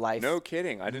through their life. No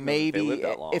kidding. I didn't Maybe know they lived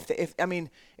that long.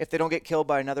 If they don't get killed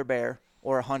by another bear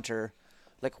or a hunter,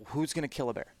 who's gonna kill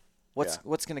a bear?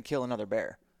 What's gonna kill another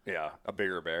bear? Yeah, a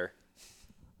bigger bear.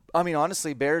 I mean,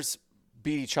 honestly, bears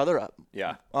beat each other up.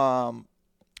 Yeah.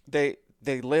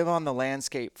 They live on the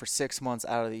landscape for 6 months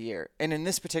out of the year, and in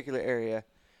this particular area,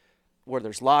 where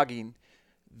there's logging,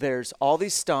 there's all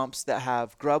these stumps that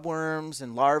have grub worms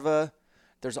and larvae.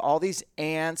 There's all these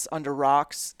ants under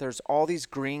rocks. There's all these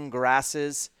green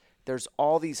grasses. There's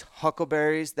all these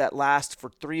huckleberries that last for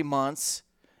 3 months.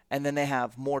 And then they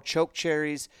have more choke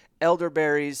cherries,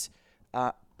 elderberries,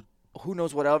 who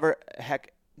knows whatever,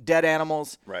 heck, dead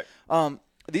animals. Right.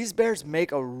 These bears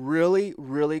make a really,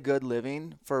 really good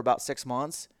living for about 6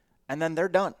 months, and then they're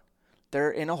done.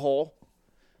 They're in a hole.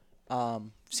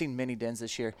 Seen many dens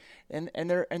this year, and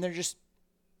they're just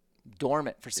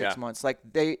dormant for 6 months. Like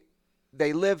they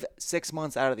live 6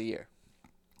 months out of the year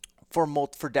for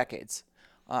decades.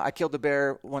 I killed a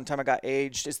bear one time. I got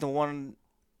aged. It's the one.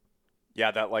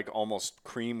 Yeah, that almost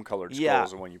cream colored skull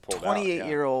is the one you pulled out.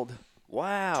 28-year-old.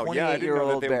 Wow. Yeah, I didn't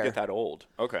know that they would get that old.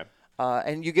 Okay.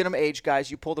 And you get them aged, guys.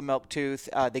 You pull the milk tooth.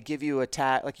 They give you a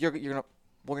tag. Like we're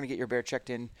gonna get your bear checked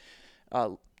in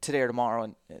today or tomorrow,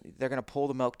 and they're going to pull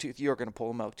the milk tooth. You're going to pull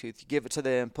the milk tooth. You give it to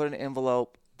them, put an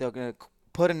envelope. They're going to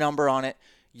put a number on it.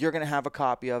 You're going to have a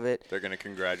copy of it. They're going to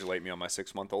congratulate me on my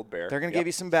 6-month-old bear. They're going to give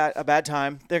you a bad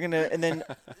time. They're going to, and then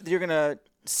you're going to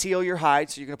seal your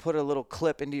hide. So you're going to put a little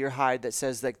clip into your hide that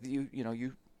says that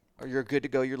you're good to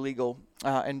go. You're legal.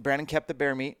 And Brandon kept the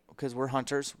bear meat because we're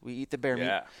hunters. We eat the bear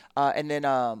meat. And then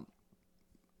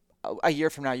a year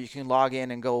from now, you can log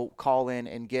in and go call in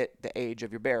and get the age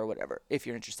of your bear or whatever, if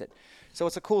you're interested. So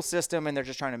it's a cool system, and they're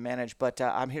just trying to manage. But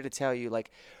I'm here to tell you,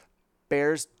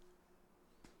 bears,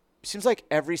 seems like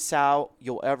every sow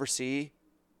you'll ever see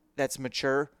that's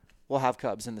mature will have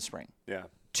cubs in the spring. Yeah.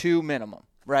 2 minimum,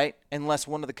 right? Unless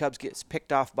one of the cubs gets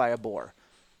picked off by a boar,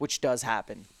 which does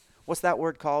happen. What's that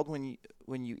word called when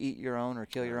you eat your own or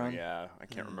kill your own? Yeah, I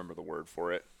can't remember the word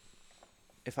for it.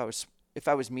 If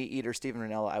I was meat eater Steven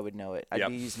Ranella, I would know it. I'd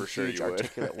be using huge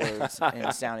articulate words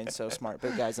and sounding so smart.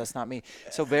 But guys, that's not me.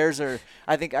 So bears are.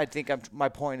 My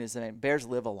point is that bears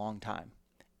live a long time,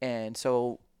 and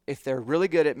so if they're really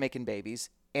good at making babies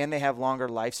and they have longer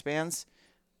lifespans,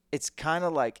 it's kind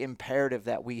of imperative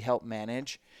that we help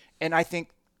manage. And I think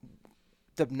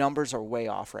the numbers are way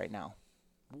off right now.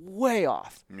 Way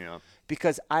off. Yeah.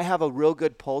 Because I have a real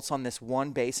good pulse on this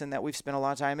one basin that we've spent a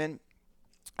lot of time in,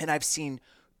 and I've seen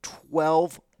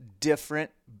 12 different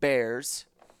bears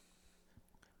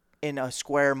in a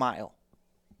square mile.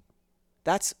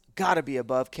 That's got to be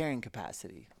above carrying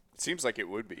capacity. It seems like it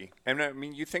would be. And I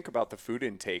mean, you think about the food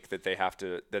intake that they have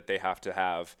to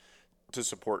have to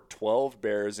support 12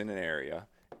 bears in an area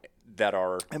that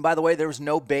are. And by the way, there was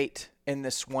no bait in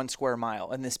this 1 square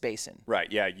mile in this basin.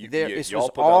 Right. Yeah. This Y'all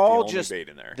was pulled out all the only just bait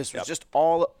in there. This was Yep. just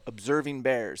all observing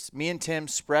bears. Me and Tim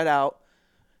spread out,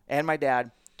 and my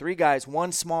dad, 3 guys,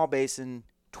 1 small basin,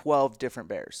 12 different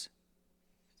bears.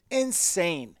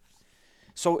 Insane.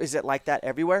 So is it like that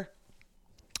everywhere?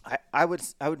 I would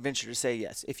venture to say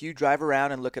yes. If you drive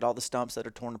around and look at all the stumps that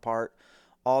are torn apart,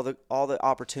 all the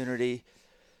opportunity,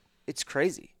 it's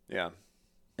crazy. Yeah.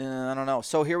 I don't know.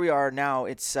 So here we are now.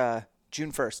 It's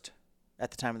June 1st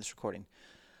at the time of this recording.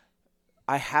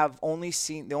 I have only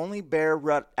seen, the only bear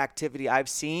rut activity I've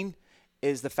seen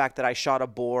is the fact that I shot a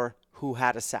boar who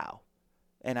had a sow,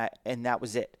 and that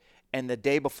was it. And the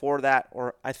day before that,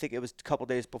 or I think it was a couple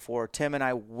days before, Tim and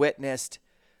I witnessed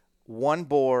one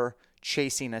boar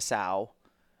chasing a sow,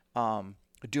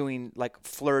 doing like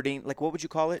flirting, like what would you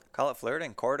call it? Call it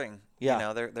flirting, courting. Yeah. You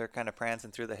know, they're kind of prancing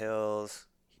through the hills.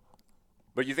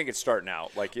 But you think it's starting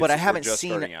out? Like, But I we're haven't just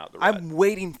seen starting it. out the rut. I'm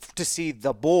waiting to see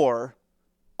the boar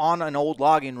on an old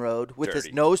logging road with his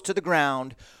Dirty. nose to the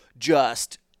ground,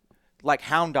 just like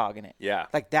hound dogging it. Yeah.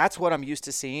 Like that's what I'm used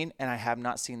to seeing, and I have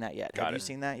not seen that yet. Got Have you it.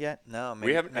 seen that yet? No,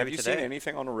 maybe, We haven't. Have maybe you today. seen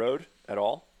anything on the road at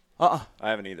all? Uh-uh. I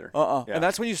haven't either. Uh-uh. Yeah. And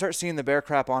that's when you start seeing the bear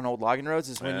crap on old logging roads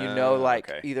is when you know, like,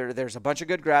 okay. either there's a bunch of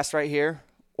good grass right here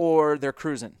or they're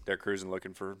cruising. They're cruising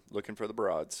looking for the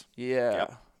broads. Yeah.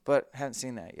 Yep. But haven't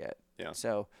seen that yet. Yeah.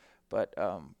 So, but,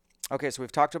 okay, so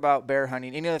we've talked about bear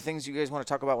hunting. Any other things you guys want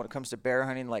to talk about when it comes to bear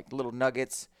hunting, like little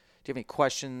nuggets? Do you have any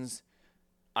questions?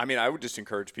 I mean, I would just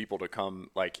encourage people to come.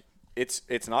 Like, it's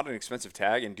not an expensive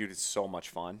tag, and dude, it's so much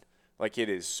fun. Like, it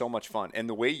is so much fun, and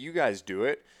the way you guys do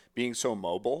it, being so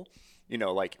mobile, you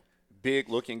know, like big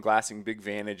looking glassing, big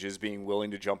vantages, being willing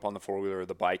to jump on the 4-wheeler or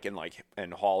the bike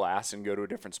and haul ass and go to a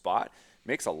different spot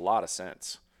makes a lot of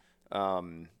sense.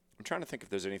 I'm trying to think if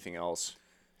there's anything else.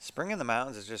 Spring in the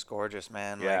mountains is just gorgeous,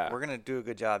 man. Yeah. Like, we're going to do a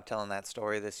good job telling that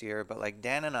story this year. But, like,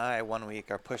 Dan and I, one week,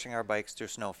 are pushing our bikes through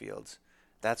snowfields.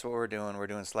 That's what we're doing. We're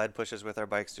doing sled pushes with our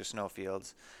bikes through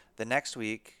snowfields. The next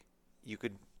week, you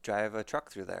could drive a truck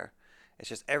through there. It's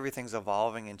just everything's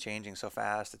evolving and changing so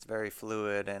fast. It's very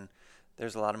fluid, and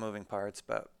there's a lot of moving parts.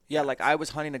 But Yeah, like I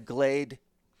was hunting a glade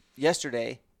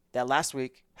yesterday that last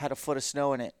week had a foot of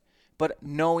snow in it. But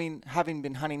having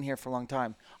been hunting here for a long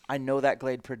time, I know that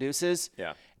glade produces.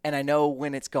 Yeah. And I know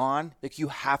when it's gone, like you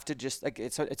have to just like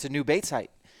it's a new bait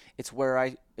site. It's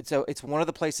where it's one of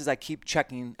the places I keep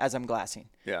checking as I'm glassing.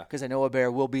 Yeah. Because I know a bear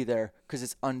will be there because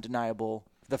it's undeniable,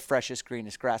 the freshest,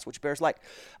 greenest grass, which bears like.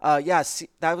 See,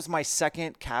 that was my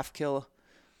second calf kill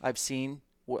I've seen,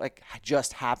 like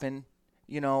just happen,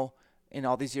 you know, in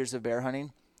all these years of bear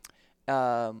hunting.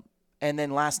 And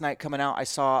then last night coming out, I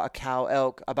saw a cow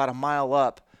elk about a mile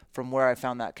up from where I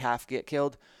found that calf get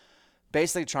killed,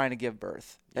 basically trying to give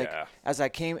birth. Like, Yeah. as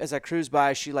I cruised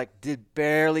by, she like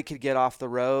barely could get off the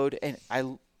road, and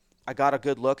I got a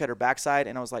good look at her backside,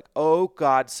 and I was like, oh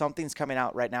God, something's coming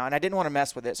out right now, and I didn't want to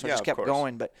mess with it, so I Yeah, just of kept course.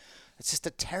 going. But it's just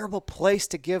a terrible place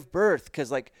to give birth,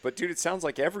 because like But dude, it sounds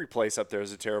like every place up there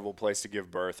is a terrible place to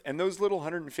give birth, and those little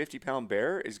 150-pound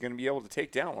bear is going to be able to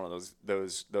take down one of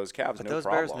those calves. But no those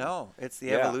problem. bears know. It's the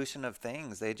Yeah. evolution of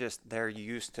things. They're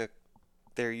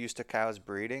used to cows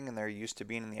breeding, and they're used to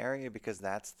being in the area because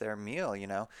that's their meal, you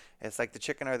know. It's like the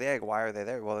chicken or the egg. Why are they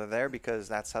there? Well, they're there because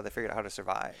that's how they figured out how to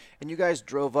survive. And you guys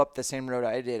drove up the same road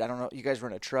I did. I don't know. You guys were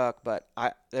in a truck, but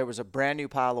there was a brand new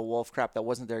pile of wolf crap that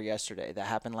wasn't there yesterday that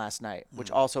happened last night,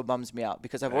 which also bums me out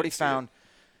because I've already didn't see it. found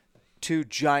 2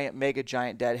 mega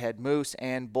giant deadhead moose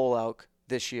and bull elk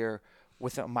this year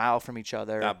within a mile from each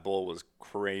other. That bull was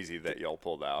crazy that y'all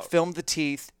pulled out. Filmed the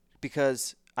teeth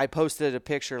because I posted a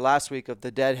picture last week of the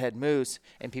deadhead moose,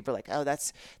 and people are like, oh,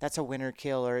 that's a winter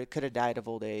kill, or it could have died of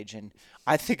old age. And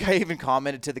I think I even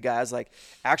commented to the guys, like,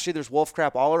 actually, there's wolf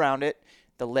crap all around it.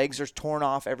 The legs are torn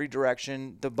off every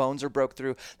direction. The bones are broke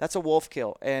through. That's a wolf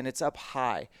kill, and it's up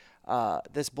high.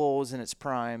 This bull is in its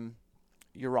prime.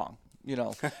 You're wrong. You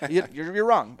know, you're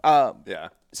wrong. Yeah.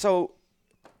 So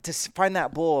to find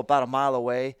that bull about a mile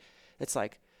away, it's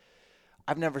like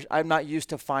I'm not used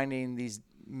to finding these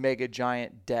mega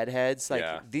giant deadheads. Like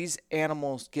Yeah. these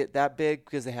animals get that big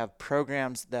because they have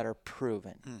programs that are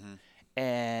proven.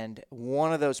 And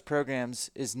one of those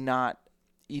programs is not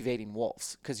evading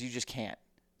wolves because you just can't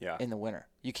Yeah. in the winter.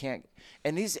 You can't.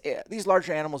 And these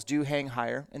larger animals do hang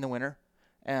higher in the winter.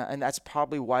 And that's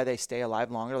probably why they stay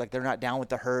alive longer. Like they're not down with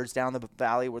the herds down the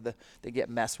valley where they get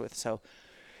messed with. So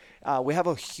we have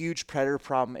a huge predator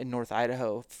problem in North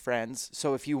Idaho, friends.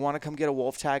 So if you want to come get a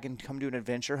wolf tag and come do an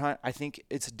adventure hunt, I think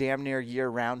it's damn near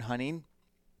year-round hunting.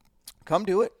 Come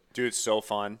do it. Dude, it's so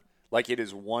fun. Like, it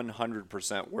is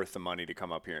 100% worth the money to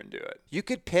come up here and do it. You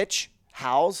could pitch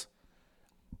howls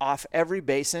off every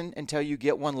basin until you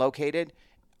get one located.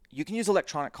 You can use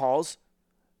electronic calls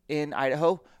in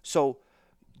Idaho. So,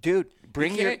 dude,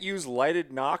 bring You can't use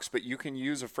lighted knocks, but you can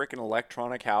use a freaking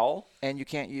electronic howl. and you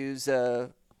can't use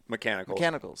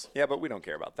Mechanicals. Yeah, but we don't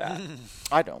care about that.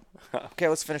 I don't. Okay,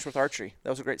 let's finish with archery. That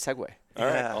was a great segue. All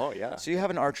right. Oh, yeah. So you have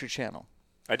an archery channel,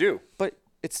 I do. but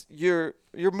it's you're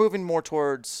moving more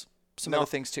towards some other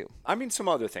things too. I mean, some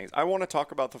other things. I want to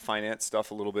talk about the finance stuff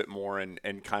a little bit more and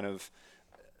kind of,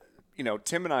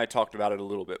 Tim and I talked about it a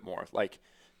little bit more. Like,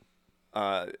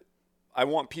 I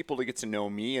want people to get to know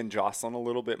me and Jocelyn a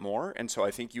little bit more. And so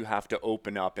I think you have to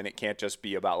open up, and it can't just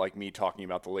be about like me talking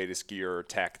about the latest gear or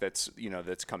tech that's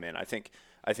come in. I think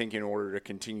in order to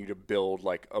continue to build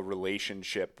like a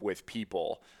relationship with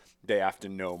people, they have to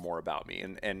know more about me.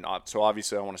 And so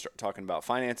obviously I want to start talking about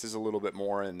finances a little bit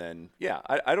more. And then,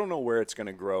 I don't know where it's going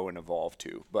to grow and evolve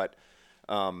to, but,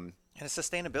 and it's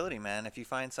sustainability, man. If you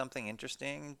find something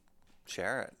interesting,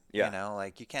 share it. Yeah.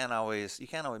 Like you can't always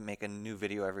make a new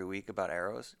video every week about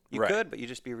arrows. You Right. could, but you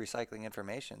just be recycling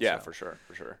information. yeah, so, for sure.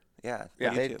 Yeah.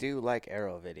 Yeah. They YouTube. do like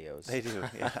arrow videos. They do.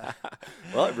 Yeah.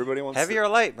 Well, everybody wants Heavy or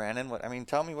light, Brandon?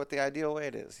 Tell me what the ideal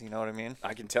weight is. You know what I mean?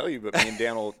 I can tell you, but me and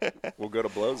Dan will go to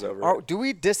blows over it. Oh, do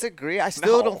we disagree? I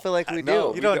still don't feel like we do.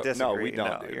 No, You don't No, disagree. we don't.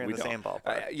 No, dude. you're in We the don't. same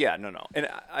ballpark. No. And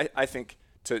I think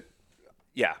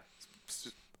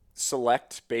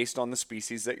select based on the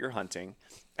species that you're hunting.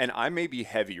 And I may be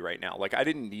heavy right now. Like, I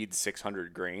didn't need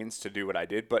 600 grains to do what I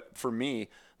did. But for me,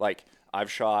 like, I've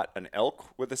shot an elk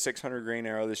with a 600 grain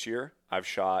arrow this year. I've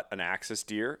shot an axis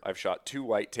deer. I've shot 2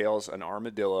 whitetails, an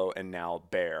armadillo, and now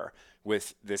bear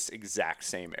with this exact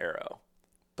same arrow.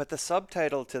 But the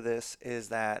subtitle to this is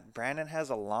that Brandon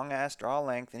has a long ass draw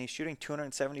length and he's shooting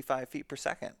 275 feet per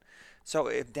second. So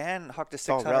if Dan hucked a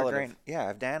 600 grain,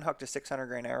 if Dan hucked a 600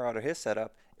 grain arrow out of his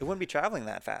setup, it wouldn't be traveling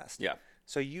that fast. Yeah.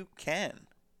 So you can,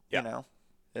 Yeah.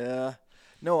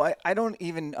 No, I don't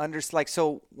even understand. Like,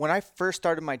 so when I first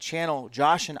started my channel,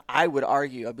 Josh and I would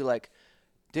argue. I'd be like,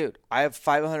 dude, I have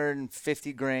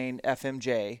 550 grain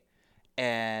FMJ,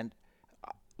 and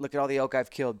look at all the elk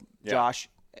I've killed, Josh.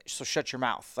 So shut your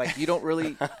mouth. Like, you don't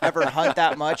really ever hunt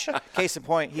that much. Case in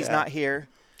point, he's not here.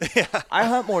 I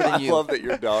hunt more than you. I love that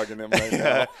you're dogging him right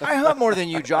now. I hunt more than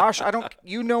you, Josh.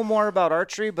 You know more about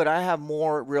archery, but I have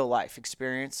more real life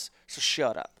experience. So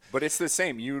shut up. But it's the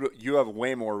same. You have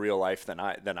way more real life than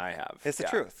I have. It's the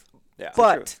truth. Yeah.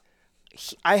 But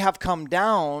I have come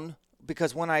down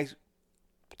because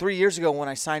 3 years ago when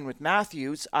I signed with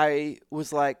Matthews, I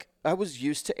was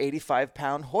used to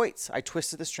 85-pound Hoyts. I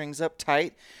twisted the strings up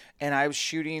tight, and I was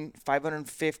shooting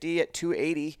 550 at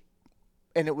 280,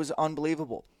 and it was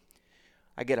unbelievable.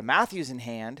 I get a Matthews in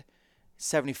hand,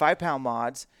 75-pound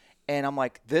mods, and I'm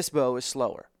like, this bow is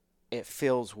slower. It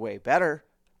feels way better,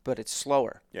 but it's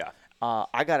slower. Yeah.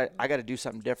 I gotta do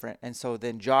something different. And so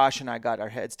then Josh and I got our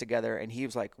heads together, and he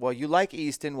was like, well, you like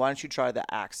Easton, why don't you try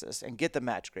the Axis and get the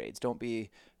match grades? Don't be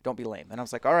lame. And I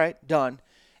was like, all right, done.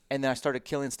 And then I started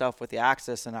killing stuff with the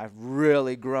Axis, and I've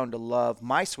really grown to love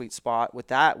my sweet spot with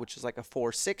that, which is like a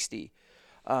 460.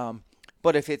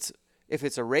 But if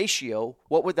it's a ratio,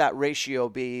 what would that ratio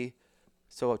be?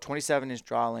 So a 27-inch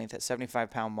draw length at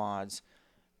 75-pound mods,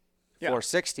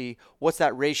 460. What's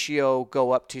that ratio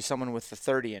go up to someone with the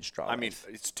 30-inch draw length? I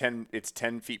mean, it's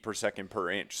 10 feet per second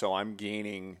per inch. So I'm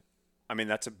gaining. I mean,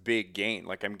 that's a big gain.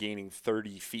 Like, I'm gaining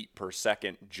 30 feet per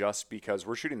second just because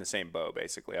we're shooting the same bow,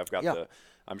 basically. I've got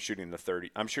I'm shooting the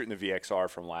VXR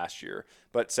from last year,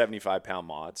 but 75-pound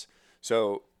mods.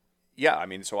 So, yeah, I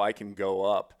mean, so I can go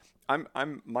up.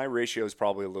 My ratio is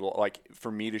probably a little, like,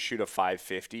 for me to shoot a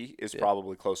 550 is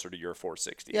probably closer to your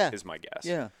 460 is my guess.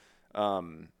 Yeah.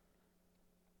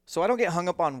 So I don't get hung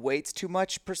up on weights too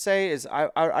much per se.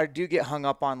 I do get hung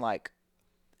up on like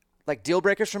deal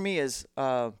breakers for me is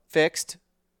fixed,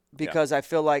 because I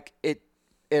feel like it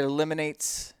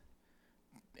eliminates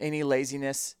any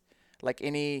laziness. Like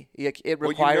it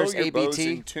requires your bow's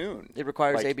ABT. in tune. It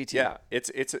requires Like, ABT. Yeah,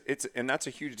 it's and that's a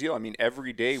huge deal. I mean,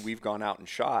 every day we've gone out and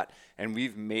shot, and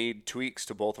we've made tweaks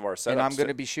to both of our setups. And I'm going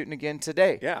to be shooting again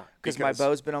today. Yeah, because my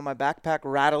bow's been on my backpack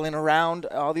rattling around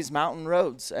all these mountain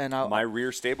roads, and my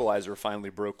rear stabilizer finally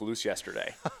broke loose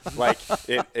yesterday. Like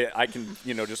I can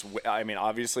just. I mean,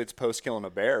 obviously it's post killing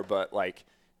a bear, but like,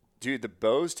 dude, the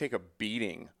bows take a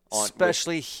beating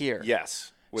especially here.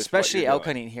 Yes, especially elk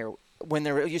hunting here. When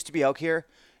there used to be elk here,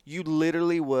 you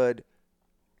literally would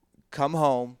come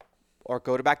home or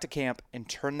go back to camp and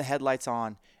turn the headlights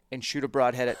on and shoot a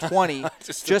broadhead at 20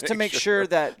 just to make sure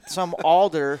that some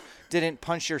alder didn't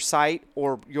punch your sight,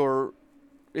 or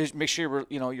make sure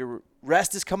your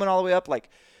rest is coming all the way up. Like,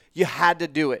 you had to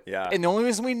do it. Yeah. And the only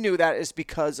reason we knew that is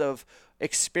because of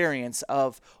experience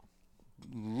of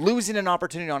losing an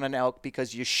opportunity on an elk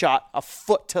because you shot a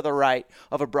foot to the right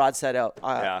of a broadside elk,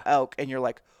 and you're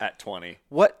like, at 20.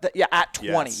 what? At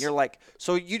 20, Yes. you're like,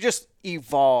 so you just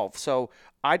evolve. So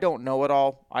I don't know it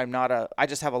all. I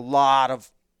just have a lot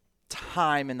of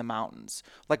time in the mountains,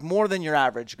 like more than your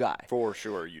average guy. For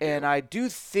sure you do. And I do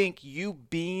think you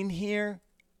being here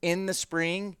in the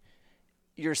spring,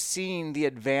 you're seeing the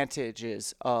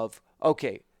advantages of,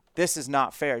 okay, this is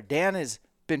not fair. Dan has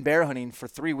been bear hunting for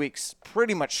 3 weeks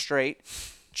pretty much straight,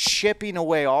 chipping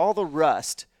away all the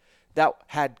rust that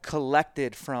had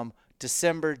collected from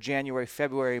December, January,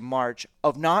 February, March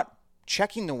of not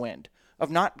checking the wind, of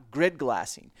not grid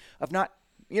glassing, of not,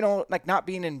 like not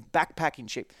being in backpacking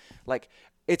shape. Like,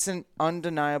 it's an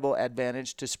undeniable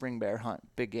advantage to spring bear hunt,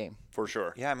 big game. For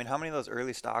sure. Yeah, I mean, how many of those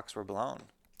early stocks were blown?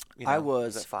 I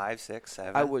was it 5, 6,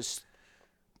 7?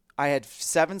 I had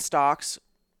 7 stocks,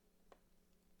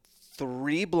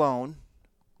 3 blown,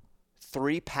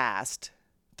 3 passed,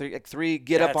 3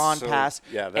 get up on pass,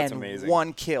 yeah, that's and amazing.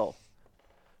 1 kill.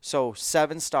 So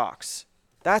 7 stocks.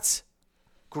 That's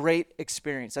great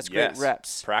experience. That's great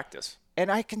reps. Practice.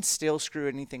 And I can still screw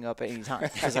anything up at any time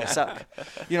because I suck.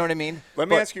 You know what I mean? Let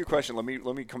me ask you a question. Let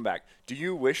me come back. Do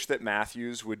you wish that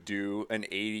Mathews would do an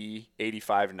 80,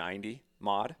 85, 90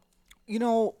 mod?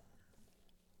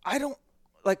 I don't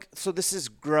like. So this is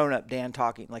grown up Dan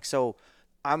talking. Like, so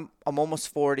I'm almost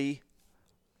 40.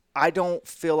 I don't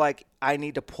feel like I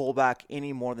need to pull back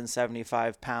any more than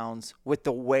 75 pounds with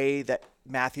the way that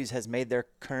Mathews has made their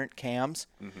current cams.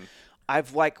 Mm-hmm.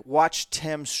 I've watched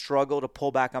Tim struggle to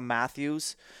pull back on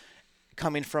Mathews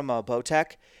coming from a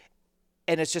Bowtech,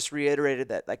 and it's just reiterated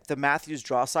that like the Mathews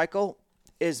draw cycle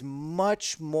is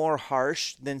much more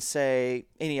harsh than say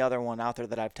any other one out there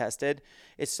that I've tested.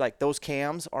 It's like those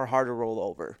cams are hard to roll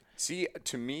over. See,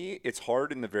 to me, it's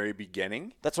hard in the very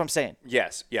beginning. That's what I'm saying.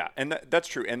 Yes, yeah, and that's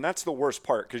true, and that's the worst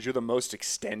part because you're the most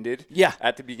extended. Yeah.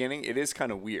 At the beginning, it is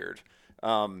kind of weird.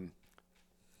 But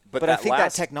I think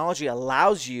that technology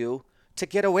allows you to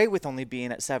get away with only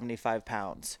being at 75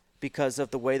 pounds because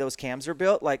of the way those cams are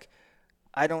built. Like,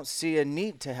 I don't see a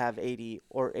need to have 80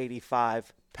 or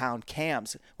 85 pound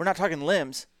cams. We're not talking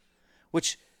limbs,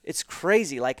 which it's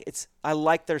crazy. Like, I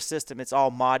like their system. It's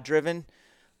all mod driven,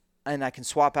 and I can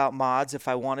swap out mods if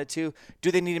I wanted to.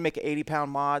 Do they need to make 80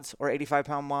 pound mods or 85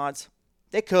 pound mods?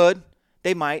 They could.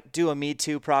 They might do a Me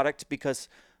Too product because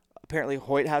apparently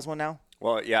Hoyt has one now.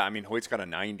 Well, yeah, I mean Hoyt's got a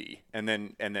 90, and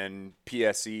then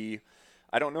PSE.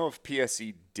 I don't know if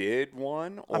PSE did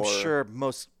one. Or I'm sure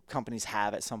most companies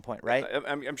have at some point, right?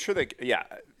 I'm sure they. Yeah,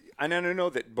 and I know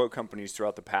that boat companies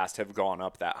throughout the past have gone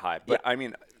up that high, but I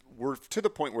mean, we're to the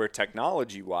point where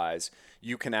technology-wise,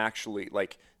 you can actually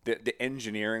like the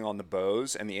engineering on the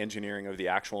bows and the engineering of the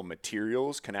actual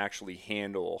materials can actually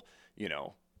handle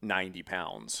 90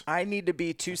 pounds. I need to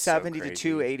be 270 to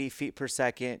 280 feet per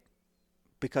second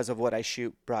because of what I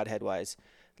shoot broadhead wise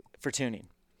for tuning.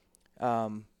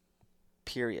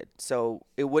 Period. So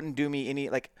it wouldn't do me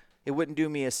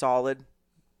a solid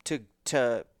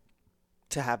to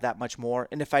have that much more.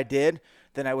 And if I did,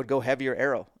 then I would go heavier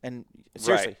arrow. And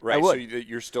seriously, right. I would. So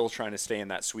you're still trying to stay in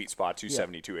that sweet spot,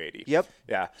 270, 280. Yep.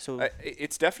 Yeah. So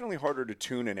it's definitely harder to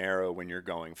tune an arrow when you're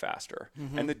going faster.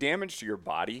 Mm-hmm. And the damage to your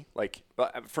body, like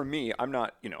for me, I'm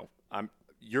not,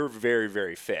 you're very,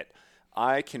 very fit.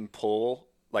 I can pull,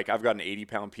 like I've got an 80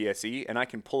 pound PSE and I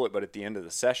can pull it, but at the end of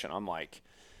the session, I'm like,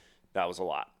 that was a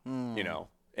lot, and you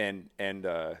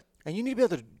need to be able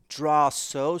to draw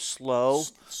so slow.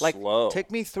 Slow.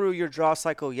 Take me through your draw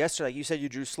cycle yesterday. You said you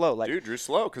drew slow. Dude, drew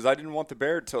slow because I didn't want the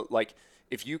bear to like.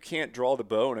 If you can't draw the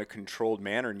bow in a controlled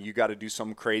manner, and you got to do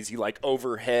some crazy like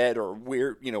overhead or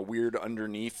weird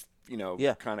underneath,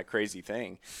 kind of crazy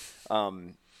thing,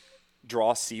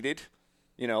 draw seated.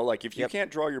 Like if you can't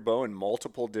draw your bow in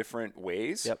multiple different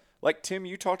ways. Yep. Like Tim,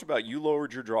 you talked about you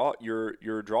lowered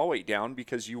your draw weight down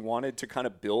because you wanted to kind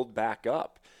of build back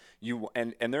up.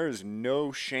 And there is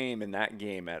no shame in that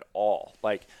game at all.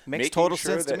 Like makes total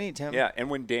sense to me, Tim. Yeah,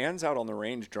 and when Dan's out on the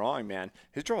range drawing, man,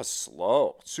 his draw is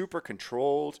slow, super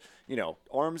controlled.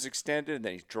 Arms extended, and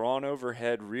then he's drawn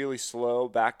overhead really slow,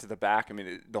 back to the back. I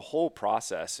mean, the whole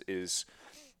process is,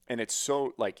 and it's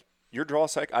so like your draw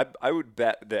cycle. I would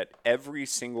bet that every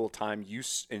single time you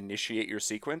initiate your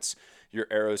sequence, your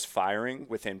arrow's firing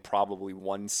within probably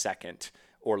 1 second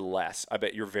or less. I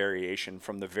bet your variation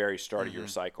from the very start of your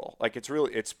cycle. Like it's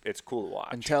really, it's cool to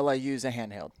watch. Until I use a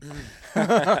handheld.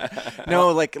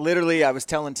 No, like literally I was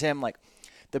telling Tim, like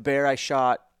the bear I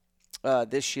shot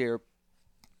this year,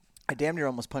 I damn near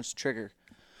almost punched the trigger.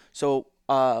 So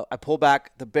I pull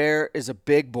back. The bear is a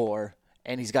big boar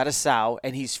and he's got a sow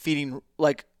and he's feeding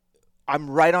like I'm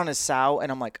right on his sow,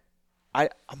 and I'm like,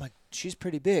 she's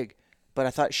pretty big, but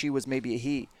I thought she was maybe a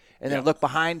he. And then I look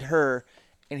behind her,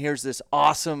 and here's this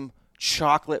awesome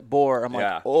chocolate boar. I'm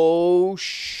like, oh,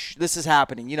 this is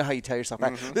happening. You know how you tell yourself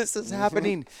that? This is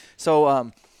happening.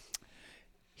 So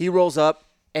he rolls up,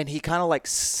 and he kind of like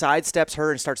sidesteps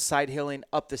her and starts side hilling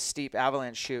up the steep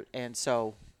avalanche chute. And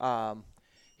so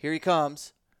here he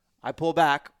comes. I pull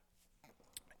back,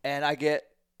 and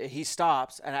he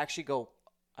stops, and I actually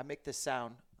I make this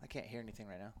sound. I can't hear anything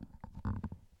right now.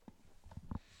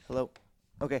 Hello?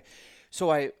 Okay.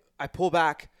 So I pull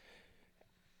back.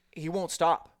 He won't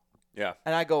stop. Yeah.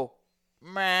 And I go,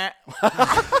 meh.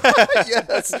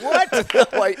 Yes. What?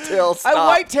 Whitetail stop.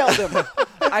 I whitetailed him.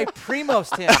 I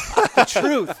primosed him. The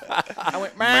truth. I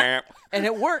went, meh. And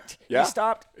it worked. Yeah. He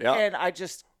stopped. Yeah. And I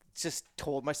just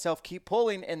told myself, keep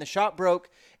pulling. And the shot broke.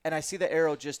 And I see the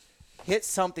arrow just hit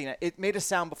something. It made a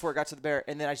sound before it got to the bear.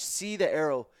 And then I see the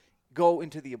arrow go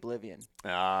into the oblivion.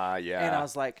 Yeah. And I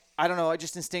was like, I don't know. I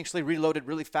just instinctually reloaded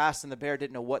really fast, and the bear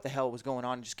didn't know what the hell was going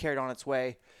on and just carried on its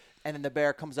way. And then the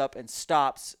bear comes up and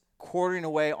stops, quartering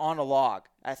away on a log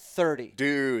at 30.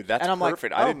 Dude, that's and I'm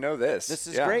perfect. Like, I didn't know this. This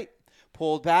is great.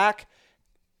 Pulled back,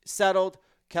 settled,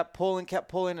 kept pulling,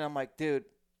 and I'm like, dude,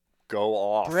 go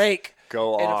off. Break.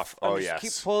 Go and off. I just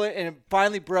keep pulling, and it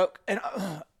finally broke. And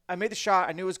I made the shot.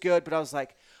 I knew it was good, but I was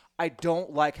like, I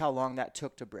don't like how long that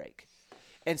took to break.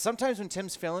 And sometimes when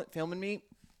Tim's filming me,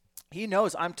 he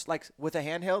knows I'm like with a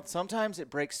handheld. Sometimes it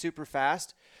breaks super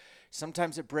fast.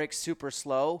 Sometimes it breaks super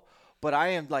slow. But I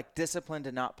am like disciplined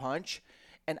to not punch,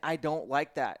 and I don't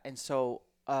like that. And so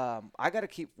I got to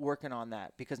keep working on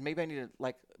that, because maybe I need to,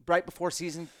 like, right before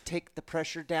season, take the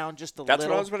pressure down just a little. That's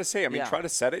what I was going to say. I mean, try to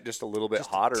set it just a little bit just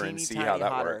hotter and see how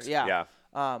that works. Yeah.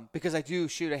 Because I do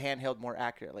shoot a handheld more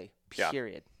accurately.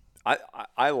 Period.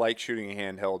 I like shooting a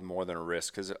handheld more than a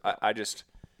wrist, because I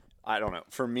don't know.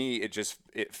 For me,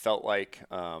 it felt like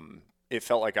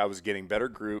I was getting better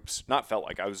groups. Not felt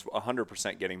like I was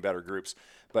 100% getting better groups,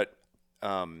 but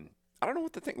I don't know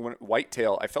what to think. When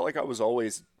whitetail, I felt like I was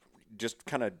always just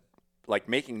kind of like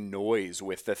making noise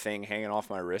with the thing hanging off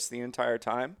my wrist the entire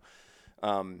time.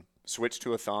 Switch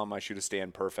to a thumb. I shoot a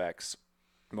Stand Perfex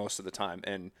most of the time,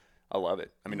 and I love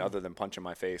it. I mean, other than punching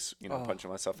my face, punching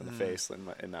myself in the face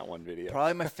in that one video.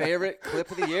 Probably my favorite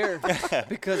clip of the year,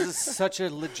 because it's such a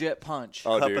legit punch.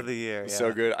 Oh, Clip dude, of the year. Yeah.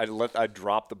 So good. I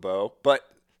dropped the bow, but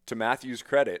to Matthew's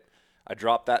credit, I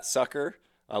dropped that sucker.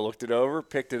 I looked it over,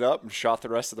 picked it up, and shot the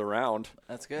rest of the round.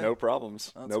 That's good. No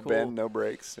problems. That's no cool. bend, no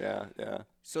breaks. Yeah.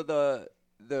 So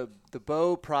the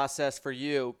bow process for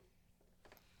you,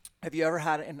 have you ever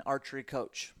had an archery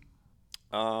coach?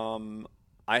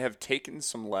 I have taken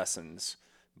some lessons,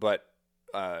 but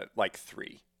like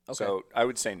 3. Okay. So I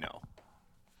would say no.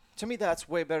 To me, that's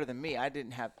way better than me. I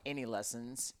didn't have any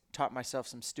lessons, taught myself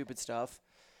some stupid stuff,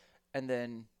 and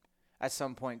then at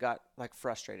some point got like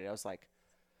frustrated. I was like,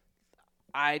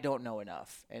 I don't know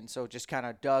enough. And so just kind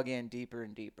of dug in deeper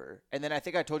and deeper. And then I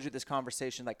think I told you this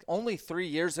conversation like only 3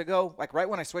 years ago, like right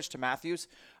when I switched to Mathews,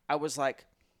 I was like,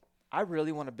 I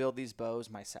really want to build these bows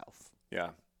myself. Yeah.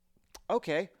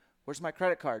 Okay. Where's my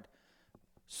credit card?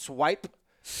 Swipe,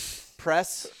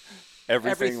 press.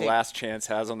 Everything Last Chance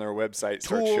has on their website starts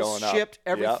Tools, showing up. shipped,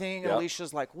 everything. Yep.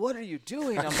 Alicia's like, what are you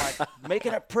doing? I'm like,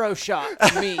 making a pro shot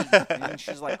for me. And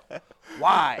she's like,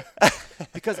 why?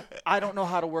 Because I don't know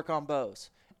how to work on bows.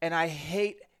 And I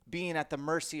hate being at the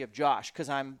mercy of Josh, because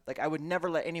I'm like, I would never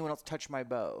let anyone else touch my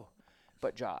bow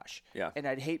but Josh. Yeah. And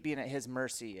I'd hate being at his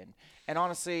mercy. And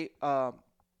honestly, not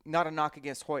a knock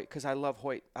against Hoyt, because I love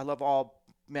Hoyt. I love all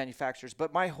manufacturers,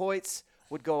 but my Hoyts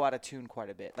would go out of tune quite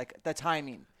a bit, like the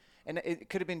timing, and it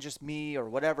could have been just me or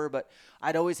whatever, but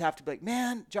I'd always have to be like,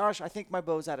 man, Josh, I think my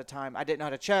bow's out of time. I didn't know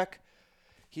how to check.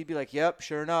 He'd be like, yep,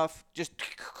 sure enough, just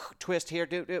twist here,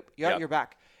 yep, you're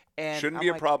back. And shouldn't be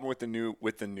a problem with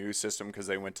the new system, because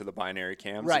they went to the binary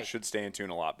cams. Right. It should stay in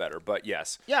tune a lot better. But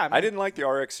yes, yeah, I didn't like the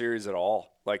RX series at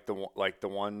all. Like the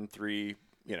 1.3,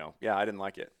 I didn't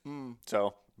like it.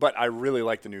 So. But I really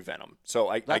like the new Venom, so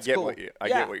I get cool. what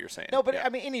get what you're saying. No, but I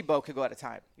mean, any bow could go out of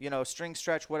time. String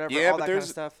stretch, whatever, all that kind of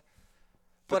stuff.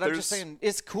 But I'm just saying,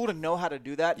 it's cool to know how to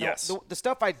do that. Yes. No, the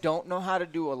stuff I don't know how to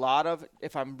do a lot of,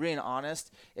 if I'm being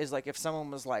honest, is like if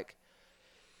someone was like,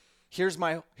 "Here's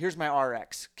my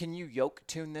RX. Can you yoke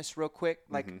tune this real quick?"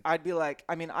 Like I'd be like,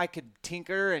 I mean, I could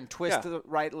tinker and twist to the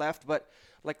right, left, but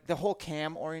like the whole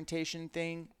cam orientation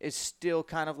thing is still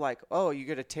kind of like, oh, you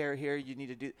got to tear here, you need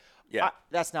to do. Yeah.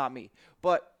 That's not me.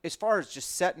 But as far as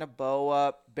just setting a bow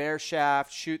up, bare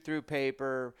shaft, shoot through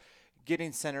paper,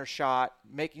 getting center shot,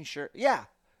 making sure,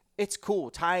 it's cool.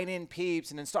 Tying in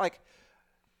peeps and install. Like,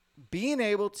 being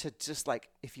able to just like,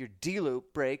 if your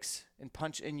D-loop breaks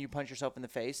and you punch yourself in the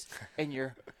face and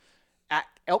you're at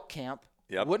elk camp,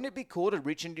 Yep. wouldn't it be cool to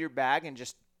reach into your bag and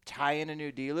just tie in a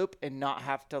new D-loop and not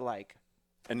have to like,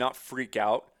 and not freak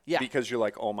out Yeah. because you're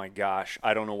like, oh my gosh,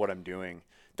 I don't know what I'm doing.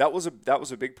 That was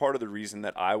a big part of the reason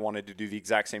that I wanted to do the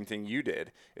exact same thing you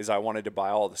did, is I wanted to buy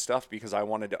all the stuff because I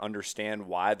wanted to understand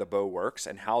why the bow works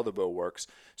and how the bow works,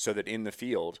 so that in the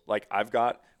field, like I've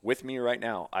got with me right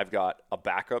now, I've got a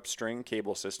backup string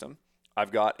cable system.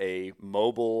 I've got a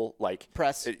mobile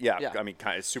Press. Yeah. Yeah. I mean,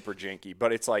 kind of super janky,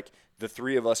 but it's like the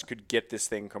three of us could get this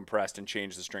thing compressed and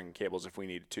change the string and cables if we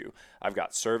needed to. I've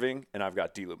got serving and I've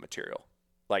got D-loop material.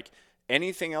 Like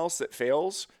anything else that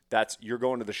fails, you're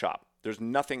going to the shop. There's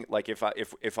nothing, like if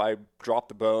I drop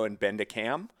the bow and bend a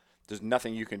cam, there's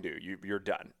nothing you can do. You're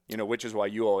done. Which is why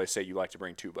you always say you like to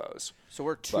bring 2 bows. so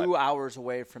we're 2 hours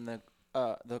away from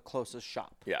the closest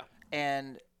shop. Yeah.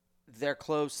 And they're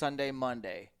closed Sunday,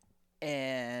 Monday.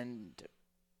 And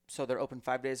so they're open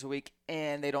 5 days a week,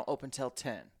 and they don't open till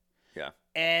 10. Yeah.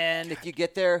 And if you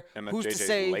get there, MFJJ who's to is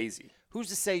say lazy. Who's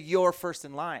to say you're first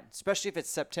in line, especially if it's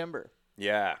September?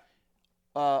 Yeah.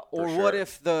 Or For what sure.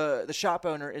 if the shop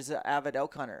owner is an avid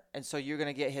elk hunter, and so you're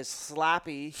gonna get his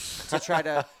slappy to try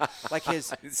to like his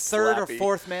third or Slappy.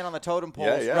 fourth man on the totem pole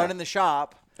Yeah. running the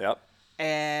shop, Yep.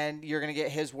 and you're gonna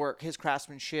get his work, his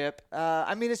craftsmanship.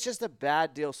 I mean, it's just a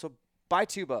bad deal. So buy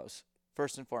 2 bows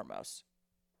first and foremost.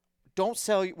 Don't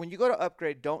sell when you go to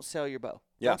upgrade. Don't sell your bow.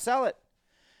 Yeah. Don't sell it,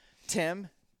 Tim.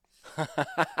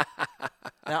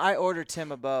 Now I ordered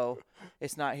Tim a bow.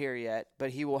 It's not here yet, but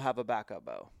he will have a backup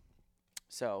bow.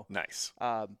 So Nice.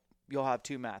 you'll have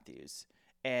 2 Matthews.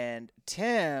 And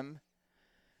Tim,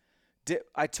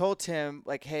 I told Tim,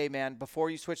 like, hey, man, before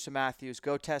you switch to Matthews,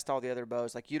 go test all the other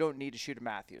bows. Like, you don't need to shoot a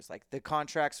Matthews. Like, the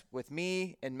contract's with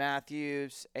me and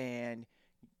Matthews, and,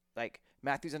 like,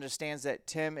 Matthews understands that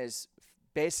Tim is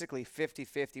basically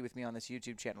 50-50 with me on this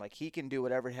YouTube channel. Like, he can do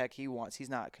whatever the heck he wants. He's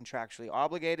not contractually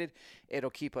obligated. It'll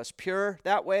keep us pure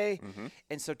that way. Mm-hmm.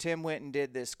 And so Tim went and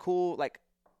did this cool, like,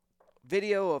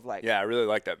 video of, like, Yeah, I really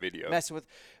like that video. messing with,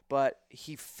 but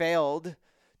he failed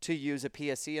to use a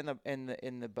PSE in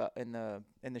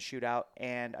the shootout,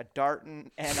 and a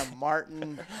Darton and a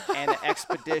Martin and an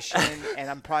Expedition,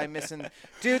 and I'm probably missing,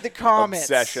 dude, the comments.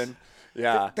 Obsession.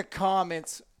 Yeah. The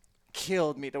comments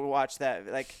killed me to watch that.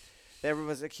 Like,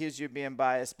 everyone's accused you of being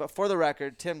biased, but for the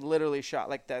record, Tim literally shot,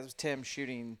 like, that was Tim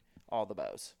shooting all the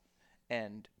bows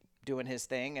and doing his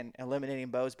thing and eliminating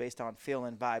bows based on feel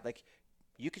and vibe. Like,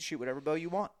 you can shoot whatever bow you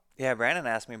want. Yeah, Brandon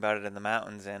asked me about it in the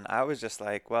mountains, and I was just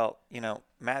like, well,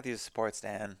 Matthews supports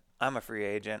Dan. I'm a free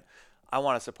agent. I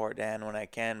want to support Dan when I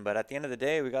can, but at the end of the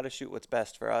day, we got to shoot what's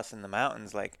best for us in the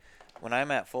mountains. Like, when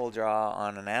I'm at full draw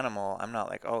on an animal, I'm not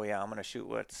like, oh, yeah, I'm going to shoot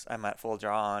I'm at full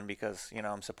draw on because,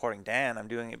 I'm supporting Dan. I'm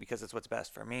doing it because it's what's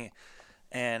best for me.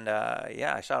 And,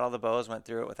 I shot all the bows, went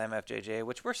through it with MFJJ,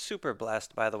 which we're super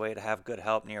blessed, by the way, to have good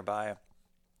help nearby.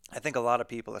 I think a lot of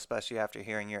people, especially after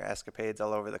hearing your escapades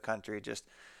all over the country, just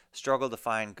struggle to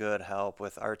find good help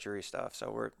with archery stuff. So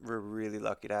we're really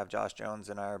lucky to have Josh Jones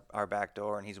in our back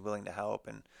door, and he's willing to help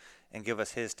and give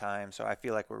us his time. So I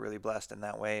feel like we're really blessed in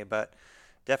that way, but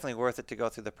definitely worth it to go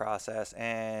through the process.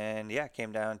 And yeah, it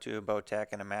came down to a Bowtech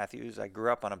and a Matthews. I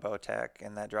grew up on a Bowtech,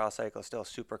 and that draw cycle is still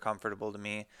super comfortable to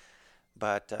me.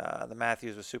 But the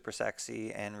Matthews was super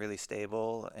sexy and really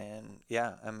stable, and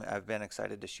yeah, I've been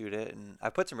excited to shoot it, and I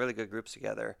put some really good groups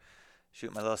together,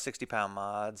 shoot my little 60-pound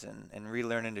mods, and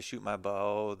relearning to shoot my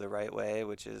bow the right way,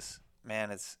 which is,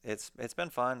 man, it's been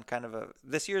fun.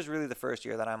 This year is really the first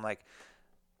year that I'm like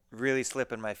really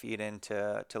slipping my feet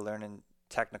into learning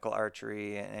technical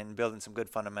archery and building some good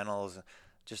fundamentals.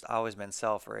 Just always been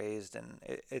self-raised, and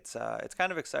it's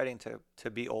kind of exciting to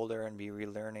be older and be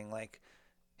relearning, like,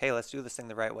 hey, let's do this thing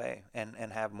the right way and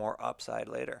have more upside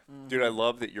later. Dude, I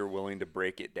love that you're willing to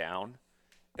break it down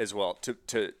as well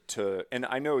and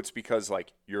I know it's because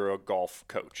like you're a golf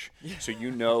coach. So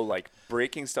like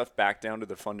breaking stuff back down to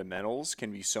the fundamentals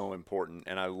can be so important,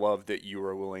 and I love that you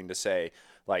are willing to say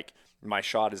like my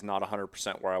shot is not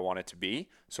 100% where I want it to be,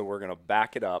 so we're going to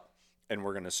back it up and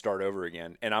we're going to start over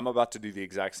again. And I'm about to do the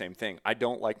exact same thing. I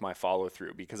don't like my follow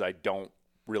through because I don't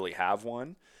really have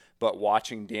one, but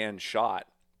watching Dan's shot,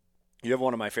 you have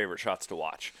one of my favorite shots to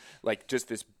watch. Like just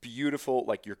this beautiful,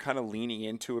 like you're kind of leaning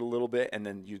into it a little bit, and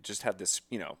then you just have this,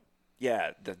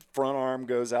 the front arm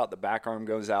goes out, the back arm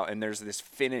goes out, and there's this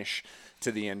finish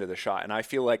to the end of the shot. And I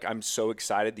feel like I'm so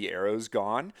excited the arrow's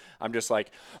gone. I'm just like,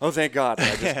 oh, thank God. And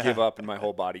I just give up and my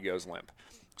whole body goes limp.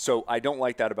 So I don't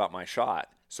like that about my shot.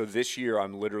 So this year,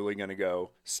 I'm literally going to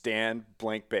go stand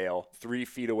blank bail 3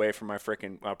 feet away from my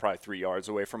probably 3 yards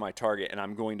away from my target. And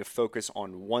I'm going to focus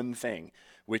on one thing,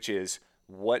 which is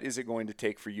what is it going to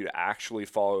take for you to actually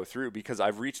follow through? Because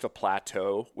I've reached a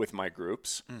plateau with my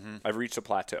groups. I've reached a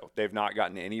plateau. They've not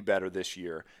gotten any better this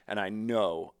year. And I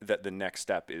know that the next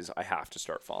step is I have to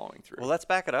start following through. Well, let's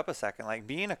back it up a second. Like,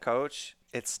 being a coach,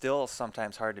 it's still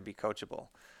sometimes hard to be coachable.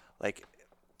 Like,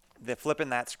 the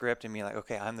flipping that script and being like,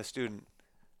 okay, I'm the student.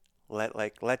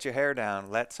 Let your hair down.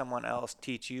 Let someone else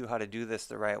teach you how to do this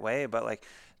the right way. But like,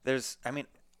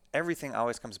 everything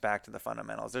always comes back to the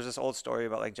fundamentals. There's this old story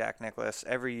about like Jack Nicklaus.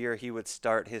 Every year he would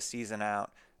start his season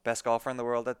out, best golfer in the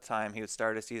world at the time, he would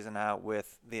start his season out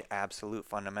with the absolute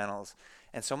fundamentals.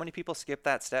 And so many people skip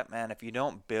that step, man. If you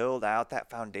don't build out that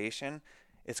foundation,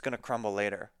 it's going to crumble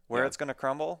later. Where it's going to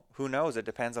crumble, who knows? It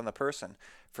depends on the person.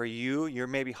 For you, you're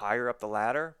maybe higher up the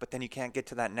ladder, but then you can't get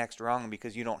to that next rung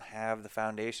because you don't have the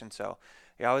foundation. So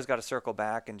you always got to circle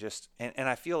back and and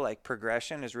I feel like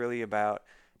progression is really about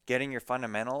getting your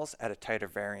fundamentals at a tighter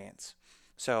variance.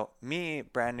 So me,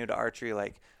 brand new to archery,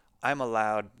 like, I'm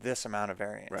allowed this amount of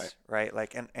variance, right?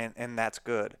 Like, and that's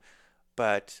good.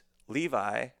 But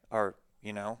Levi, or,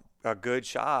 a good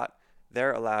shot,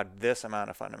 they're allowed this amount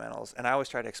of fundamentals. And I always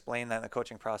try to explain that in the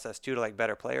coaching process too, to like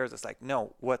better players. It's like,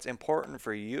 no, what's important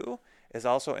for you is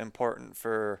also important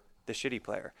for the shitty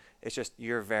player. It's just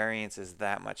your variance is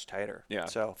that much tighter. Yeah.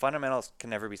 So fundamentals can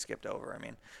never be skipped over. I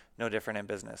mean, no different in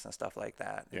business and stuff like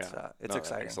that. It's exciting.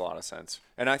 That makes a lot of sense.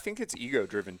 And I think it's ego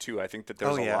driven too. I think that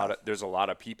there's a lot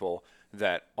of people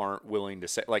that aren't willing to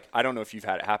say, like, I don't know if you've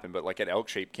had it happen, but like at Elk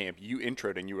Shape Camp, you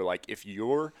introed and you were like, if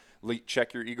you're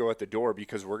check your ego at the door,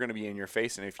 because we're going to be in your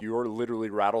face. And if you're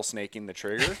literally rattlesnaking the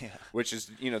trigger, which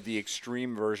is, the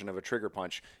extreme version of a trigger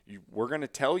punch, we're going to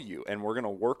tell you, and we're going to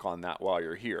work on that while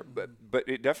you're here. But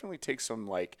it definitely takes some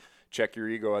like check your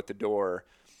ego at the door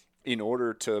in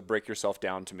order to break yourself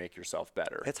down to make yourself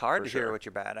better. It's hard to hear what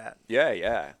you're bad at.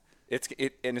 Yeah.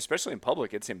 And especially in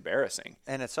public, it's embarrassing.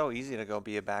 And it's so easy to go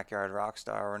be a backyard rock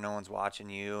star where no one's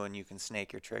watching you and you can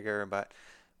snake your trigger. But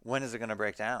when is it going to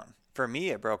break down? For me,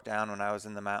 it broke down when I was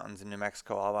in the mountains in New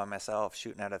Mexico all by myself,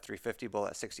 shooting at a 350 bull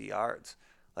at 60 yards.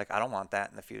 Like, I don't want that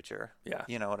in the future. Yeah.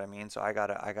 You know what I mean? So I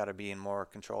gotta be in more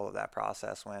control of that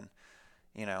process when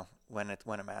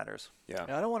it matters. Yeah.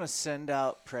 I don't want to send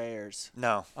out prayers.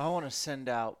 No. I want to send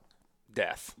out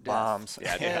death. Bombs.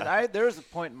 Yeah. And there was a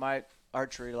point in my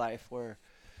archery life where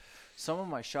some of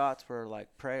my shots were like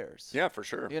prayers. Yeah, for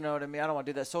sure. You know what I mean? I don't want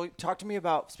to do that. So talk to me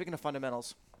about, speaking of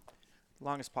fundamentals,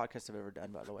 longest podcast I've ever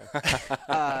done, by the way.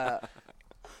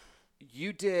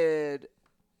 You did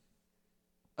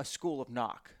a school of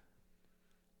knock.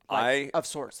 Of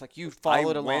sorts. Like, you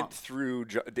followed along. I went through,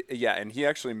 and he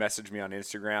actually messaged me on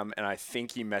Instagram, and I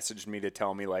think he messaged me to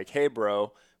tell me, like, hey,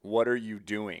 bro, what are you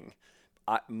doing?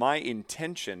 My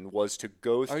intention was to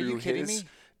go through his. Are you kidding me?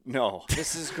 No.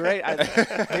 This is great.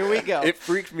 Here we go. It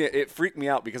freaked me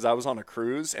out because I was on a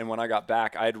cruise, and when I got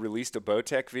back, I had released a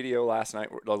Bowtech video last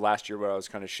year where I was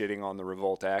kind of shitting on the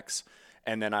Revolt X,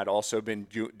 and then I'd also been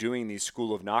doing these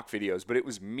School of Knock videos, but it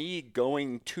was me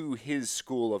going to his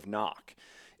School of Knock.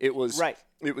 It was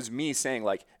It was me saying,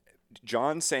 like,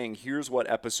 John saying, here's what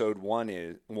episode one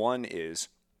is.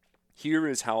 Here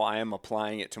is how I am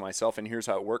applying it to myself, and here's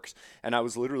how it works. And I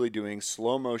was literally doing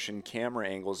slow motion camera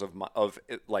angles of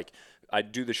it, like,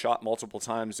 I'd do the shot multiple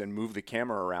times and move the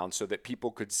camera around so that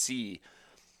people could see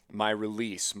my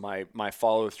release, my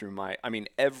follow through,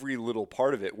 every little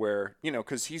part of it, where,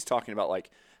 because he's talking about like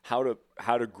how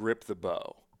to grip the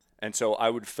bow. And so I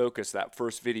would focus that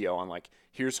first video on, like,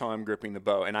 here's how I'm gripping the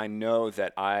bow. And I know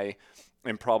that I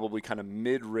am probably kind of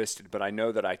mid-wristed, but I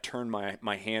know that I turn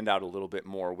my hand out a little bit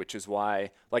more, which is why,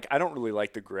 like, I don't really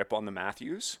like the grip on the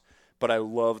Matthews, but I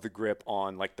love the grip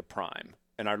on, like, the Prime.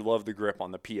 And I love the grip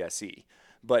on the PSE.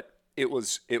 But it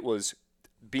was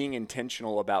being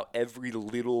intentional about every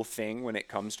little thing when it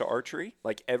comes to archery,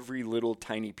 like every little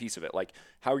tiny piece of it, like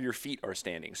how your feet are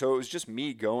standing. So it was just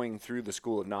me going through the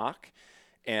School of Knock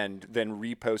and then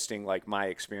reposting like my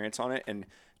experience on it. And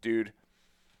dude,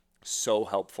 so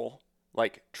helpful,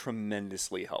 like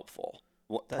tremendously helpful.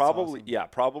 That's probably, awesome. Yeah,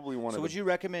 probably one of the. So would you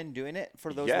recommend doing it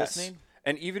for those Yes. listening?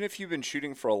 And even if you've been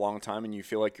shooting for a long time and you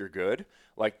feel like you're good,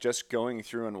 like just going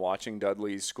through and watching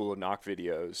Dudley's School of Knock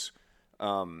videos.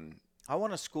 I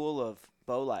want a school of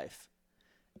bow life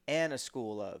and a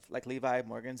school of, like, Levi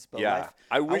Morgan's bow Yeah. life.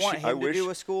 I wish want him to do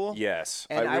a school. Yes.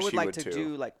 And I wish would he like to too.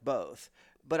 do like both.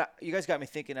 But you guys got me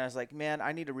thinking. I was like, man,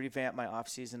 I need to revamp my off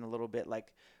season a little bit.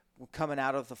 Like, coming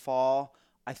out of the fall,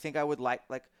 I think I would like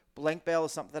blank bail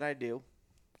is something that I do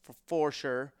for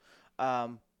sure.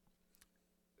 And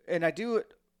I do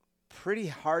it pretty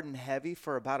hard and heavy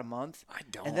for about a month. I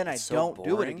don't. And then I It's so don't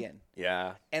do it boring. again.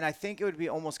 Yeah. And I think it would be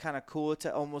almost kind of cool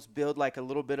to almost build like a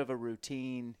little bit of a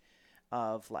routine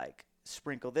of like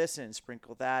sprinkle this in,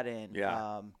 sprinkle that in.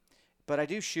 Yeah. But I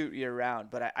do shoot year round.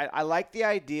 But I like the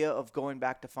idea of going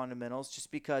back to fundamentals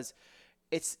just because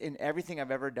it's in everything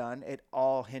I've ever done. It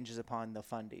all hinges upon the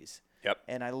fundies. Yep.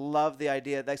 And I love the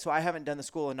idea. Like, so I haven't done the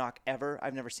School of Knock ever.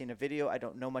 I've never seen a video. I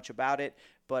don't know much about it.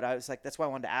 But I was like, that's why I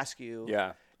wanted to ask you.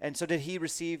 Yeah. And so did he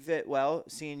receive it well,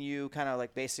 seeing you kind of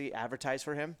like basically advertise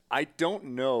for him? I don't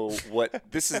know what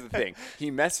 – this is the thing.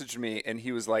 He messaged me and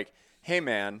he was like, hey,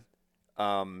 man,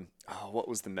 what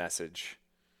was the message?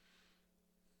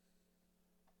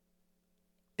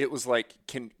 It was like,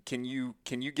 can you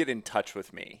get in touch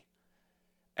with me?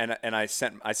 And I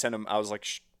sent him. I was like,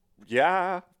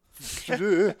 yeah,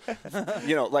 you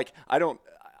know, like I don't,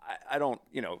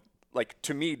 you know, like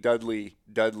to me, Dudley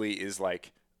is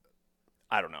like,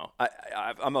 I don't know.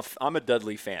 I'm a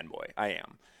Dudley fanboy. I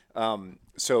am.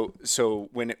 So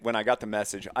when I got the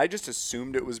message, I just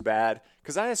assumed it was bad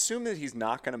because I assumed that he's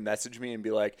not going to message me and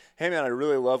be like, hey man, I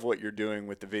really love what you're doing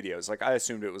with the videos. Like I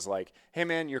assumed it was like, hey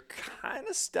man, you're kind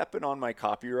of stepping on my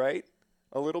copyright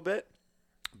a little bit.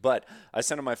 But I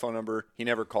sent him my phone number. He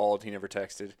never called. He never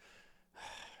texted.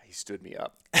 He stood me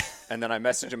up. And then I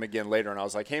messaged him again later, and I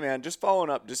was like, hey, man, just following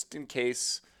up just in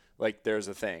case, like, there's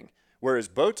a thing. Whereas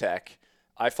Bowtech,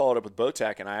 I followed up with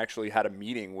Bowtech, and I actually had a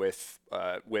meeting with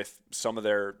some of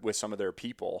their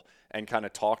people and kind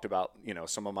of talked about, you know,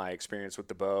 some of my experience with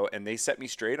the bow, and they set me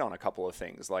straight on a couple of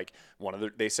things. Like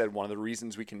they said one of the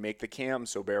reasons we can make the cam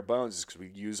so bare bones is because we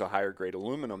use a higher grade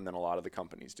aluminum than a lot of the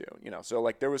companies do. You know, so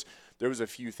like there was a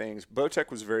few things.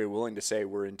 Bowtech was very willing to say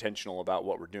we're intentional about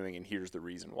what we're doing, and here's the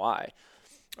reason why.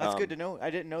 That's good to know. I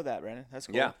didn't know that, Brandon. That's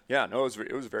cool. Yeah. No,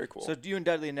 it was very cool. So you and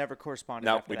Dudley never corresponded?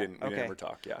 No, after we that? didn't. We didn't ever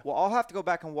talk. Yeah. Well, I'll have to go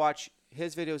back and watch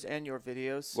his videos and your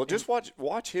videos. Well, just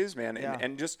watch his, man, Yeah.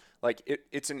 and just like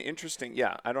it's an interesting.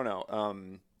 Yeah, I don't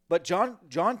know. But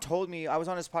John told me, I was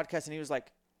on his podcast and he was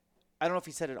like, I don't know if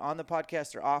he said it on the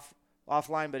podcast or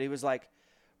offline, but he was like,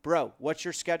 bro, what's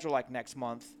your schedule like next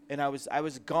month? And I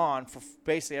was gone for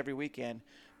basically every weekend,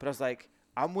 but I was like,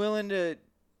 I'm willing to.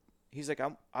 He's like,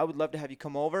 I would love to have you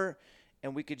come over,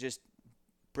 and we could just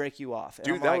break you off. And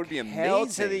Dude, I'm that like, would be amazing. Hell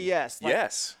to the yes. Like,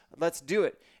 yes. Let's do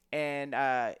it. And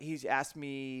he's asked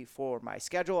me for my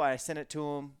schedule. I sent it to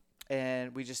him,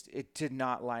 and it did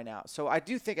not line out. So I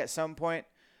do think at some point,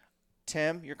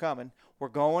 Tim, you're coming. We're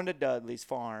going to Dudley's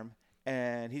farm,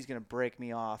 and he's going to break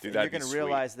me off. Dude, and that'd you're be going to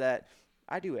realize that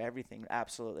I do everything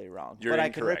absolutely wrong. You're but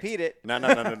incorrect. I can repeat it. No.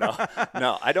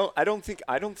 No, I don't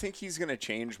think he's going to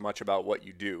change much about what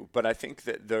you do. But I think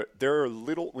that there are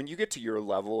little when you get to your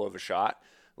level of a shot,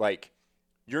 like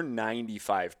you're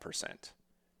 95%.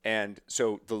 And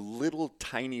so the little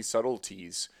tiny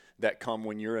subtleties that come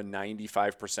when you're a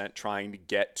 95% trying to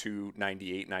get to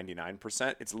 98,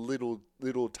 99%, it's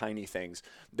little tiny things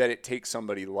that it takes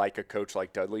somebody like a coach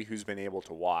like Dudley who's been able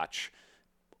to watch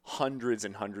hundreds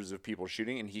and hundreds of people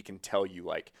shooting, and he can tell you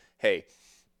like, hey,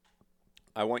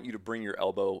 I want you to bring your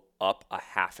elbow up a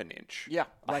half an inch. Yeah,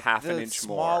 a like half the an inch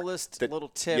more. smallest little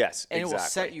tip. Yes, and exactly. it will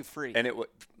set you free. And it will,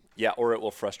 yeah, or it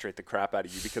will frustrate the crap out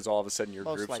of you because all of a sudden your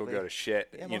Most groups likely. will go to shit.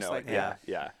 Yeah, you most know, likely.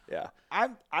 yeah.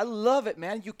 I love it,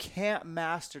 man. You can't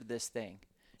master this thing.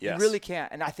 Yes. You really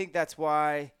can't. And I think that's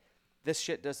why this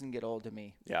shit doesn't get old to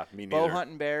me. Yeah, me Bow neither.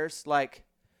 hunting bears, like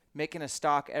making a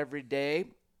stock every day,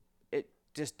 it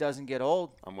just doesn't get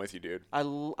old. I'm with you, dude. I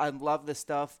love this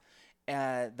stuff,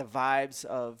 the vibes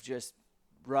of just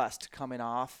rust coming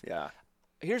off. Yeah.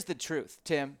 Here's the truth,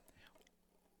 Tim.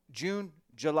 June,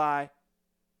 July,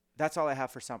 that's all I have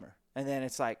for summer. And then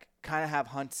it's like kind of have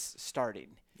hunts starting.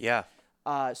 Yeah.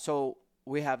 So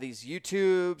we have these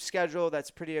YouTube schedule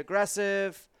that's pretty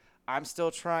aggressive. I'm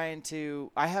still trying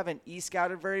to – I haven't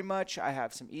e-scouted very much. I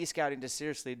have some e-scouting to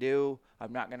seriously do.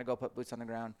 I'm not going to go put boots on the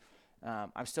ground.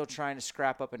 I'm still trying to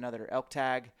scrap up another elk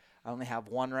tag. I only have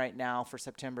one right now for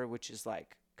September, which is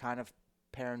like kind of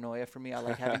paranoia for me. I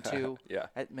like having two Yeah.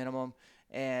 at minimum.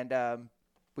 And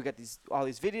we got all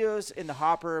these videos in the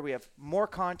hopper. We have more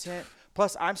content.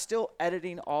 Plus, I'm still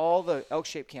editing all the Elk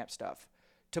Shape Camp stuff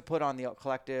to put on the Elk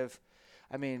Collective.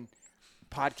 I mean,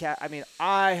 podcast. I mean,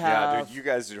 I have. Yeah, dude, you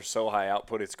guys are so high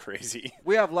output, it's crazy.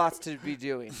 We have lots to be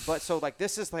doing. But so, like,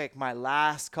 this is like my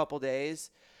last couple days.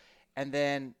 And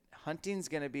then hunting's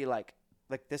going to be like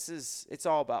this is, it's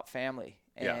all about family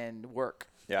and work.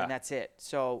 Yeah. And that's it.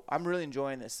 So I'm really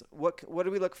enjoying this. What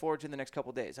do we look forward to in the next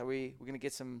couple of days? We're going to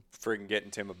get some Friggin' getting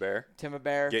Tim a bear. Tim a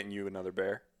bear? Getting you another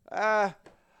bear.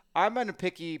 I'm in a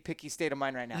picky state of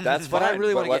mind right now. That's but fine. I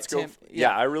really want to let's get go. Tim.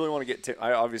 Yeah, I really want to get Tim.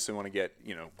 I obviously want to get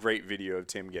great video of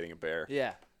Tim getting a bear.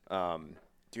 Yeah.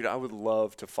 Dude, I would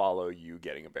love to follow you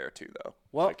getting a bear too, though.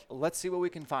 Well, let's see what we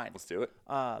can find. Let's do it.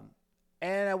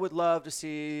 And I would love to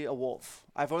see a wolf.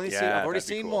 I've already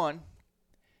seen cool. one,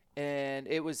 and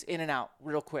it was in and out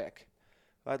real quick.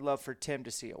 I'd love for Tim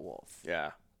to see a wolf.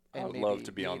 Yeah. I would love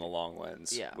to be on the long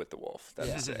lens with the wolf.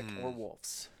 That'd be sick. Or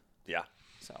wolves. Yeah.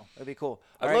 So it'd be cool.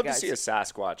 I'd love to see a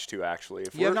Sasquatch too, actually.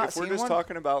 If we're just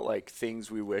talking about like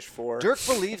things we wish for. Dirk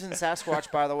believes in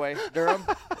Sasquatch, by the way. Durham.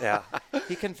 Yeah.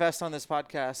 He confessed on this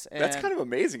podcast. And that's kind of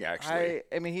amazing, actually.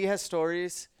 I mean, he has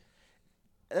stories.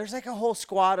 There's like a whole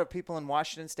squad of people in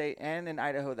Washington State and in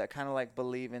Idaho that kind of like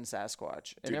believe in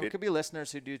Sasquatch. And there could be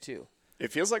listeners who do too.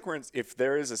 It feels like if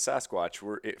there is a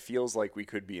Sasquatch, it feels like we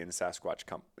could be in Sasquatch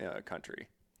country.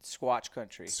 Squatch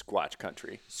country. Squatch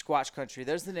country. Squatch country.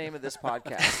 There's the name of this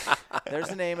podcast. There's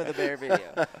the name of the bear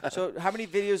video. So how many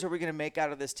videos are we going to make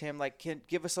out of this, Tim? Like,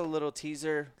 give us a little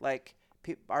teaser. Like,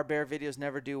 our bear videos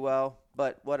never do well,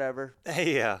 but whatever.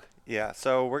 Yeah.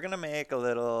 So we're gonna make a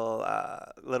little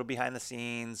behind the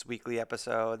scenes weekly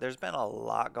episode. There's been a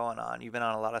lot going on. You've been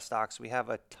on a lot of stocks. We have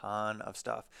a ton of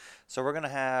stuff. So we're gonna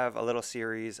have a little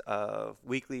series of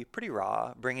weekly, pretty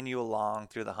raw, bringing you along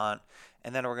through the hunt,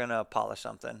 and then we're gonna polish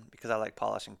something because I like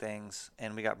polishing things.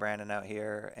 And we got Brandon out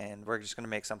here, and we're just gonna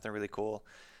make something really cool.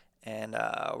 And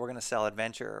we're gonna sell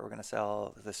adventure. We're gonna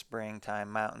sell the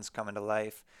springtime mountains coming to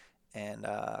life, and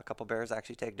a couple bears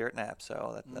actually take dirt naps.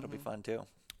 So that'll be fun too.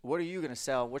 What are you going to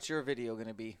sell? What's your video going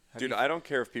to be? Dude, I don't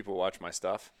care if people watch my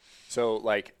stuff. So,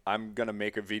 like, I'm going to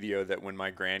make a video that when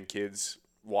my grandkids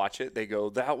watch it, they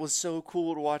go, that was so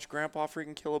cool to watch Grandpa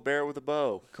freaking kill a bear with a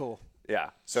bow. Cool.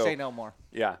 Yeah. So say no more.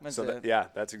 Yeah.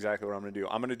 That's exactly what I'm going to do.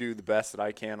 I'm going to do the best that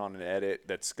I can on an edit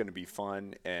that's going to be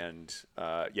fun. And,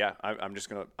 I'm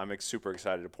super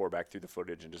excited to pour back through the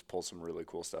footage and just pull some really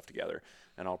cool stuff together.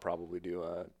 And I'll probably do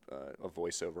a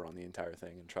voiceover on the entire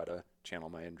thing and try to channel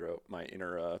my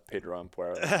inner Pedro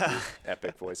Ampuero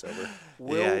epic voiceover.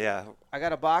 Yeah. I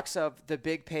got a box of the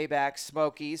Big Payback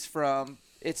Smokies from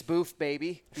It's Boof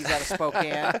Baby. He's out of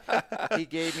Spokane. He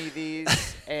gave me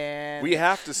these, and we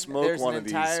have to smoke one of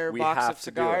these. There's an entire box of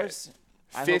cigars.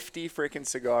 50 freaking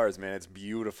cigars, man. It's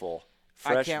beautiful.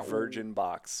 Fresh virgin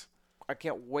box. I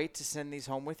can't wait to send these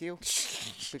home with you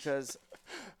because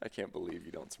I can't believe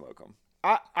you don't smoke them.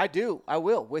 I do. I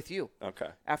will with you. Okay.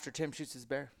 After Tim shoots his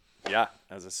bear. Yeah,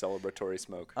 as a celebratory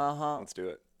smoke. Let's do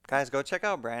it. Guys, go check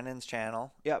out Brandon's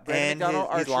channel. Yeah, Brandon McDonald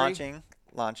Archery. He's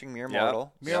launching Mere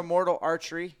Mortal.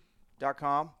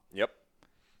 MireMortalArchery.com. Yep.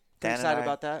 I'm excited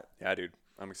about that. Yeah, dude.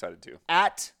 I'm excited too.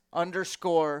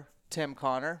 @_ Tim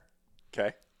Connor.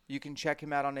 Okay. You can check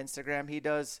him out on Instagram. He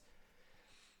does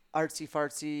artsy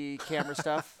fartsy camera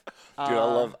stuff.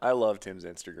 Dude, I love Tim's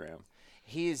Instagram.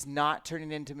 He is not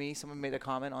turning into me. Someone made a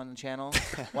comment on the channel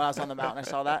when I was on the mountain. I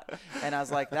saw that, and I was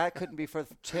like, that couldn't be for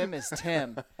Tim is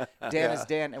Tim, Dan is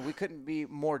Dan, and we couldn't be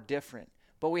more different.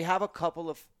 But we have a couple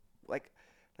of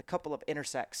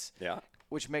intersects,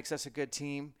 which makes us a good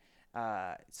team.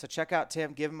 So check out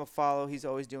Tim, give him a follow. He's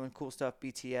always doing cool stuff.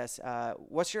 BTS.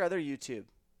 What's your other YouTube?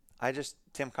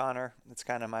 Tim Connor. It's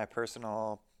kind of my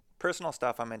personal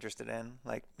stuff I'm interested in,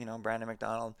 like Brandon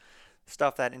McDonald.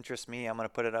 Stuff that interests me, I'm going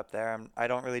to put it up there. I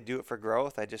don't really do it for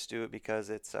growth. I just do it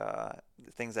because it's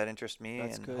things that interest me.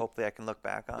 That's good. Hopefully I can look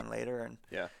back on later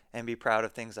and be proud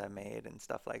of things I made and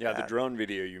stuff like that. Yeah, the drone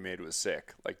video you made was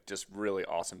sick. Like, just really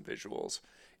awesome visuals.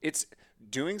 It's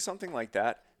doing something like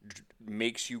that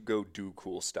makes you go do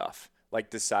cool stuff. Like,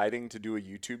 deciding to do a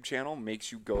YouTube channel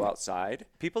makes you go outside.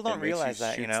 People don't realize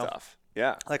that, stuff.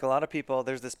 Yeah. Like a lot of people,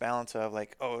 there's this balance of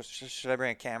like, oh, should I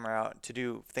bring a camera out to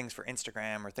do things for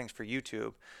Instagram or things for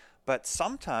YouTube? But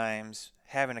sometimes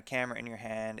having a camera in your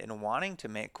hand and wanting to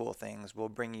make cool things will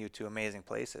bring you to amazing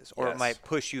places. Or it might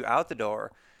push you out the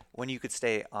door when you could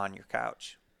stay on your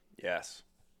couch. Yes.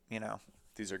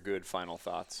 These are good final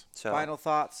thoughts. Final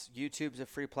thoughts. YouTube's a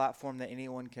free platform that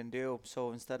anyone can do.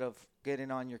 So instead of getting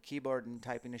on your keyboard and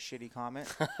typing a shitty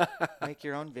comment, make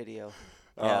your own video.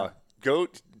 Go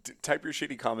type your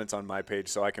shitty comments on my page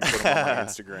so I can put them on my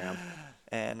Instagram.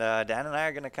 And Dan and I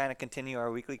are going to kind of continue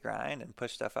our weekly grind and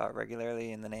push stuff out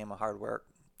regularly in the name of hard work.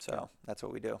 So that's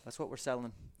what we do. That's what we're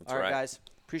selling. That's All right, guys.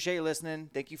 Appreciate you listening.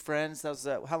 Thank you, friends. That was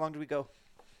how long did we go?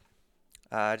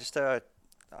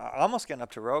 Almost getting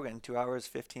up to Rogan, 2 hours,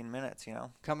 15 minutes,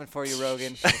 Coming for you,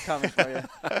 Rogan. We're coming for you.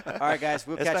 All right, guys.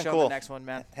 We'll catch you on the next one,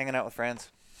 man. Hanging out with friends.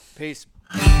 Peace.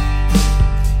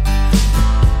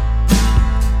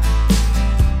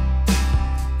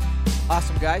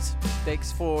 Awesome, guys.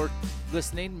 Thanks for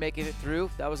listening, making it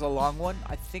through. That was a long one.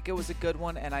 I think it was a good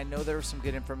one, and I know there was some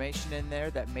good information in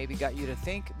there that maybe got you to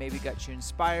think, maybe got you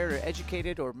inspired or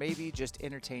educated, or maybe just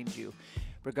entertained you.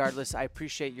 Regardless, I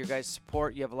appreciate your guys'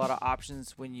 support. You have a lot of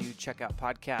options when you check out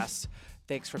podcasts.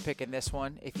 Thanks for picking this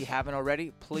one. If you haven't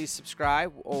already, please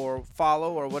subscribe or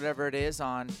follow or whatever it is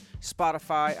on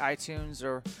Spotify, iTunes,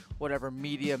 or whatever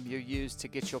medium you use to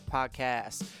get your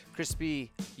podcast.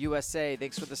 Crispy USA,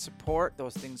 thanks for the support.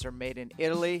 Those things are made in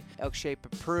Italy. Elk Shape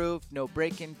approved. No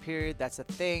break-in period. That's a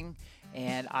thing.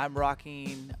 And I'm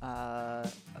rocking a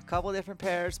couple different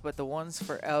pairs, but the ones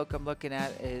for elk I'm looking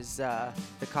at is the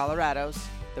Colorados,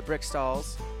 the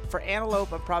Brickstalls. For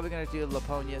antelope, I'm probably going to do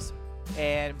Laponias.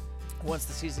 And once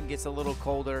the season gets a little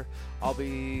colder, I'll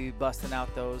be busting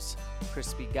out those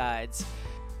crispy guides.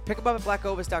 Pick them up at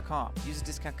blackovis.com. Use the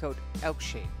discount code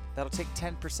ELKSHAPE. That'll take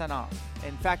 10% off.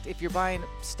 In fact, if you're buying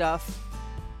stuff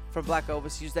from Black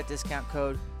Ovis, use that discount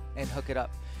code and hook it up.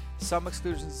 Some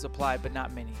exclusions apply, but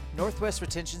not many. Northwest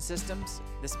Retention Systems.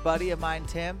 This buddy of mine,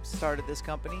 Tim, started this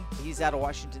company. He's out of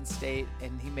Washington State,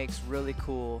 and he makes really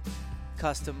cool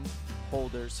custom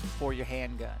holders for your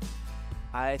handgun.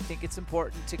 I think it's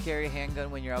important to carry a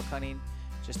handgun when you're elk hunting,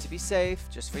 just to be safe,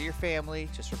 just for your family,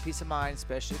 just for peace of mind,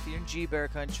 especially if you're in G-Bear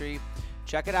country.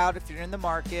 Check it out if you're in the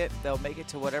market. They'll make it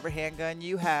to whatever handgun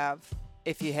you have.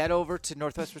 If you head over to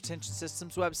Northwest Retention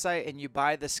Systems website and you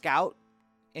buy the Scout,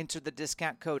 enter the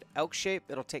discount code ELKSHAPE.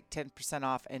 It'll take 10%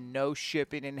 off and no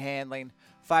shipping and handling.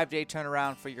 5-day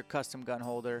turnaround for your custom gun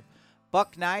holder.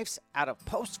 Buck Knives out of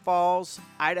Post Falls,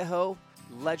 Idaho.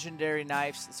 Legendary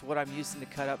knives. It's what I'm using to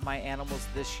cut up my animals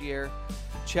this year.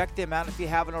 Check them out if you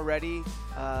haven't already.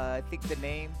 I think the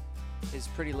name is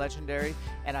pretty legendary,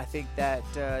 and I think that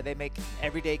they make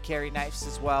everyday carry knives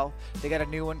as well. They got a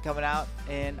new one coming out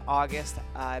in August.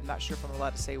 I'm not sure if I'm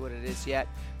allowed to say what it is yet,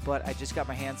 but I just got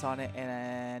my hands on it,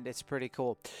 and it's pretty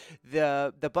cool.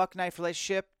 The Buck Knife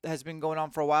relationship has been going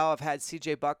on for a while. I've had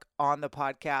CJ Buck on the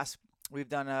podcast. We've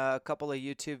done a couple of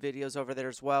YouTube videos over there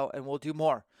as well, and we'll do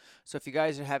more. So if you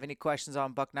guys have any questions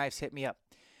on Buck Knives, hit me up.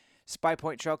 Spy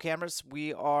Point trail cameras.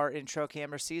 We are in trail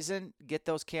camera season. Get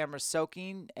those cameras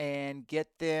soaking and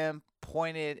get them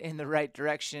pointed in the right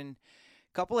direction.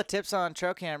 A couple of tips on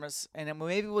trail cameras, and then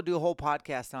maybe we'll do a whole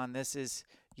podcast on this, is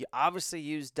you obviously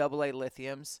use AA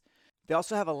lithiums. They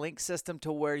also have a link system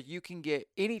to where you can get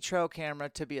any trail camera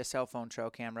to be a cell phone trail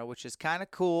camera, which is kind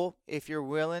of cool if you're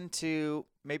willing to,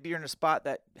 maybe you're in a spot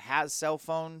that has cell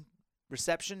phone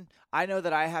reception. I know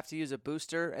that I have to use a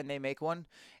booster, and they make one,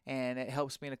 and it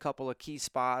helps me in a couple of key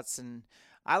spots. And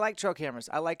I like trail cameras.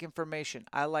 I like information.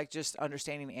 I like just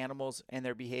understanding animals and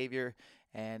their behavior,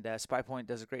 and Spy Point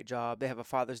does a great job. They have a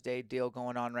Father's Day deal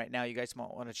going on right now you guys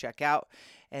might want to check out.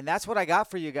 And that's what I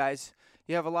got for you guys.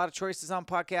 You have a lot of choices on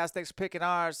podcasts. Thanks for picking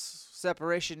ours.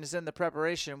 Separation is in the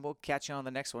preparation. We'll catch you on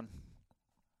the next one.